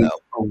white canon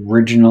though.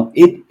 original.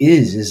 It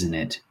is, isn't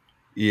it?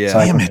 Yeah. So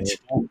I Damn it.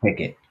 don't pick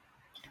it.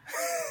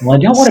 Well, I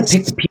don't want to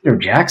pick the Peter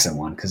Jackson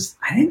one because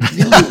I didn't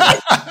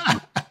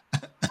really.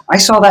 I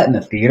saw that in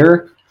the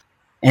theater,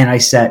 and I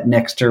sat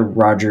next to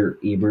Roger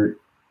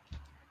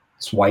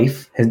Ebert's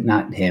wife.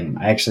 Not him.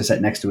 I actually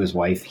sat next to his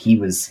wife. He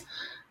was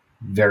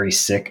very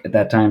sick at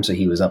that time, so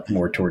he was up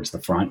more towards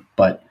the front.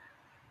 But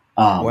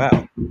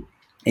Wow.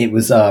 it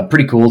was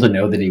pretty cool to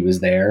know that he was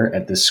there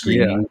at this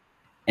screening. Yeah.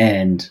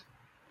 And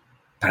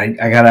I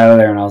got out of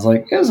there and I was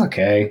like, it was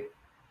okay.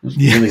 It was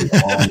really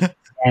long.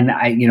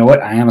 And you know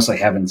what? I honestly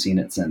haven't seen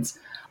it since.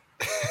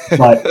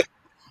 But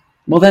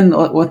well, then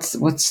what's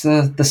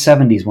the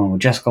 70s one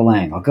with Jessica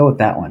Lange? I'll go with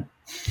that one.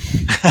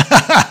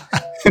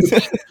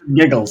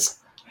 Giggles.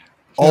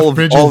 All of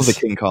the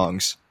King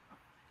Kongs.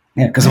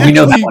 Yeah, because we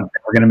know that one.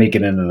 We're going to make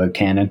it into the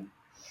canon.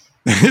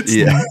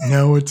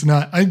 No, it's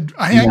not. I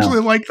actually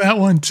like that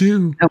one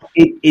too. No,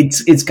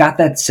 it's got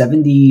that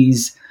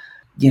 70s,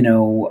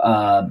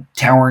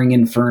 Towering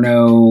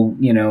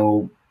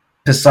Inferno,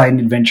 Poseidon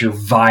Adventure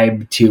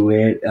vibe to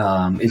it.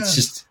 It's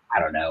just, I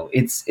don't know.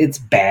 It's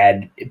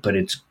bad, but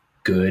it's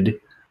good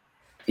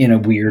in a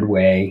weird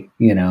way,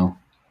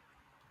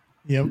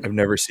 Yep. I've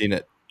never seen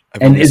it.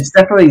 It's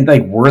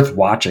definitely worth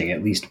watching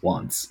at least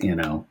once,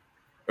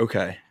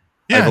 Okay.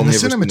 Yeah, and the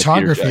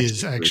cinematography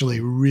is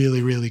actually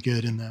really, really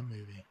good in that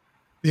movie.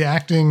 The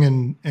acting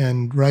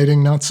and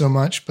writing, not so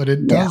much, but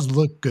it does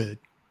look good.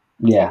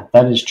 Yeah,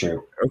 that is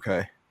true.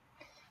 Okay.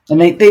 And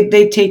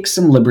they take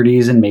some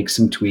liberties and make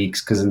some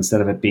tweaks because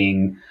instead of it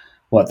being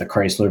the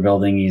Chrysler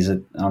Building,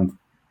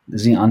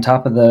 is he on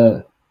top of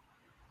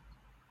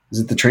is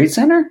it the Trade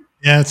Center?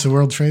 Yeah, it's the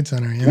World Trade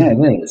Center. Yeah,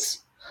 it is.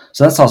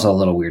 So that's also a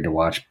little weird to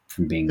watch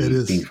from being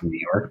from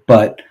New York,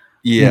 but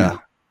yeah.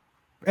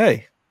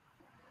 Hey.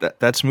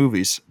 That's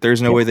movies.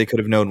 There's no way they could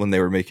have known when they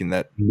were making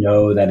that.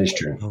 No, that is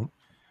true. Oh,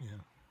 yeah.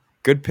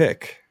 Good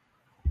pick.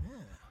 Yeah.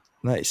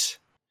 Nice.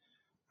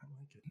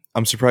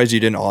 I'm surprised you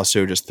didn't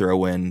also just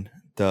throw in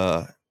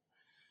the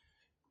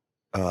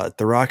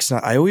Rock's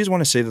not. I always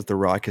want to say that The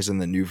Rock is in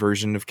the new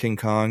version of King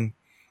Kong,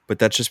 but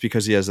that's just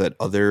because he has that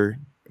other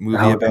movie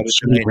about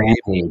it.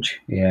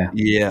 Rampage. Yeah.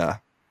 Yeah.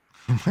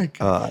 Oh my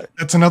God.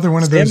 That's another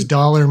one of those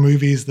dollar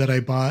movies that I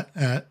bought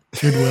at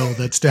Goodwill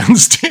that's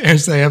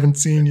downstairs I haven't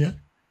seen yet.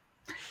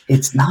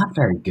 It's not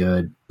very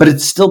good, but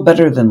it's still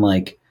better than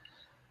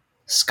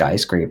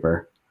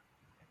Skyscraper.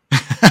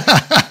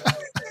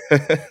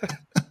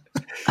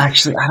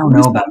 Actually, I don't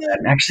know about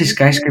that. Actually,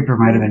 Skyscraper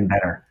might have been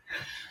better.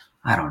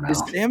 I don't know.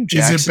 Is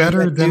it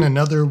better than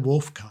another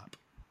Wolf Cop?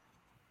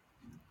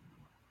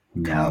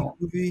 No.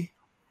 Movie?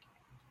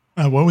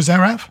 What was that,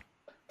 Raph?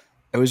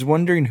 I was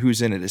wondering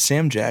who's in it. Is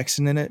Sam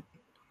Jackson in it?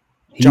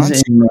 John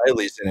C.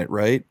 Reilly's in it,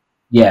 right?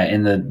 Yeah,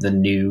 in the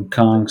new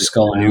Kong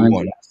Skull Island.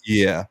 One.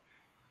 Yeah.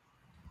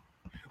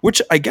 Which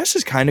I guess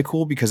is kind of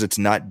cool because it's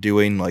not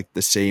doing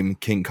the same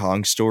King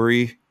Kong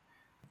story,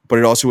 but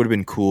it also would have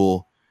been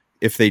cool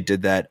if they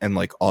did that and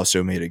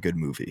also made a good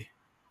movie.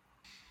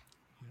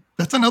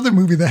 That's another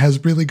movie that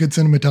has really good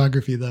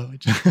cinematography, though.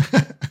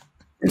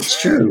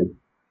 It's true.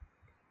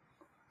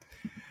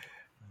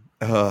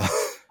 I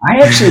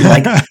actually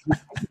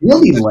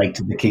really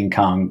liked the King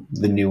Kong,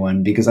 the new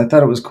one, because I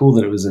thought it was cool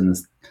that it was in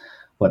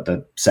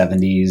the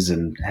 70s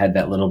and had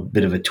that little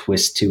bit of a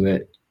twist to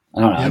it. I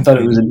don't know. I thought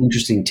it was an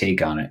interesting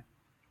take on it.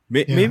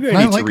 Maybe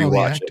I need to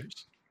rewatch it.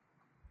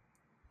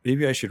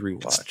 Maybe I should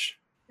rewatch.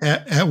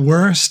 At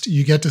worst,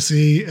 you get to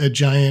see a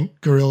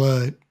giant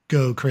gorilla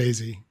go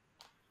crazy.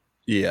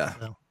 Yeah.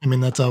 So,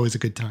 that's always a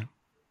good time.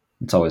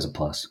 It's always a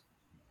plus.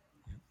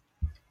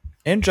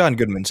 And John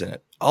Goodman's in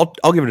it. I'll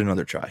give it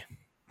another try.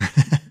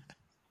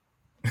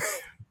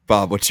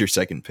 Bob, what's your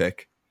second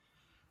pick?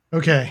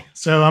 Okay,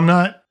 so I'm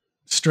not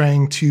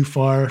straying too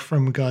far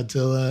from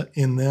Godzilla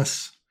in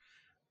this.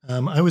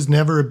 I was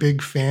never a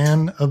big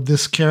fan of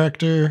this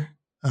character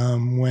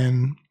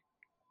when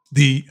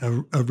the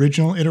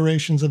original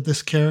iterations of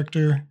this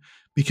character,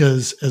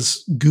 because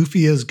as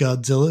goofy as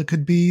Godzilla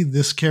could be,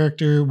 this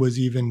character was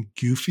even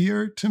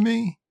goofier to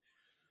me.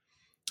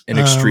 An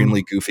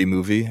extremely goofy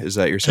movie. Is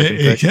that your second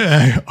pick?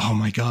 Oh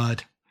my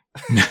God.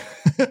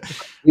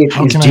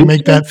 How can I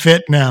make that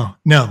fit now?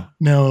 No.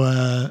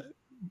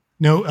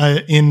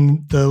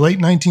 In the late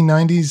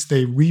 1990s,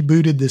 they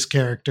rebooted this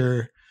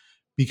character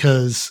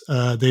because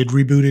they'd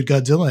rebooted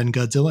Godzilla, and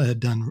Godzilla had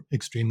done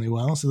extremely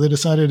well. So they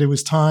decided it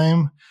was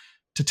time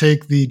to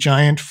take the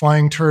giant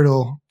flying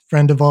turtle,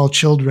 friend of all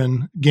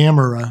children,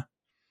 Gamera,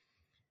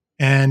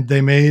 and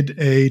they made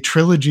a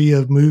trilogy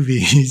of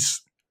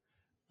movies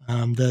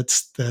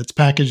that's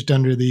packaged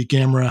under the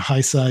Gamera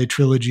Heisei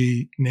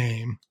trilogy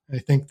name. I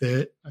think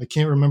that I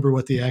can't remember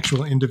what the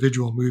actual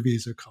individual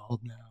movies are called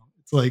now.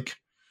 It's like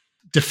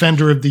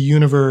Defender of the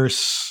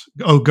Universe.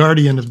 Oh,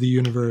 Guardian of the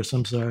Universe.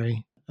 I'm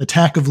sorry.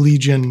 Attack of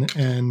Legion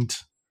and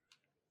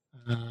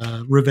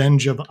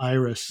Revenge of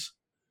Iris.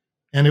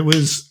 And it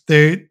was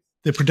the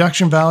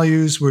production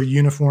values were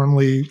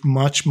uniformly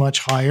much, much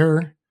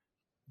higher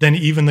than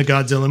even the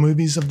Godzilla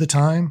movies of the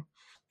time.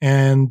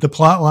 And the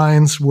plot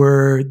lines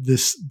were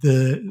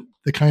the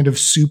kind of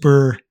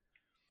super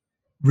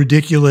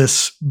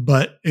ridiculous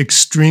but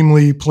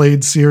extremely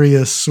played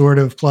serious sort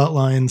of plot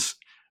lines.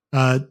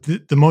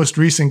 The most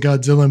recent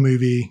Godzilla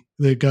movie,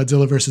 the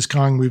Godzilla versus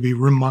Kong movie,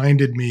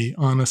 reminded me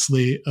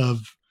honestly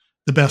of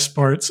the best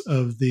parts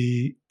of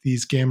these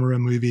Gamera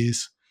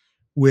movies,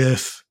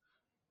 with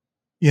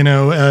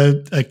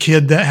a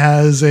kid that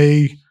has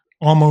a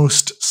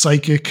almost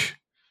psychic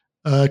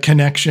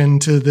connection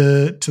to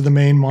the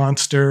main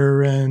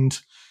monster, and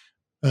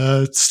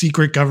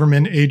secret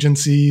government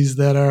agencies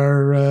that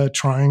are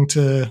trying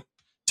to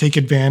take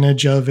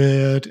advantage of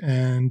it,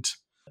 and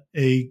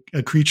a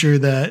creature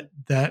that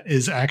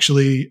is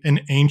actually an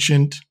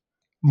ancient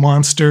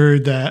monster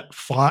that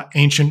fought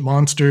ancient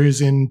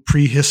monsters in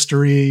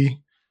prehistory.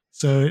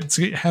 So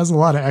it has a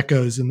lot of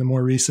echoes in the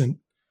more recent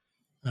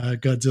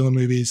Godzilla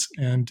movies,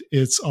 and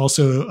it's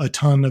also a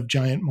ton of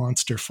giant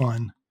monster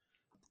fun.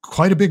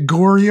 Quite a bit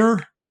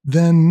gorier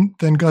than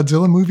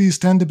Godzilla movies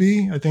tend to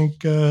be. I think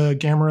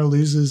Gamera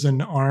loses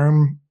an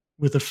arm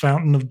with a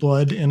fountain of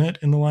blood in it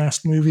in the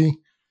last movie,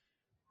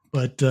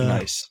 but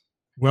nice.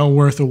 Well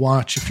worth a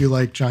watch if you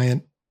like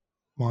giant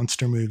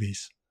monster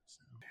movies.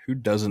 Who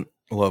doesn't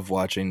love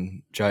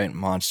watching giant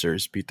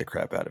monsters beat the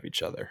crap out of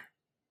each other?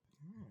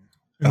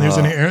 And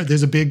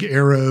there's a big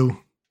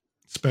Arrow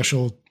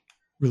special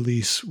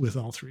release with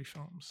all three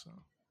films. So.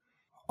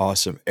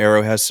 Awesome.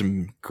 Arrow has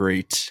some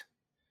great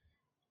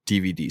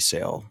DVD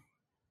sale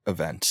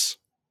events.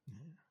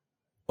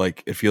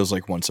 Like, it feels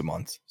like once a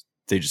month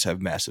they just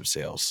have massive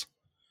sales.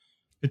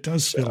 It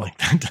does feel like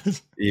that,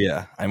 does.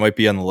 Yeah, I might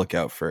be on the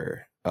lookout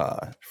for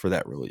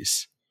that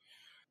release.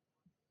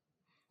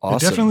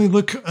 Awesome. Definitely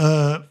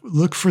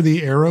look for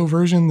the Arrow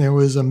version. There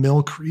was a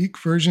Mill Creek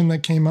version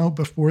that came out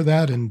before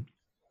that, and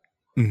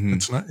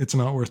it's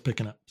not worth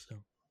picking up. So,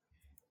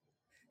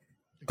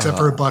 except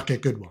for $1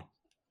 at Goodwill.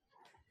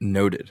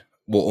 Noted.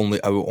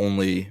 I will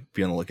only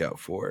be on the lookout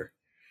for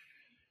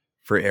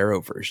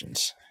Arrow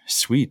versions.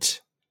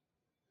 Sweet.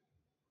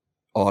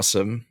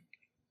 Awesome.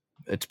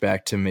 It's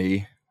back to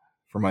me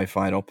for my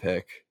final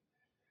pick.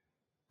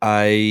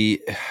 You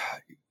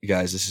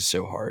guys, this is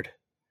so hard.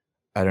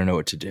 I don't know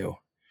what to do.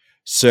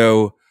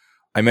 So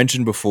I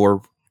mentioned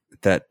before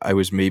that I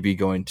was maybe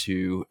going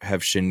to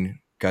have Shin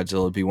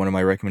Godzilla be one of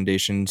my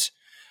recommendations.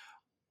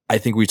 I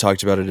think we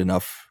talked about it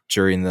enough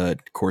during the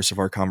course of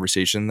our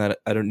conversation that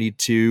I don't need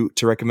to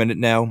recommend it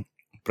now,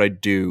 but I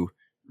do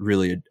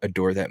really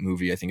adore that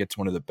movie. I think it's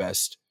one of the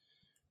best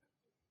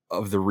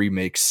of the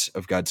remakes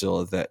of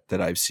Godzilla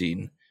that I've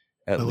seen,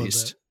 at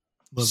least.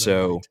 Love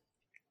so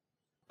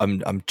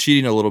that. I'm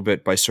cheating a little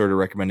bit by sort of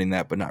recommending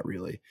that, but not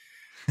really.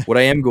 What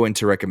I am going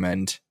to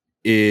recommend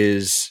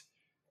is,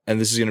 and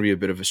this is going to be a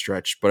bit of a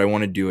stretch, but I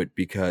want to do it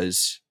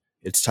because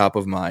it's top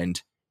of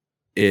mind.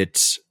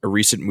 It's a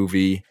recent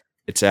movie.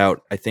 It's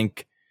out, I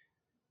think,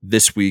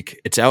 this week.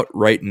 It's out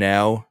right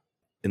now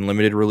in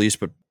limited release,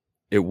 but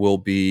it will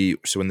be,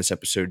 so when this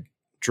episode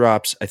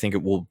drops, I think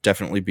it will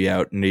definitely be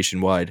out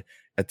nationwide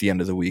at the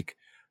end of the week.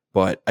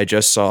 But I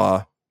just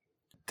saw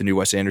the new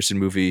Wes Anderson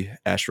movie,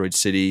 Asteroid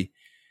City.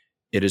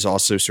 It is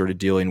also sort of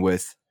dealing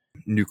with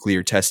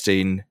nuclear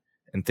testing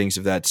and things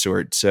of that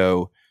sort.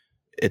 So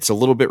it's a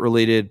little bit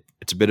related.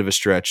 It's a bit of a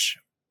stretch,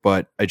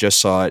 but I just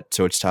saw it,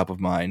 so it's top of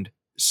mind.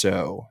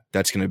 So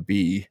that's going to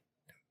be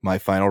my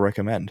final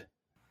recommend.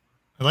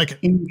 I like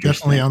it.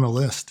 Definitely on the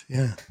list.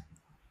 Yeah.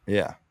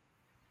 Yeah.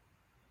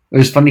 It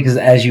was funny because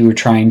as you were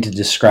trying to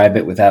describe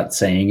it without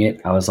saying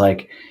it, I was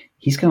like,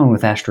 he's going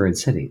with Asteroid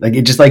City. Like,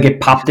 it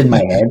popped in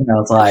my head, and I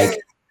was like,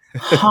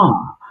 huh.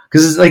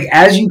 Because it's like,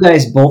 as you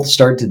guys both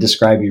start to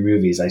describe your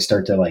movies, I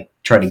start to like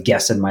try to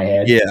guess in my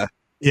head. Yeah.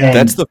 Yeah.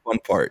 That's the fun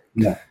part.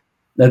 Yeah.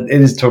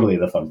 It is totally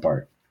the fun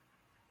part.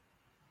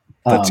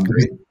 That's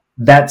great.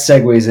 That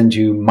segues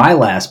into my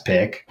last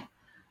pick,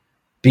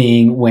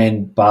 being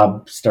when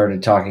Bob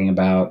started talking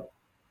about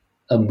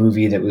a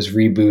movie that was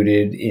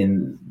rebooted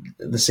in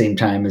the same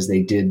time as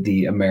they did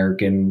the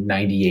American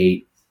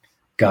 98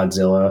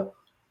 Godzilla.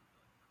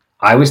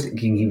 I was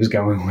thinking he was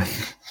going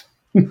with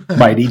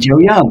Mighty Joe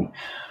Young,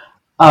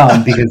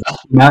 because it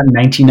came out in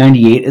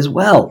 1998 as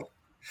well.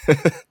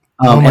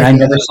 And I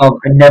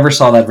never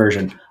saw that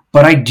version,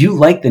 but I do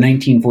like the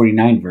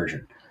 1949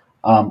 version.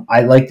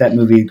 I liked that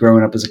movie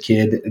growing up as a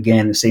kid.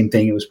 Again, the same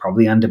thing. It was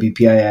probably on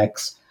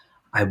WPIX.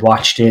 I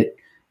watched it.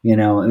 It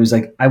was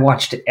like I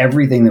watched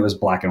everything that was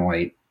black and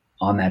white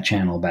on that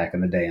channel back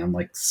in the day on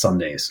like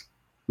Sundays.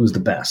 It was the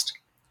best.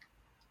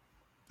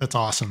 That's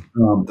awesome.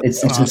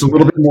 It's a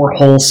little bit more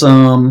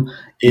wholesome.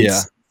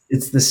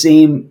 It's the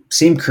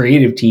same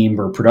creative team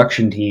or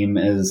production team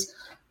as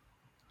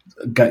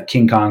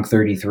King Kong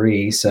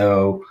 33.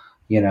 So,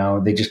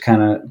 they just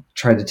kind of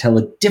tried to tell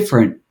a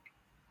different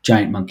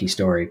giant monkey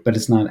story, but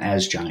it's not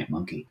as giant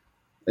monkey.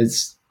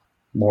 It's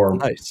more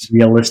Nice.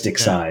 realistic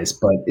size,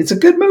 but it's a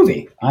good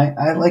movie.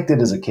 I liked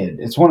it as a kid.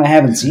 It's one I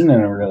haven't seen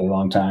in a really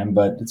long time,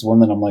 but it's one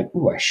that I'm like,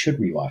 ooh, I should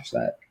rewatch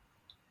that.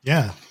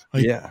 Yeah.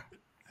 Yeah.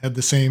 Had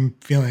the same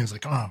feeling. I was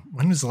like, oh,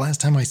 when was the last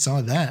time I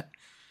saw that?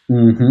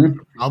 Mm-hmm.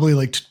 Probably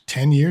like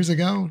 10 years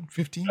ago,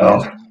 15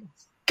 years ago.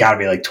 Gotta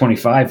be like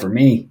 25 for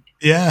me.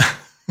 Yeah.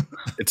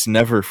 It's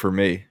never for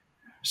me.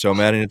 So I'm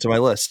adding it to my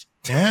list.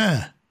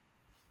 Yeah.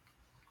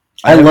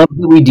 I love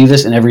that we do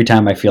this, and every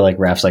time I feel like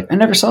Raph's like, I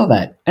never saw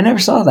that.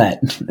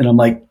 And I'm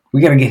like,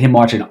 we got to get him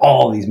watching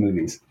all these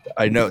movies.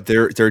 I know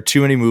there are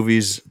too many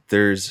movies.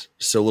 There's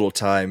so little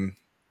time.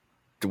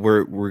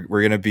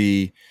 We're gonna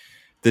be.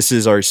 This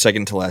is our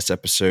second to last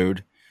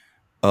episode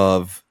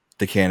of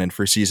the canon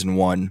for season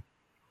 1.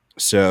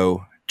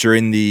 So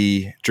during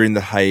the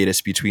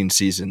hiatus between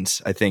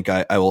seasons, I think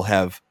I will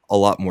have a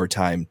lot more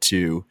time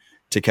to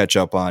catch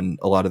up on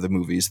a lot of the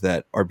movies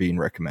that are being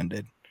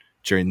recommended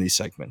during these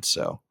segments.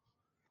 So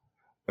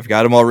I've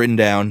got them all written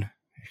down.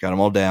 Got them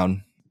all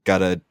down. Got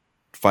to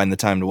find the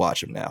time to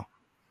watch them now.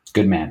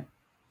 Good man.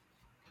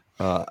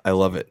 I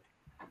love it.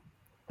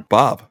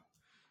 Bob.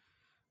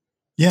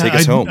 Yeah, take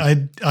us home.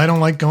 I don't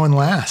like going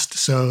last,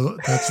 so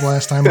that's the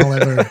last time I'll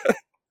ever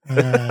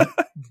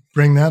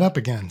bring that up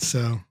again.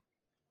 So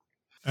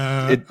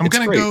I'm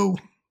going to go.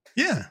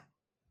 Yeah,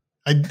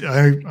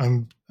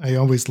 I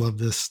always love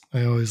this.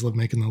 I always love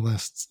making the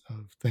lists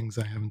of things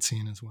I haven't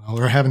seen as well,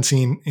 or haven't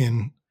seen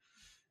in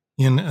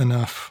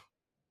enough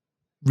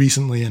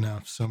recently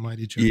enough. So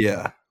Mighty Joe.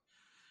 Yeah.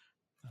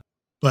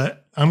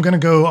 But I'm going to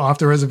go off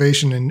the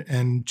reservation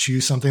and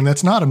choose something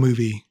that's not a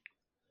movie.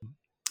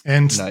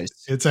 And nice.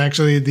 It's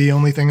actually the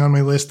only thing on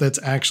my list that's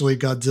actually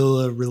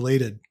Godzilla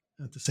related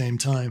at the same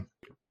time.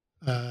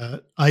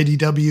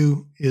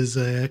 IDW is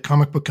a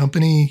comic book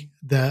company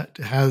that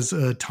has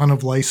a ton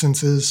of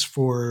licenses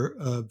for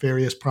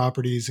various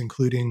properties,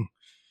 including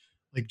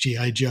like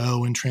G.I.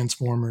 Joe and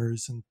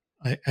Transformers and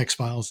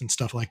X-Files and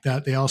stuff like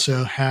that. They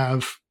also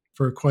have,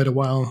 for quite a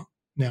while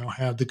now,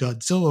 have the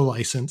Godzilla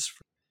license.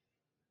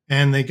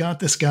 And they got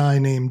this guy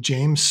named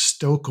James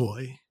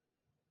Stokoe,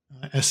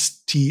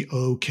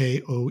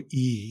 Stokoe.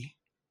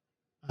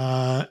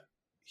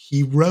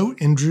 He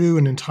wrote and drew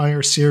an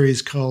entire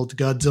series called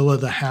Godzilla: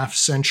 The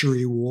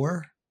Half-Century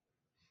War.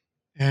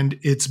 And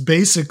it's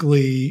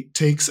basically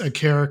takes a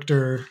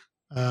character,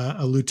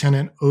 a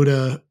Lieutenant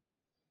Oda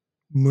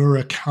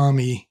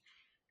Murakami,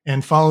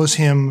 and follows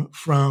him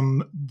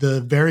from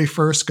the very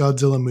first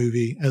Godzilla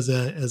movie as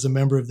a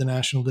member of the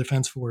National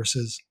Defense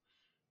Forces,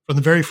 from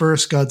the very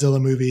first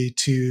Godzilla movie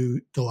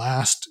to the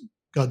last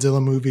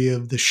Godzilla movie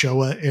of the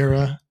Showa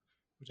era,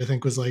 which I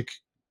think was like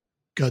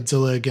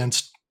Godzilla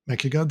against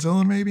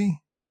Mechagodzilla,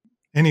 maybe.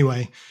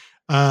 Anyway,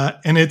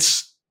 and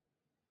it's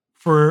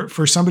for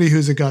somebody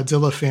who's a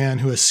Godzilla fan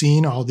who has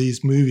seen all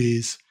these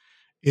movies,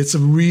 it's a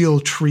real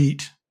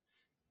treat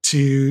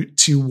to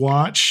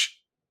watch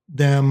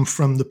them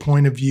from the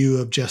point of view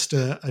of just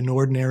an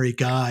ordinary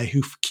guy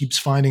who keeps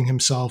finding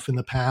himself in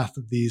the path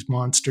of these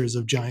monsters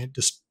of giant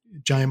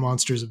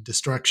monsters of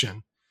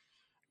destruction.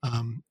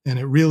 And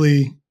it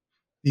really,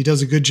 he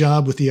does a good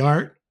job with the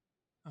art.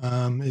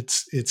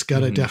 It's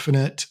got a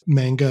definite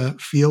manga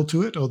feel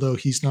to it, although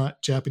he's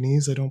not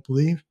Japanese, I don't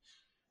believe.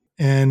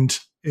 And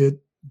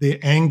the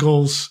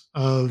angles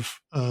of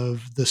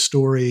the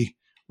story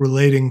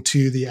relating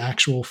to the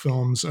actual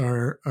films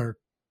are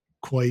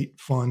quite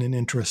fun and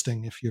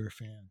interesting if you're a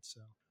fan. So,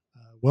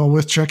 well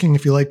worth checking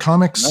if you like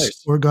comics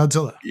or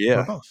Godzilla.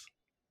 Yeah, or both.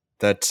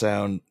 That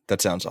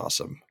sounds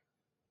awesome.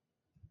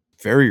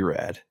 Very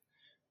rad.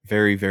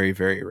 Very, very,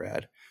 very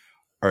rad.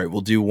 All right,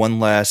 we'll do one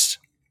last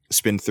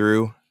spin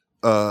through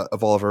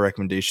of all of our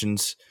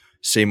recommendations,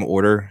 same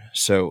order.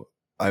 So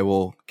I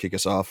will kick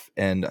us off,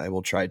 and I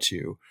will try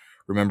to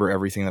remember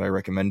everything that I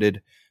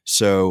recommended.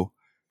 So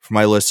for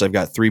my list, I've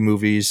got 3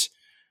 movies.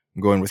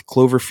 I'm going with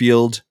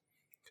Cloverfield.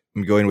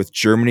 I'm going with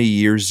Germany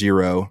Year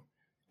Zero,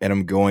 and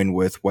I'm going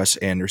with Wes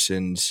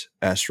Anderson's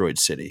Asteroid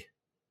City.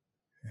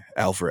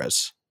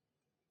 Alvarez.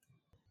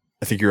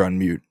 I think you're on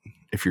mute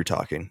if you're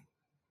talking.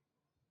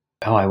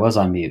 Oh, I was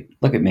on mute.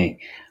 Look at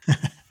me.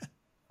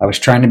 I was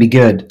trying to be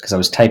good because I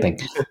was typing.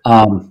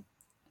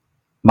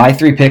 My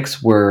 3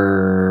 picks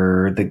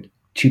were the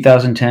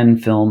 2010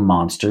 film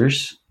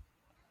Monsters.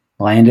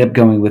 Well, I ended up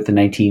going with the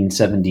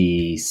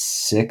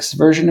 1976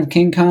 version of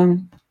King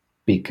Kong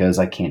because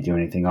I can't do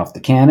anything off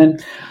the canon.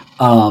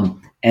 And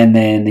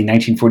then the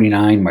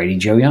 1949 Mighty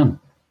Joe Young.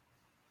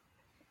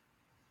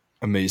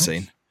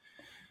 Amazing.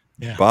 Nice.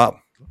 Yeah. Bob.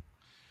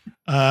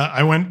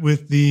 I went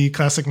with the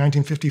classic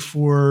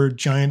 1954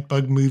 giant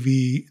bug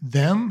movie,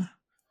 Them.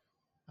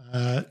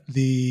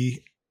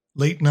 The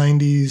late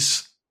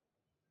 90s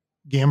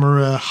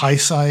Gamera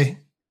Heisei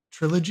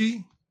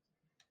trilogy,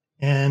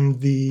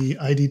 and the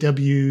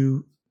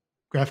IDW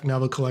graphic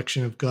novel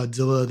collection of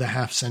Godzilla: The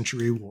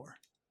Half-Century War.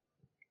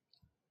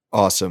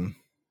 Awesome.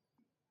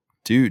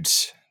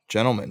 Dudes,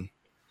 gentlemen,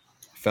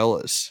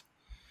 fellas.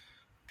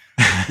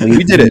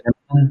 We did it.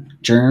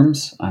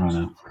 Germs? I don't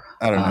know.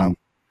 I don't know.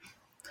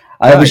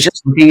 I was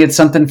just looking at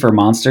something for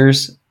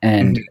Monsters,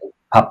 and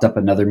popped up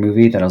another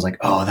movie that I was like,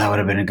 oh, that would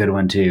have been a good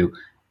one too.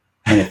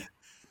 And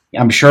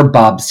I'm sure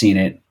Bob's seen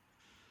it,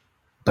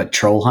 but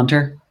Troll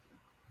Hunter.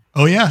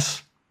 Oh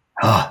yes.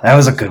 Oh, that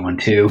was a good one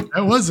too.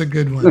 That was a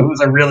good one. It was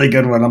a really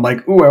good one. I'm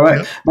like, ooh, I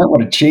might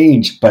want to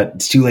change, but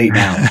it's too late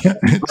now.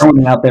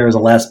 Throwing it out there as a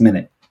last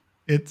minute.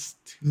 It's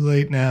too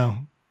late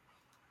now.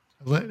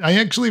 I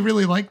actually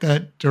really like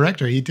that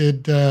director. He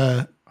did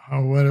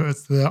what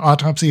was the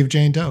Autopsy of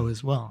Jane Doe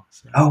as well.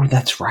 So. Oh,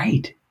 that's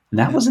right.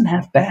 That wasn't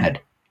half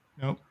bad.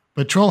 Nope.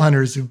 But Troll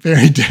Hunter is a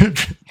very different,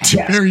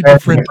 very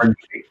different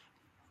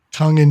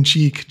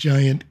tongue-in-cheek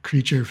giant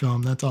creature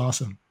film. That's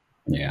awesome.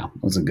 Yeah,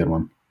 it was a good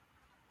one.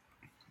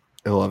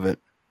 I love it.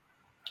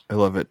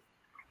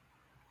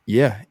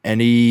 Yeah.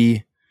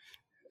 Any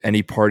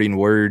parting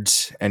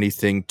words?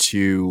 Anything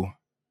to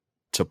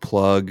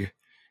plug?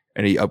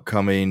 Any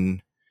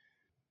upcoming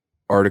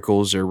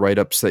articles or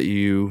write-ups that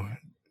you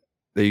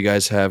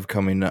guys have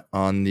coming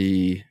on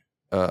the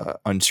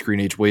on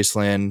Screen Age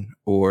Wasteland?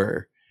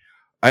 Or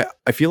I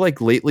feel like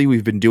lately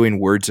we've been doing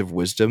words of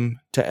wisdom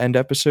to end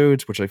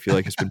episodes, which I feel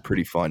like has been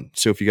pretty fun.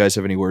 So if you guys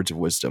have any words of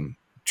wisdom,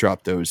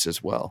 drop those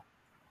as well.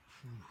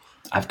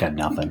 I've got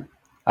nothing.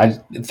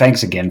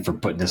 Thanks again for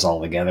putting this all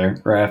together,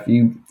 Raph.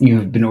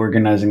 You've been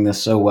organizing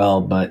this so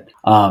well, but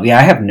I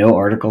have no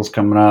articles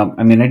coming up.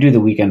 I mean, I do the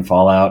weekend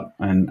fallout,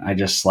 and I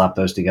just slap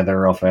those together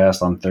real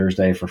fast on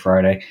Thursday for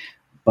Friday.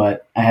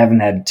 But I haven't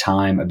had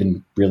time. I've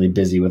been really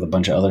busy with a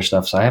bunch of other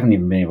stuff, so I haven't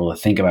even been able to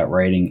think about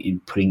writing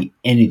and putting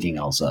anything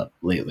else up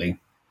lately.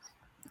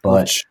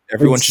 But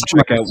everyone should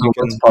check out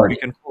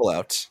weekend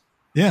fallouts.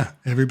 Yeah,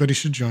 everybody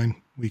should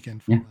join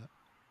weekend fallout.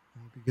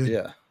 That would be good.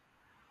 Yeah.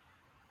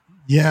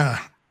 Yeah.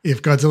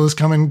 If Godzilla's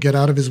coming, get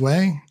out of his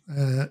way.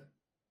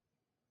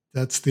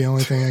 That's the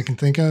only thing I can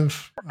think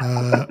of.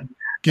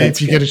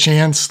 If you get a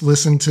chance,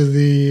 listen to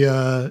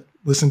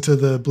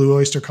the Blue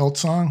Oyster Cult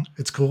song.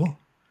 It's cool.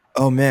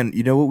 Oh man,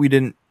 you know what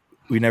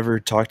we never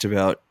talked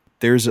about?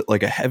 There's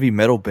like a heavy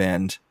metal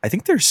band. I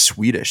think they're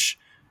Swedish,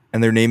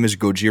 and their name is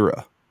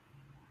Gojira.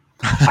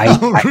 I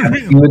have a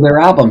few of their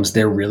albums.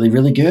 They're really,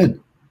 really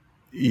good.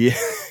 Yeah.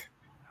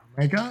 Oh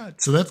my God.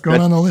 So that's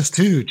going on the list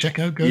too. Check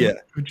out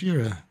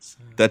Gojira. So.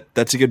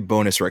 That's a good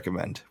bonus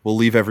recommend. We'll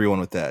leave everyone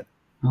with that.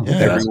 Oh, yeah,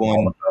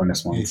 everyone the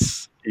bonus ones.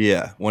 Nice.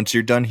 Yeah. Once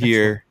you're done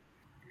here,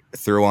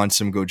 throw on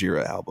some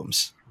Gojira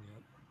albums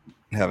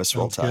and have a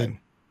swell time. Good.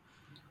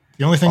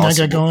 The only thing I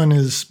got going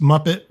is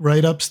Muppet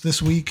write-ups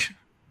this week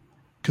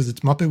because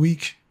it's Muppet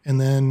Week.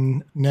 And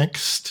then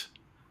next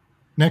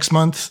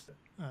month,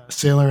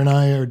 Sailor and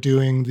I are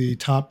doing the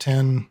top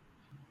 10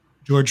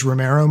 George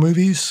Romero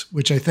movies,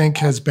 which I think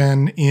has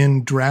been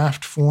in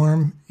draft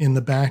form in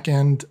the back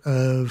end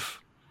of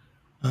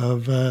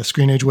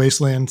Screen Age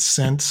Wasteland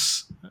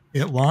since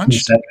it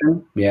launched.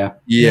 Yeah.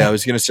 I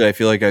was gonna say I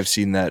feel like I've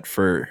seen that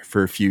for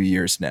a few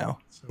years now.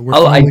 So we're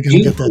finally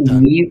gonna get that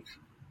done.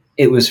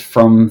 It was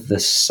from the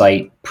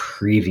site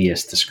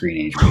previous to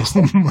Screen Age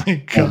Wasteland. Oh my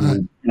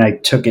God! And I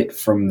took it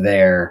from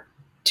there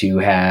to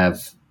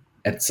have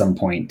at some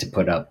point to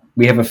put up.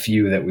 We have a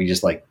few that we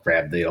just like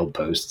grab the old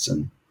posts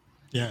and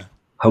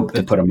hope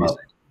to put them up.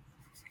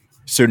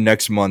 So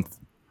next month,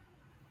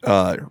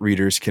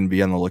 readers can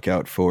be on the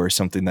lookout for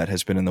something that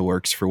has been in the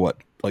works for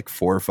like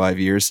 4 or 5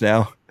 years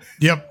now.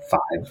 Yep, 5.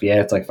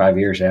 Yeah, it's like 5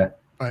 years. Yeah.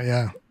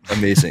 Yeah.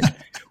 Amazing.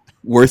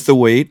 Worth the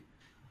wait.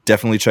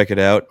 Definitely check it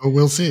out. Oh,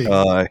 we'll see.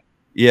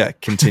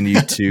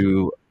 Continue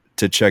to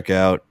check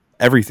out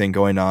everything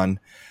going on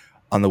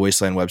the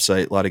Wasteland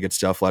website. A lot of good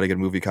stuff. A lot of good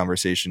movie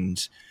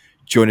conversations.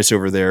 Join us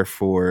over there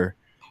for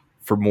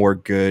more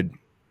good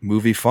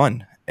movie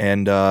fun.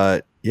 And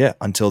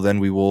until then,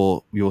 we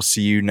will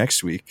see you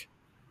next week.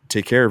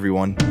 Take care,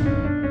 everyone.